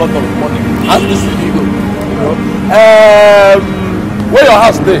do a lot of money. As this you know. Where your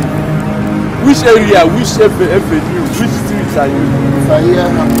house stay? Which area? Which avenue? Which streets are you? If I hear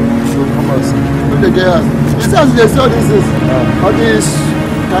should come out. When they get house, this house they sell this all this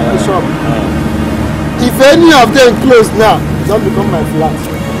shop. If any of them close now, it don't become my flat.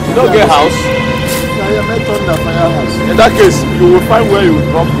 You don't get house? I met on the firehouse. In that case, you will find where you will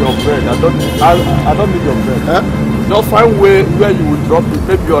drop your bread. I don't need your bread. Just find where you will drop it.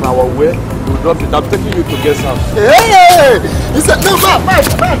 Maybe on our way, you will drop it. I'm taking you to guest house. Hey! He said, no, man,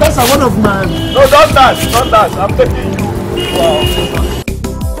 that's one of my... No, don't dance. I'm taking you. Wow.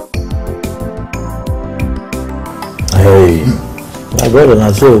 Hey, my brother,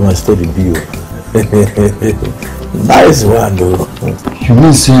 now so my story be. Nice one, though. You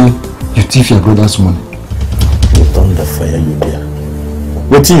mean say you thief your brother's money? You turn the fire, you there.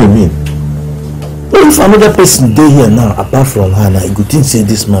 What do you mean? What if another person dey here now, apart from her, now you could think say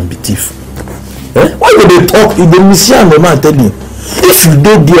this man be thief? Why would they talk? If they miss the man tell you. If you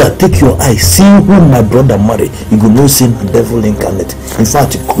dey there, take your eye, see who my brother marry, you go know say the devil incarnate. In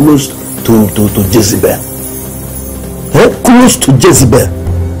fact, close to Jezebel. Close to Jezebel.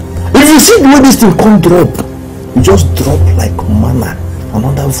 If you see the way this thing come drop, you just drop like manna.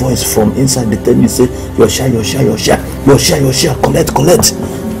 Another voice from inside the tell you say, your share, collect.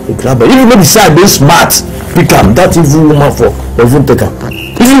 You grab it. Even though the side they smart, pick am. That evil woman for even take am.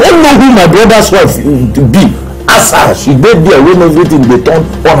 If you don't know who my brother's wife to be, ask her. She dead there when everything they turn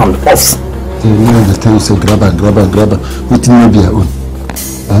on and off. They tell you say grab her. Waiting may be her own.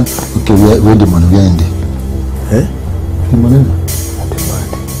 Okay, where the money? Where in there? The money?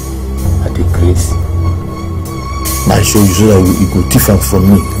 At the grace. I show you so that you go thief am from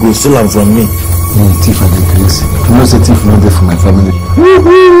me. Go steal am from me. Thief and the grace. You know say thief not there for my family.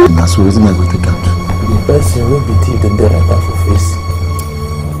 That's the reason I go take out. The person will be thief and then I for face.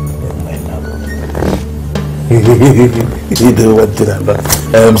 You don't want to that.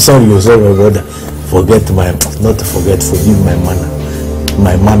 I'm sorry, my brother. Forgive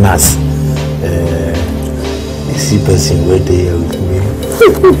my manners. You see person where they are with me.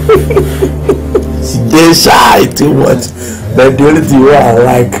 They shy too much. But the only thing I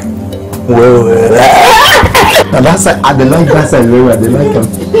like, and that's at the long grass I know they like them.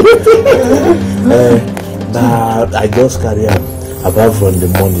 I just carry up. Apart from the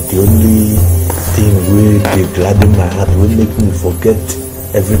money, the only thing will they gladden my heart, will make me forget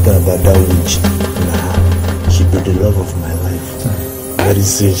everything about that witch. She be the love of my life. Very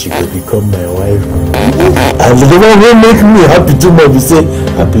soon she will become my wife. And the one will make me happy too much. We say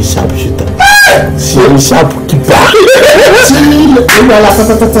happy sharpshooter. She will sharp keeper.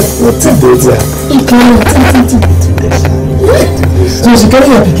 So she carry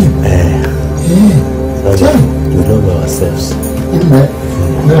your pikin. We love ourselves.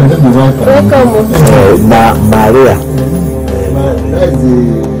 Welcome. Maria.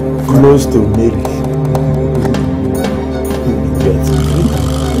 Close to make.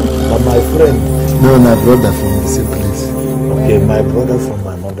 But my friend. No, my brother from the same place. Okay, my brother from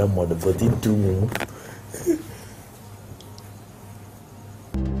another mother, but in two me.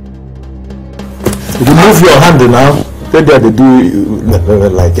 Remove your hand now. Tell them they do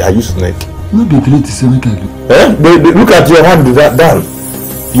like I use snake. No, be great to say make I look. Look at your hand down.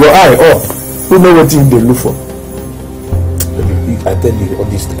 Your eye up. Who know what they look for? I tell you all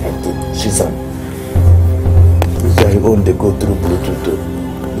this thing. She's on. This guy own they go through Bluetooth. You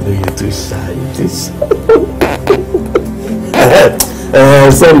know you're too shy.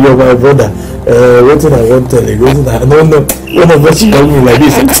 Sorry, you're my brother. What did I want to tell you? No. One of us told me like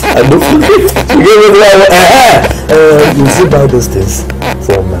this. I don't you see buy those things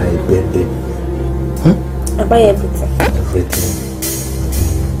for my birthday. I buy everything. Everything.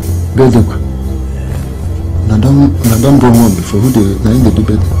 Birthday. I don't go home before who they do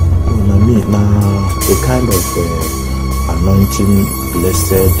better. No, me now a kind of anointing,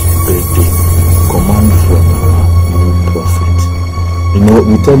 blessed birthday command from our new prophet. You know,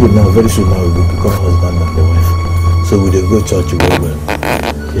 we tell you now, very soon now we will become husband and the wife. So we will go church well.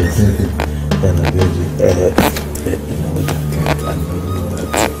 Yes. And I you know that.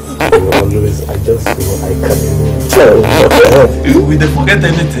 Always, I just go, I can't even. We don't forget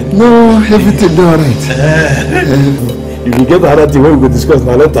anything. No, everything all right. If you get another thing, we will discuss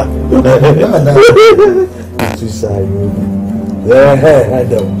now later. It's too shy. I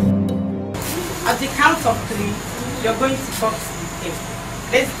know. At the count of 3, you're going to box with him.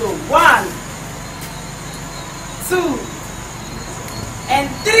 Let's go. 1, 2, and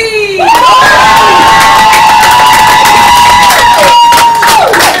 3.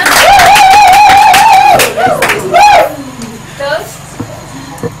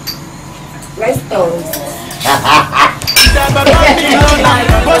 Let's toast.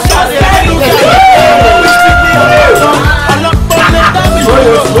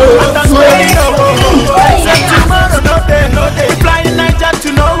 Flying Niger to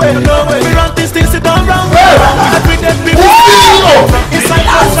nowhere. We run these things, it don't run. Every day people inside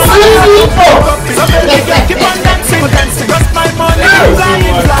keep on dancing. Just my money,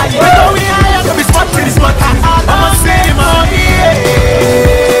 flying. We know we are to be smart. I'm saying money.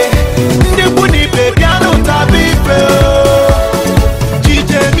 The bunny baby, I don't have it.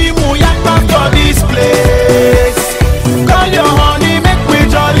 DJ me move ya back to this place. Call your honey, make me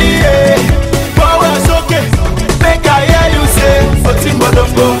jolly. Power's okay. Make I hear you say,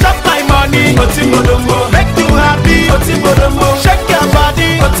 Otimodongo, drop my money, Otimodongo, make you happy, Otimodongo, shake your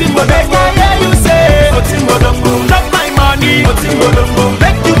body, Otimodongo, make I hear you say, Otimodongo, drop my money, Otimodongo,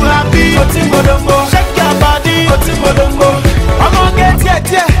 make you happy, Otimodongo, shake your body, Otimodongo. I'm gonna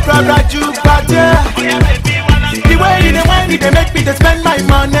get brother you bad. The way you the wine, they make me to spend my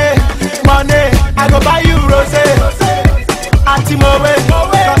money. I go buy you rose, Atimowe,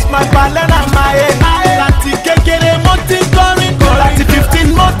 that's my balance and my head. Kekere mountain going, like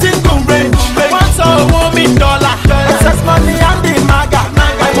 15 mountain gun range. Once a woman dollar, excess money and the maga.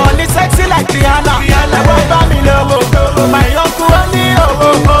 My money sexy like Rihanna. I want Bami Lowo, my uncle Ani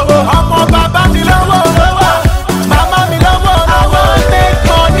I'm on Bami Lowo, Mama Mi Lowo. I want make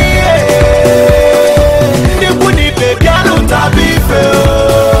money. The bunny baby, I don't have it.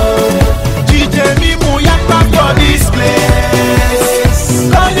 DJ me move ya back to this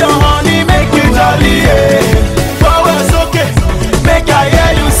place. Call your honey, make you jolly.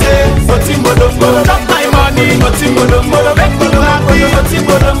 Otimodongo, drop my money, Otimodongo, make you happy,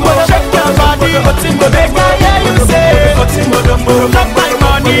 Otimodongo, shake your body, Otimodongo, make I hear you say, Otimodongo, drop my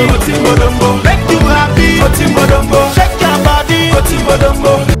money, Otimodongo, make you happy, Otimodongo, shake your body,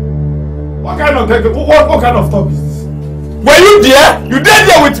 Otimodongo. What kind of talk is this? Were you there? You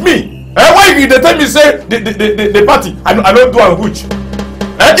there with me? Why you tell me say the party? I don't do a hooch.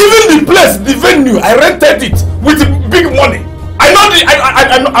 Even the place, the venue, I rented it with big money.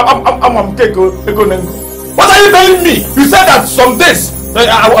 I'm Keko. What are you telling me? You said that some days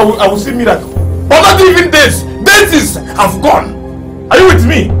I will see miracle. But not even days. Days have gone. Are you with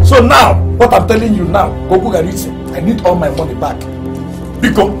me? So now, what I'm telling you now, I need all my money back.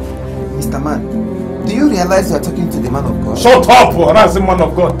 Because Mr. Man, do you realize you are talking to the man of God? Shut up, that's the man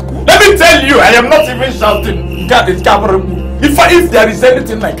of God. Let me tell you, I am not even shouting. If there is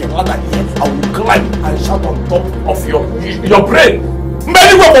anything like a ladder here, I will climb and shout on top of your brain.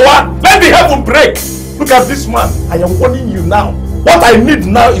 Let the heaven break. Look at this man. I am warning you now. What I need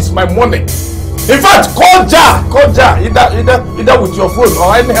now is my money. In fact, call Jar, either with your phone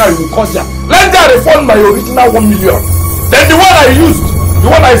or anyhow you call Jar. Let Jar refund my original 1 million. Then the one I used, the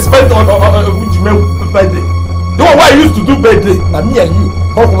one I spent on birthday, the one I used to do birthday. Now me and you,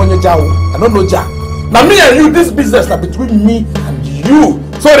 I don't know Jar. Now me and you, this business is between me and you.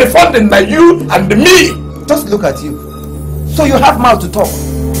 So refunding by you and me. Just look at you. So you have mouth to talk.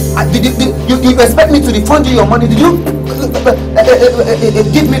 You expect me to refund you your money? Did you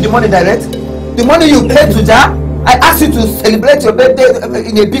give me the money direct? The money you paid to Jar? I asked you to celebrate your birthday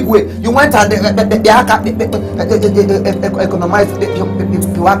in a big way. You went and economized the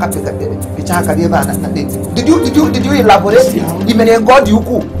Did you elaborate? Even God you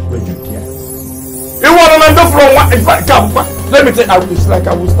could. You want to go from what? If I come, let me tell you, it's like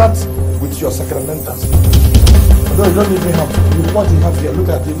I will start with your sacramentals. Although you don't even have what you have here. Look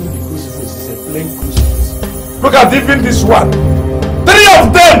at even the crucifix, it's a plain crucifix. Look at even this one. 3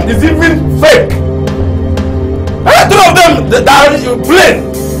 of them is even fake. 3 of them they are plain.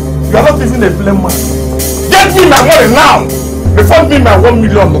 You are not even a plain man. Get me my money now. Refund me my 1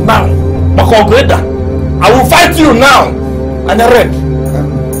 million now. I will fight you now. And I read.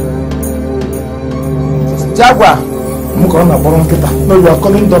 Jaguar. No, you are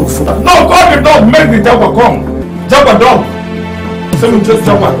calling dog for that. No, call the dog, make the Jaguar come. Jaguar dog. Send me just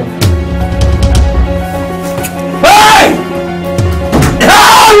Jaguar. Hey!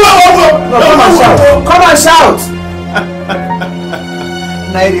 No, come and shout. Come and shout.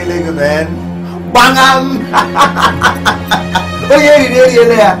 Night legal man. Bangam. Oh yeah,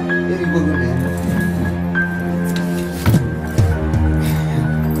 there.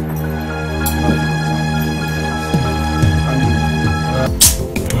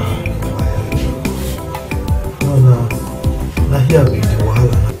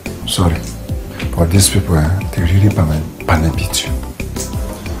 Sorry, but these people, they really beat you.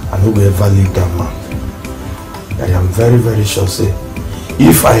 I no go ever leave that man. I am very, very sure, say,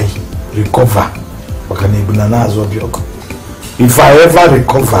 if I recover, if I ever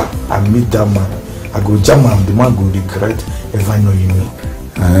recover and meet that man, I go jam him, the man go regret ever knowing me.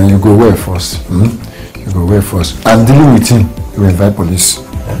 You go away first. You go away first. And dealing with him, you invite police.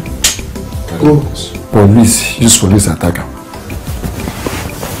 Police, use police attack him.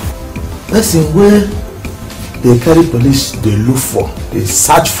 Listen, where they carry police, they look for, they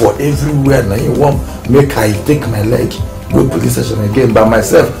search for everywhere. Now you want make I take my leg, go police station again by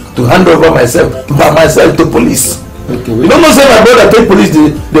myself, to hand over myself by myself to police. Okay, you don't know say my brother take police,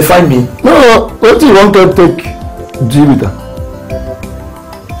 they find me. No, what do you want to take deal with that?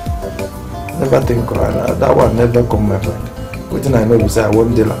 Never think that one never come my mind. What I know is I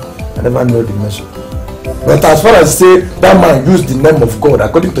won't deal. I never know the measure. But as far as say that man used the name of God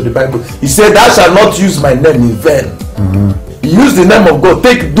according to the Bible, he said, "Thou shalt not use my name in vain." He used the name of God,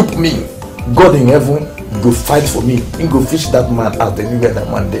 take dupe me. God in heaven go fight for me. He go fish that man out anywhere that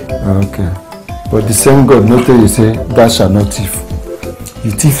man there. Okay. But the same God not tell you say, "Thou shalt not thief."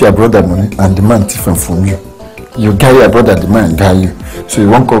 You thief your brother money and the man thief from you. You guy your brother, the man guy you. So you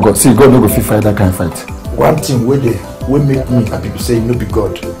won't call God. See, God no go fit fight that kind of fight. One thing where make me happy to say no be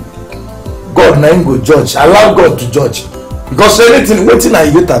God. God na him go judge. Allow God to judge. Because anything waiting I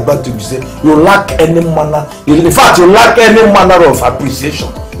hate about you say you lack any manner. In fact, you lack any manner of appreciation.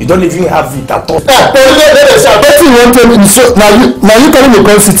 You don't even have it at all. What you want to me? So now you carry me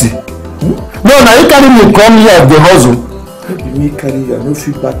come city. No, now you carry me come here the hustle. Maybe me carry you. I no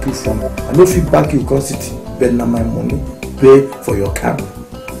fit back you from. I no fit back you come city. But na my money pay for your car.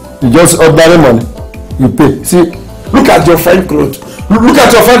 You just ordinary money. You pay. See, look at your fine clothes. Look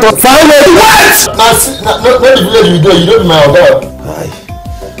at your friend. Finally, what? Not the village you do. You don't know my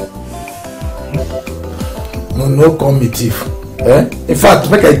God. No call me thief. In fact,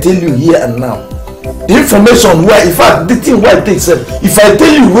 make I tell you here and now. The information where, in fact, the thing where I take self. If I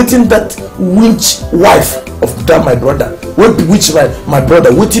tell you waiting that witch wife of that my brother, what witch wife my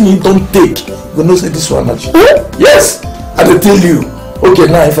brother, waiting he don't take, you know say this one actually. Yes, I will tell you. Okay,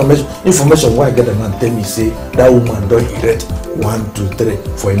 now information why I get a man tell me say that woman don't erect 1, 2, 3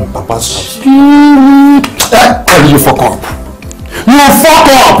 for him papa's house. And you fuck up. You fuck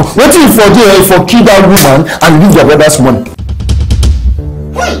up. What if for you for kill that woman and leave your brother's money?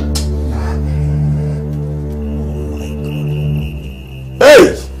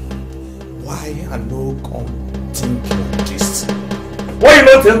 Hey! Why I no come think like this? Why you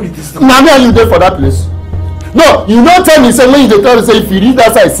not tell me this? Now are you there for that place? No, you don't tell me say when you tell me say if you read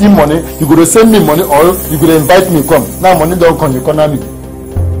that side see money, you go to send me money or you go to invite me come. Now money don't come, you corner me.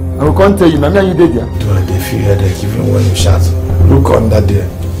 I will come tell you, now you did there. Do I feel headache even when you shout? Look under there.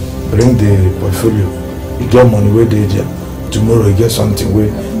 Bring the portfolio. You get money where they there. Tomorrow you get something where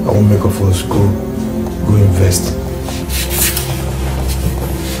I will make up for school. Go invest.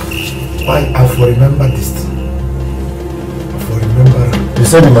 Why I for remember this thing? For remember. You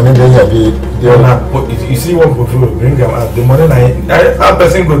said the money there you you see one portfolio, bring them out. The money that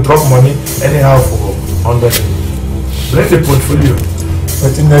person go drop money anyhow for 100. Bring the portfolio.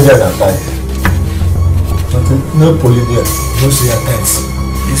 But in Nigeria that time. No polydia. No see your thanks.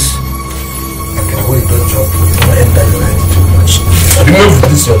 This I can wait, don't jump. Don't enter your head too much. Remove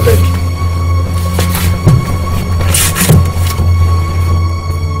this your leg.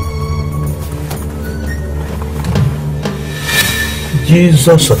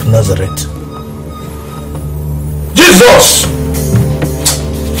 Jesus of Nazareth. Jesus!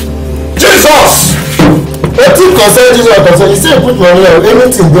 Jesus! What you concern Jesus concern? You say put money or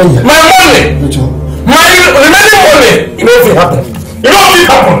anything there. My money! My remaining money! You know if it happen. You know if it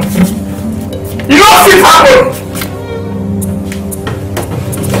happen. You know if it happen.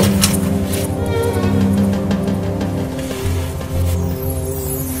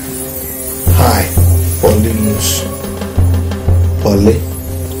 Hi, Paulinus. Polly,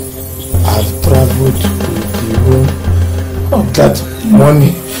 I've traveled with the whole of that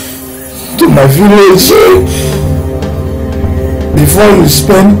money to my village. Before you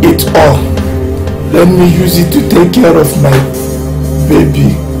spend it all, let me use it to take care of my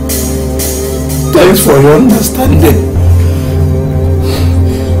baby. Thanks for your understanding.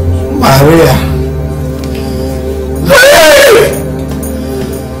 Maria. Hey!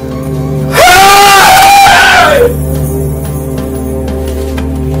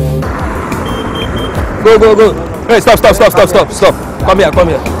 Go, go, go. Hey, stop. Come here.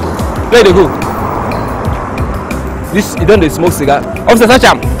 Where they go? This, you don't smoke cigar. Officer, search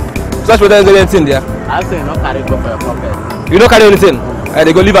him. Search whether there's anything there. I say you don't carry go for your pocket. You don't carry anything?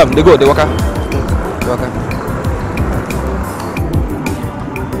 They go leave him. They walk out.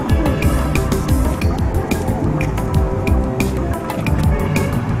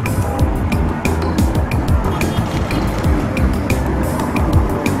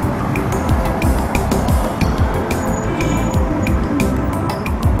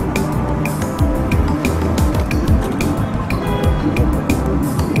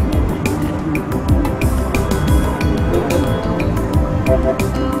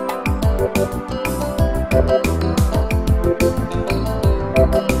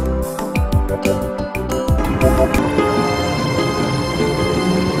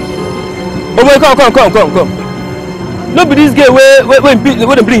 Come. No be this girl where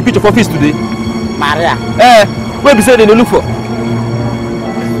they bring picture for feast today. Maria. Where be say they look for?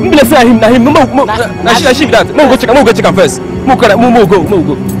 Me say him. Na she that. Mo go check am first. Mo go.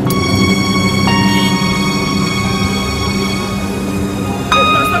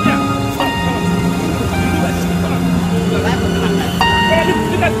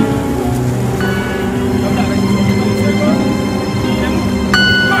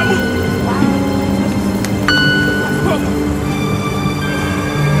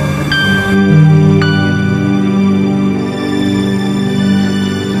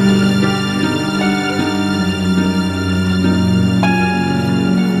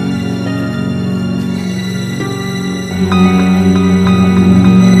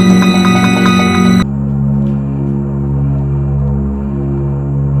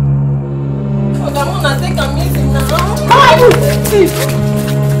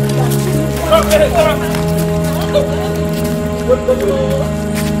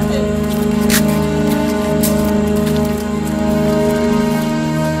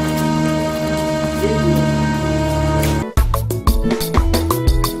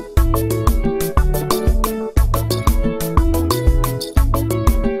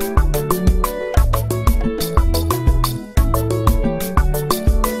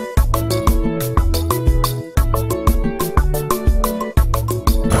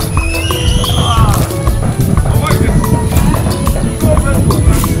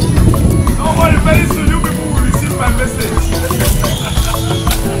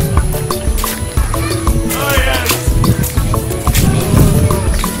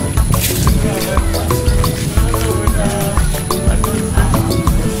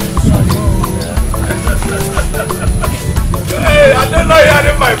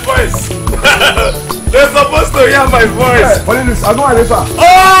 My voice. Oh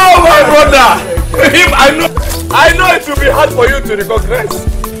my brother! I know it will be hard for you to recognize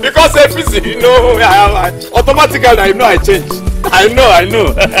because APC, you know, automatically I know I changed. I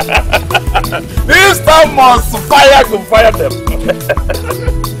know. This time must fire to fire them.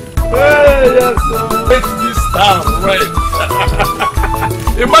 Yes, take this time, right?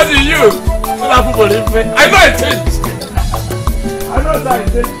 Imagine you. I know I changed. I know that I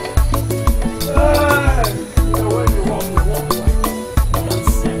changed.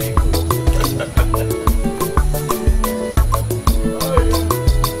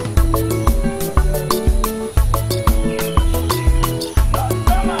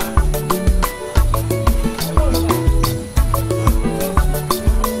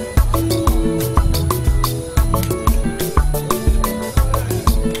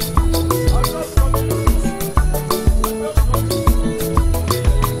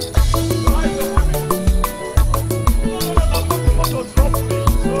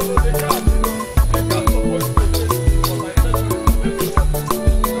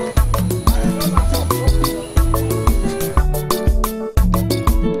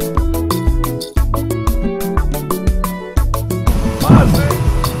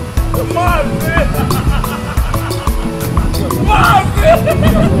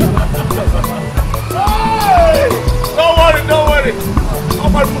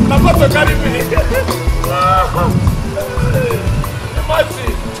 I'm not to carry me.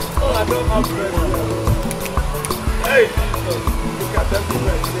 Imagine. Oh, I don't have bread. Hey, Jesus. Look at them.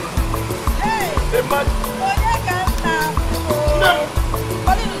 Hey. Imagine. No.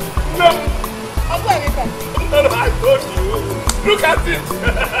 No, I told you. Look at it.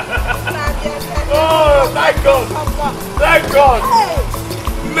 Oh, thank God. Thank God.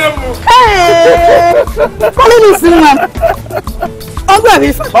 Hey!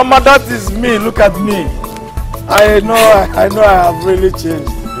 Mama, that is me. Look at me. I know I have really changed.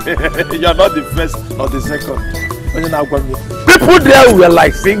 You are not the first or the second. People there were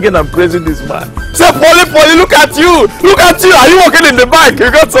like singing and praising this man. Say, Polly, look at you. Look at you. Are you walking in the back? You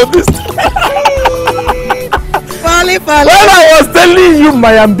got some this. Polly. When I was telling you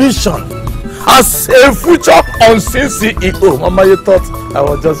my ambition as a future unseen CEO, Mama, you thought I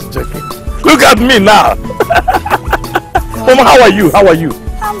was just joking. Look at me now. Mama, how are you? How are you?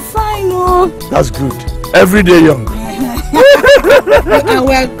 I'm fine, oh. That's good. Every day young.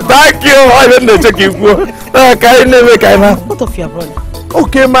 Welcome. Thank you. I didn't check you. What of your brother?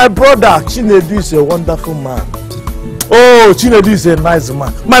 Okay, my brother Chinedu is a wonderful man. Oh, Chinedu is a nice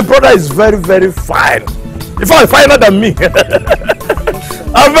man. My brother is very, very fine. In fact, finer than me.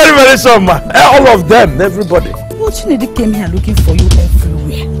 I'm very, very sure, man. All of them, everybody. Well, Chinedu came here looking for you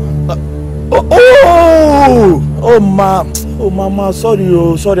everywhere. Mama,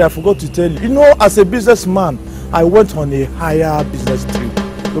 sorry, I forgot to tell you. You know, as a businessman, I went on a higher business trip.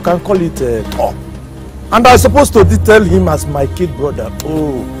 You can call it a tour. And I was supposed to detail him as my kid brother.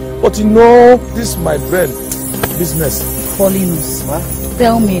 Oh, but you know, this is my brain business. Paulinus,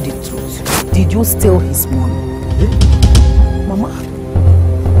 tell me the truth. Did you steal his money? Mama,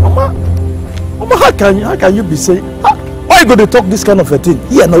 how can you be saying? Why you going to talk this kind of a thing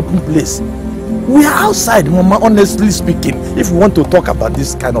here in an open place? We are outside, Mama, honestly speaking. If we want to talk about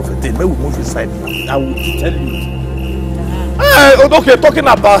this kind of a thing, maybe we move inside. I will tell you. Okay, talking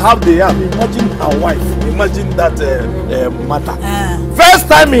about how they are. Imagine her wife. Imagine that matter. First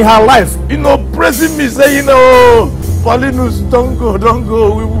time in her life, you know, praising me, saying, "Oh, Paulinus, don't go.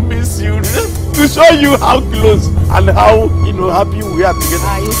 We will miss you." To show you how close and how happy we are together.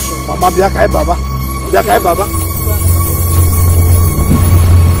 Are you sure? Mama, biakai baba.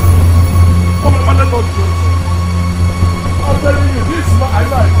 Oh, Mama, not good. I'm telling you, this is what I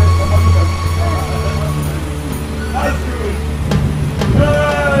like. That's good.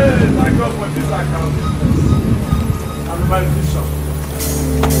 Hey, thank God for this account. And my vision.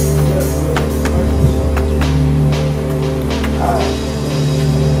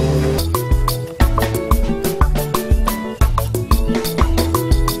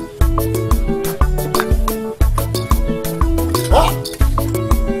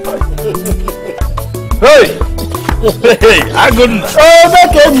 Hey, Aguna. Oh, that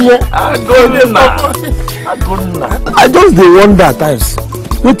came here. Aguna. I just wonder at times.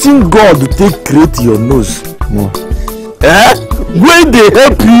 Wetin God take create your nose? No. When they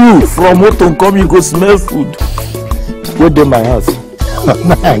help you from what to come, you go smell food. Go to my house.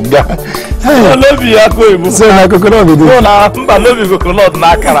 My God. Hey. No be Akoibo. So na coconut be no na no be coconut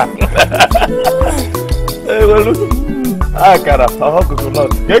na akara. Hey, well, akara, how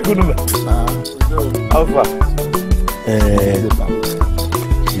coconut? Get good na. How far?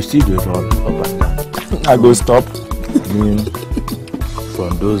 You see the run up and down. I go stop. I mean,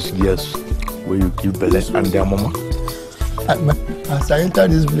 from those years where you keep belly and their mama. As I enter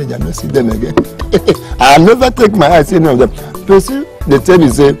this village, I don't see them again. I never take my eyes in any of them. Person, they tell me,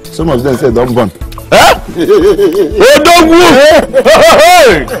 say, some of them say, don't burn. Huh? Oh, don't move!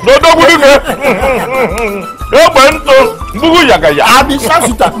 Hey! Don't move! Bugu yagaya. Abi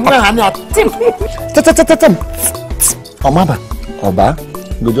shasuta. Omaba, Oba,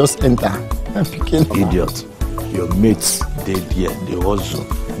 you just enter. I'm picking. Idiot. Your mates, they there, they hustle,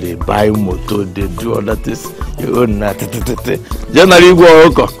 they buy motor, they do other things. You own that. Generally, go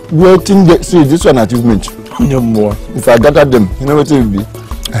okay. Waiting, see, this one achievement. No more. If I gather them, you know what it will be.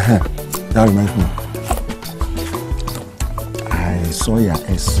 That reminds me. I saw your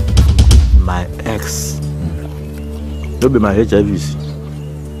ex. My ex. Don't be my HIVs.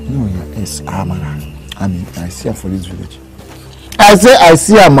 No, your ex, Amara. I mean, I see her for this village. I say I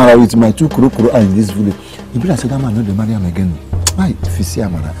see Amara with my two kuro in this village. You better say that man not the marry him again. Why? If you see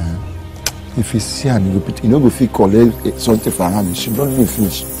Amara, if you see her, you know, if you collect something for her, she don't even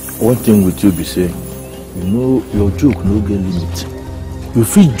finish. One thing with you be saying, you know, your joke no get limit. You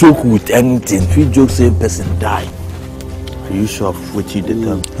feel joke with anything. If you joke, say person die. Are you sure of what you did?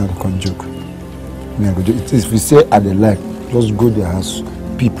 I can't joke. If you say at the life, just go their house,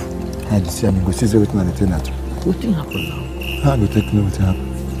 people, and see, I mean, go see everything at the tenant. What thing happened now? How do you take me what happened?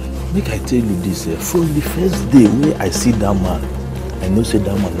 make I tell you this, from the first day when I see that man, I know say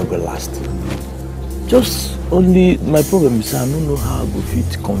that man not gonna last. Just only my problem is I don't know how I go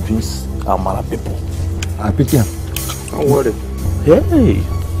fit convince Amara people. I pity him. Don't worry. Hey,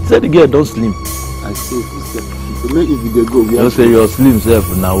 say the girl don't slim. I say if you go, we have say you're slim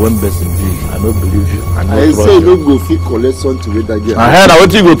self now when person be. I don't believe you. I say you don't go fit collect something with that girl. I heard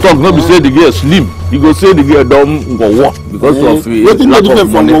what you go talk, not be say the girl slim. You go say the girl don't go walk because of what is the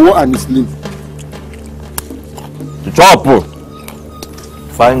difference from go and slim? The chop,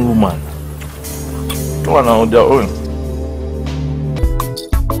 fine woman. One on their own.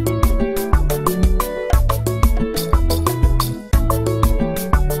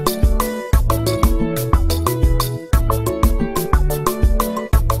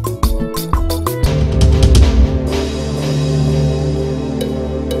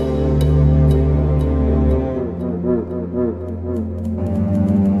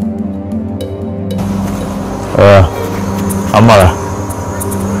 Amara.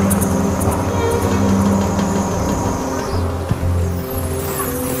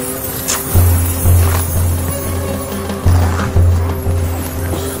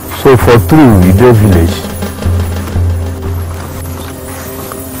 So for true, we do village.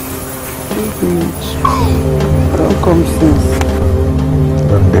 Don't come since.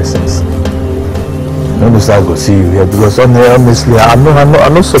 Don't dey sense. No be say I go see you here because honestly, I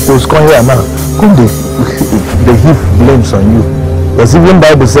no suppose come here now. Come they heap blames on you. Because even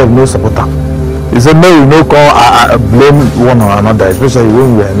Bible said no supporter. He said no, you no come blame one or another, especially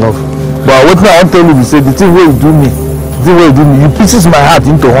when we are in love. But what I want to tell you, say the thing where you do me, you pieces my heart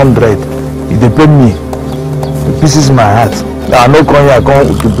into 100. You dey pain me. You pieces my heart. I no come here, I come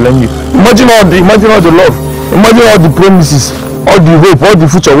to blame you. Imagine all the love, imagine all the promises, all the hope, all the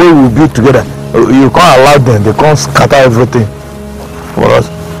future where we will build together. You can't allow them, they can't scatter everything for us.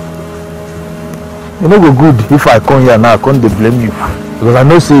 You know go good if I come here now, I can't blame you. Because I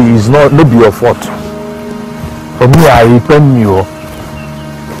know say it's not be your fault. For me, I repent you.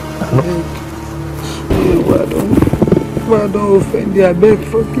 I don't offend you, I beg,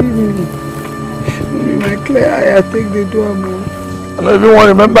 forgive me. My clear eye, I take the door more. I don't even want to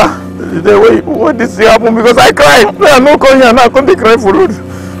remember the way when this happened because I cried. I no come here now, I can't cry for load.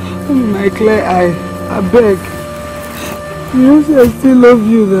 My clear eye, I beg. You know say I still love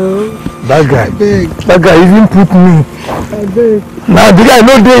you though. That guy, I beg. That guy even put me. I beg. Now the guy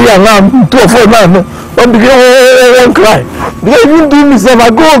no dey here now, 2 or 4 now, no. Don't begin won't cry. The guy even do me self,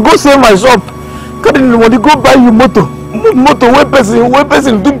 I go save my shop. Carry the money, go buy you motor where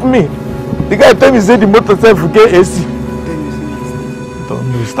person dupe me. The guy tell me say the motor self get AC.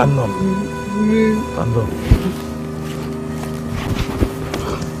 Don't stand up. Stand up.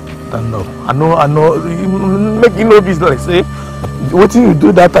 Stand up. I know make you no business, say what you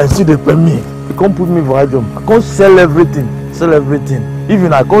do that time see they pay me. You can't put me for a job. I can't sell everything.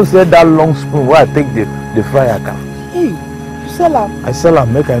 Even I can't sell that long spoon where I take the fryer can. Hey, you sell am? I sell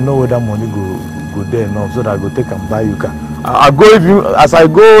am make I know where that money go there enough so that I go take and buy you car. I go as I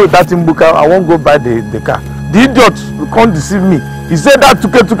go that in book I won't go buy the car. The idiot can't deceive me. He said that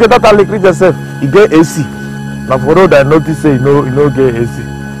took that electric yourself. He get AC. Now for road I notice say you know get AC.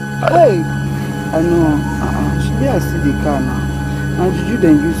 Hey, I know. Should be I see the car now. Now did you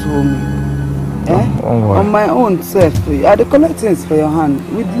then use home? On my own self, I dey collect things for your hand.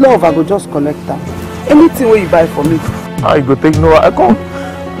 With love, I go just collect them. Anything where you buy for me. I go take no. I can't.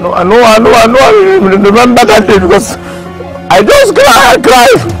 No, I know. I remember that day because I just cry.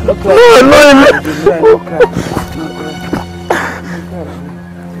 No.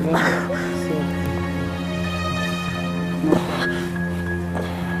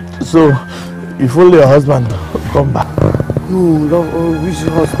 So, if only your husband come back. No, love, which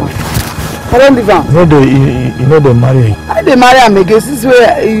husband? I don't live on. You know they marry. I dey marry am again. Since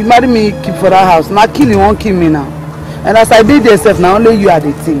where you marry me, keep for that house. Now kill you won't kill me now. And as I did there, now only you are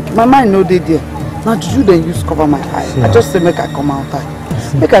the thing. My mind no dey there. Now did you then use cover my eye? Yeah. I just say make I come outside.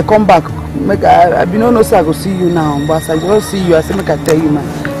 Make I come back. Make I be no say I go see you now. But as I just see you, I say make I tell you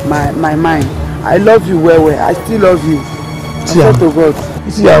my mind. I love you well. I still love you. I swear to God.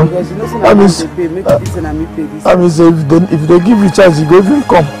 See, I mean, if they give you chance, you go even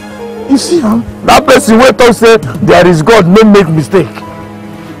come. You see, that person who talk say there is God, no make mistake.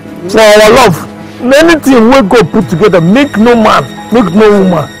 For our love, anything we go put together, make no man, make no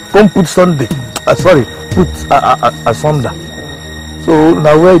woman, come put Sunday. Put asunder. So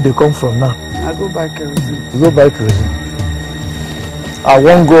now where they come from now? I go buy kerosene. You go buy kerosene. I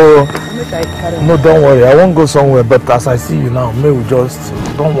won't go. No, don't worry. I won't go somewhere. But as I see you now, may we just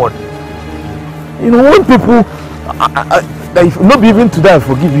don't worry. You know when people, if not even today I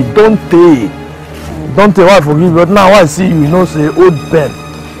forgive you, don't tell why I forgive you, but now I see you, say old pen.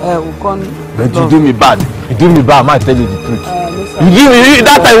 But you do me bad. You do me bad, I might tell you the truth. You give me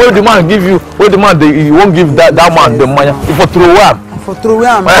that time when the man give you, you won't give that man the money. For throw him. For throw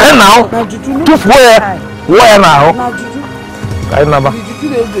him. Now. Just where now? I never. Juju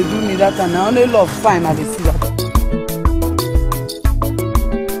they do me that and I only love fine I see that.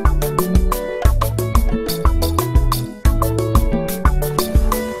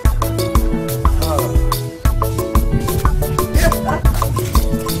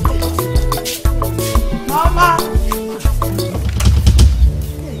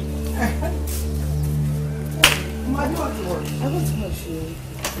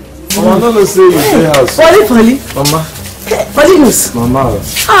 Mama, no say you stay house. Polly. Mama. Pollinus. Mama.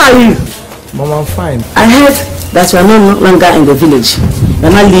 How are you? Mama, I'm fine. I heard that you are no longer in the village. You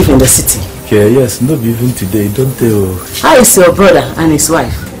are now live in the city. Yeah, yes, not even today. Don't tell. How is your brother and his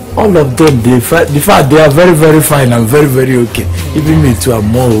wife? All of them, they are very, very fine and very, very okay. Even me too, I'm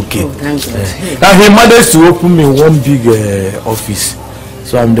more okay. Oh, thank God. Now he managed to open me one big office.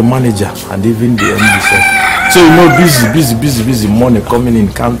 So I'm the manager and even the MD. So you know, busy, money coming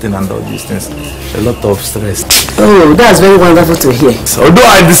in, counting and all these things. A lot of stress. Oh, that's very wonderful to hear. So, although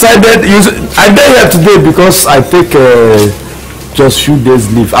I decided, I'm here today because I take just few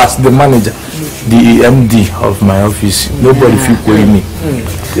days leave as the manager, the MD of my office. Nobody feel pay me.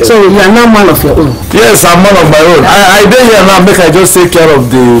 Yes. So you are now man of your own? Yes, I'm man of my own. I dey here now make I just take care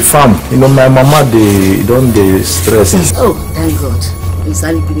of the farm. You know, my mama they don't stress. Oh, thank God.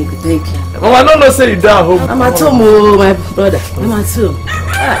 Thank you. Mama, no say you down home. I'm at home, oh, my brother. I'm at home.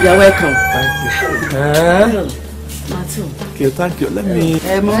 You're welcome. Thank you. I'm at home. Okay, thank you. Let me.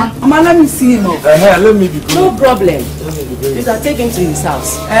 Mama, let me see him. Let me be good. No problem. You can take him to his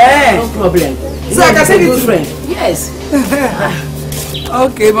house. No problem. So I can take good friend. Yes.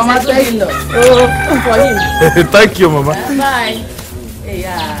 Okay, Mama. Thank you. For him. Thank you, Mama. Bye. Hey,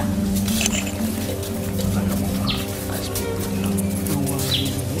 yeah.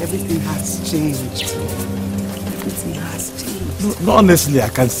 Everything has changed. Everything has changed. No, honestly, I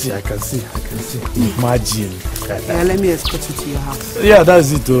can see. Imagine. Yeah, let me escort you to your house. Yeah,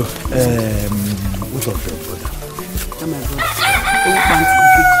 that's it. Which of your brother? My brother.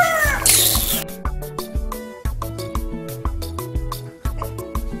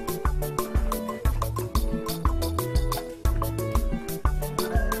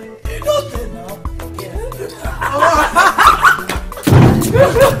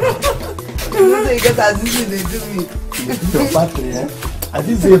 You get as easy they do me. Your battery, eh? I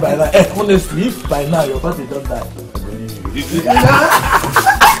didn't say by now. Honestly, if by now your battery don't die,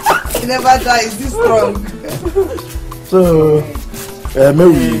 You never die, it's this strong. So,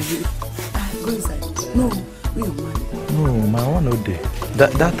 maybe. Go inside. No, we are married. No, my one no day.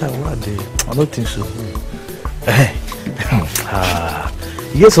 That time what day? I don't think so.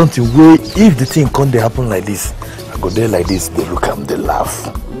 You get something where if the thing can't happen like this, I go there like this, they look at me, they laugh.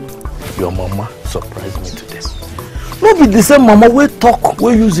 Your mama surprised me today. No be the same mama we talk,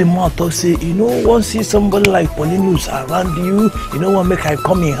 we use the mouth to say, you know, once see somebody like Paulinus around you, you know what make I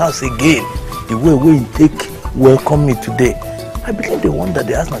come in house again. The way we take welcome me today. I believe the one that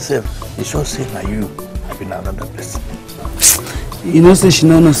they ask myself, they should say na you, I've been another person. You know, say she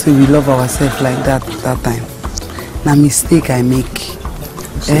no say we love ourselves like that time. Na mistake I make.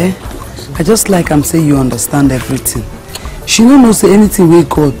 I just like I'm saying you understand everything. She no know say anything we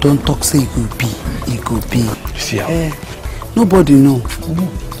God don't talk say it go be. See how? Nobody know.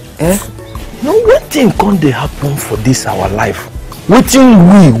 No, what thing can they happen for this our life? What thing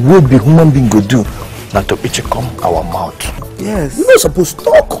we will be human being go do? Not to each come our mouth. Yes. You're not supposed to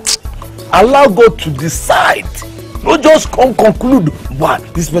talk. Allow God to decide. Not just come conclude. What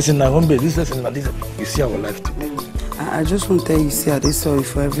this person na home, this person na this. You see our life today. I just want to tell you, see, I dey sorry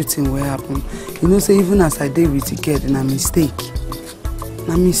for everything what happened. You know, say even as I did with the girl, na mistake.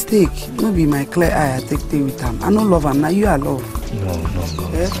 Na mistake. No be my clear eye I take day with him. I no love him. Now you are love. No.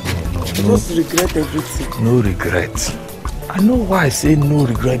 I just regret everything. No regret. I know why I say no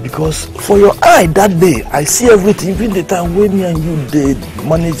regret because for your eye that day, I see everything. Even the time when me and you did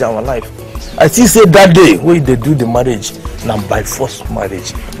manage our life, I still say that day when they do the marriage, now by forced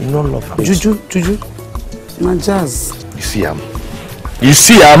marriage, you no love him. Juju. Na jazz. You see him? You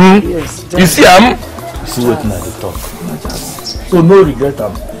see him? Yes. You see him? You see what now they talk. Na jazz. So no regret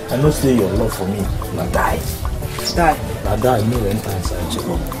him. I know say your love for me. Na die. Na die. No enter inside.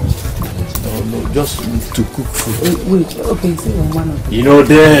 No. Just to cook food. Wait. Okay. See one of them. You know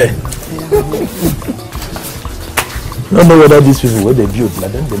there. I don't know whether these people where they build.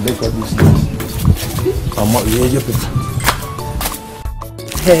 Like them they make all these things.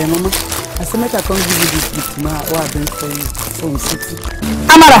 Hey, Mama. I said, I can't give you this gift, Ma. What I've been for you from city.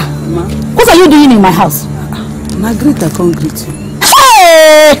 Amara, Ma. What are you doing in my house? Margaret, I can't greet you.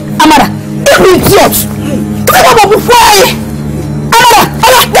 Hey, Amara, you idiot! Amara,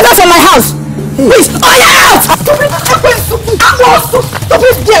 get out from my house! Please, out! Stupid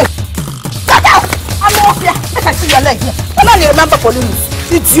girl! Get out! I'm off here. Let I see your leg here. I don't remember Paulinus.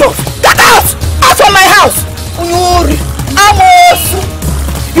 Idiot! Get out! Out from my house!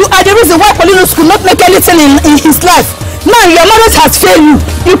 You are the reason why Paulinus could not make anything in his life. Now your marriage has failed you.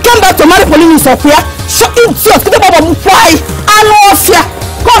 You came back to marry Paulinus up here. Shut idiot! Why? I'm off here.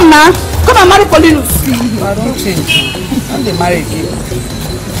 Come now. Come and marry Paulinus. I don't change. I'm the married again.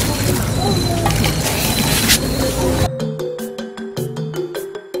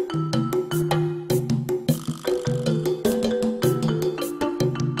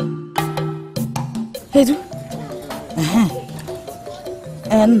 Edu.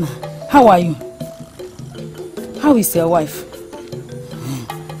 And how are you? How is your wife?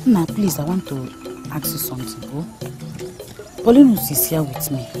 Now, please, I want to ask you something. Oh? Paulinus is here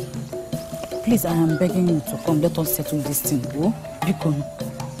with me. Please, I am begging you to come. Let us settle this thing. Oh? Because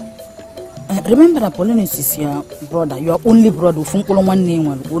remember that Paulinus is your brother, your only brother.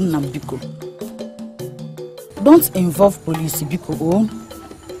 Don't involve police. Because, oh?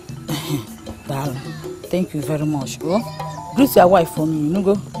 Thank you very much. Oh? Greet your wife for me. You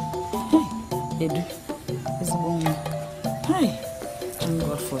go. Hey, Edu. It's a bon. Hi. Thank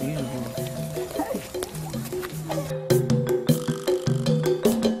God for you.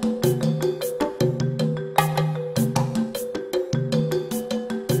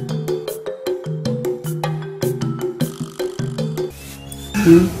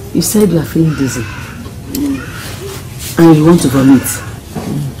 You said you are feeling dizzy. And you want to vomit.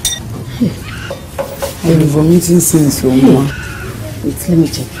 I've been vomiting since long. Wait, let me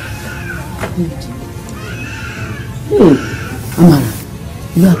check. Hey, Amara,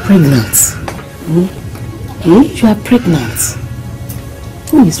 you are pregnant. You are pregnant.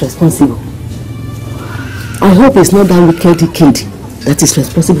 Who is responsible? I hope it's not that wicked kid that is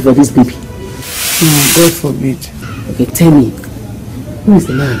responsible for this baby. No, God forbid. Okay, tell me. Who is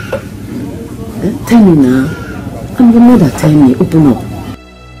the man? Tell me now. I'm your mother, tell me. Open up.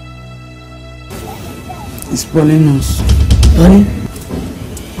 It's Paulinus. Honey?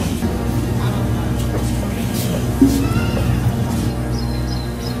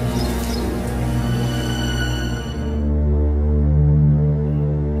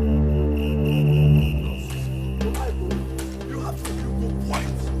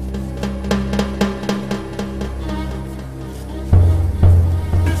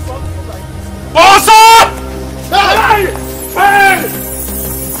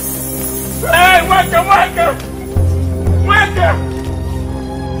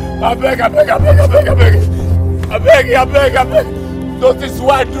 I beg. This is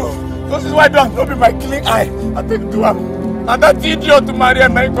what I do. This is why I don't be my clean eye. I take to him. And that idiot to marry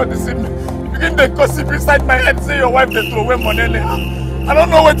and marry for the same. You begin to gossip inside my head, say your wife they throw away money. I don't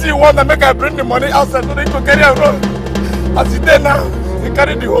know what you want. I make I bring the money outside so they can carry a run. As you there now, they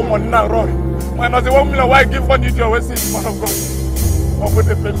carry the whole money now run. When I was the 1 million, why give one idiot always say it's man of God? What would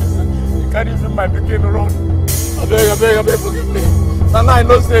they pay me? They carry even my begin run. I beg, forgive me. Now I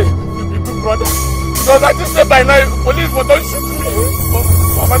know say you be good brother. Because I just said by now, police will don't shoot me.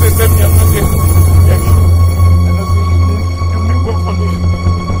 Mama, they tell me every day. You mean go for me.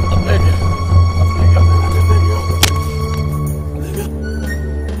 I beg you.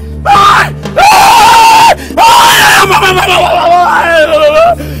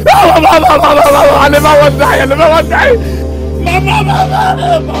 I never want to die.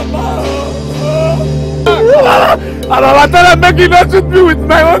 Mama. I thought I'm making that with me with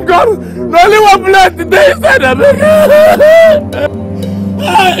my own God. No only one blood today said I'm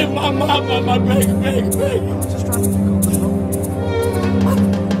Hey, Mama, beg. Just trying to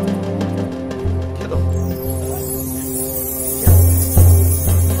get up.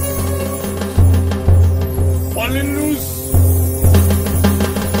 Falling loose.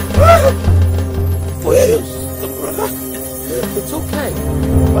 It's okay.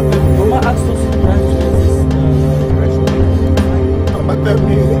 But Mama asked us to Mama tell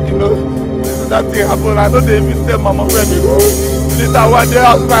me, that thing happened. I know they even tell Mama where they go. Later one day I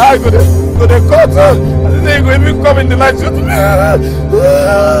was my eye go to the court. I didn't say you go even come in the night shoot me. I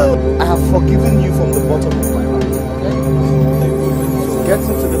have forgiven you from the bottom of my heart. Okay? So get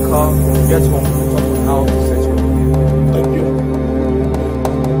into the car, get home, talk on how to set you up. Thank you.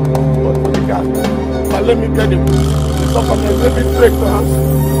 But for the car, but let me tell you, let me take the house.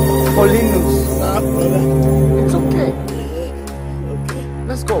 Paulinus. Brother. It's okay.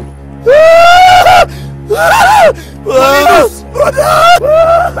 Let's Let's go.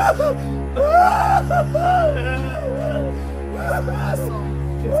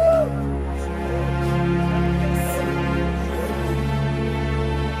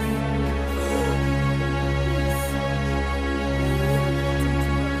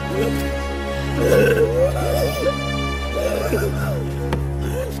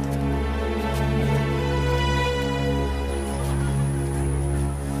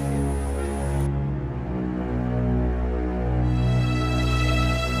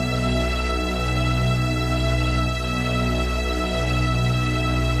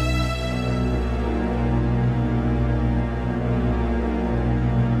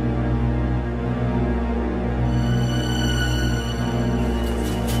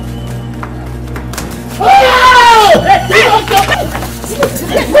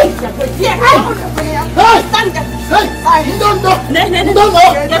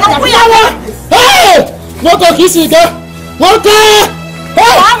 What a kiss you got? What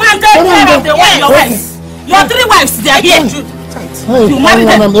Your 3 wives, they are here. You marry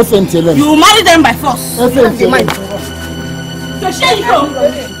them. You marry them by force. So share you go.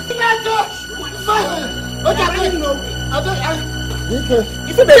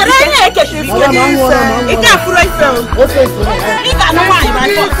 If you by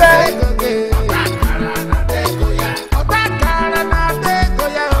force.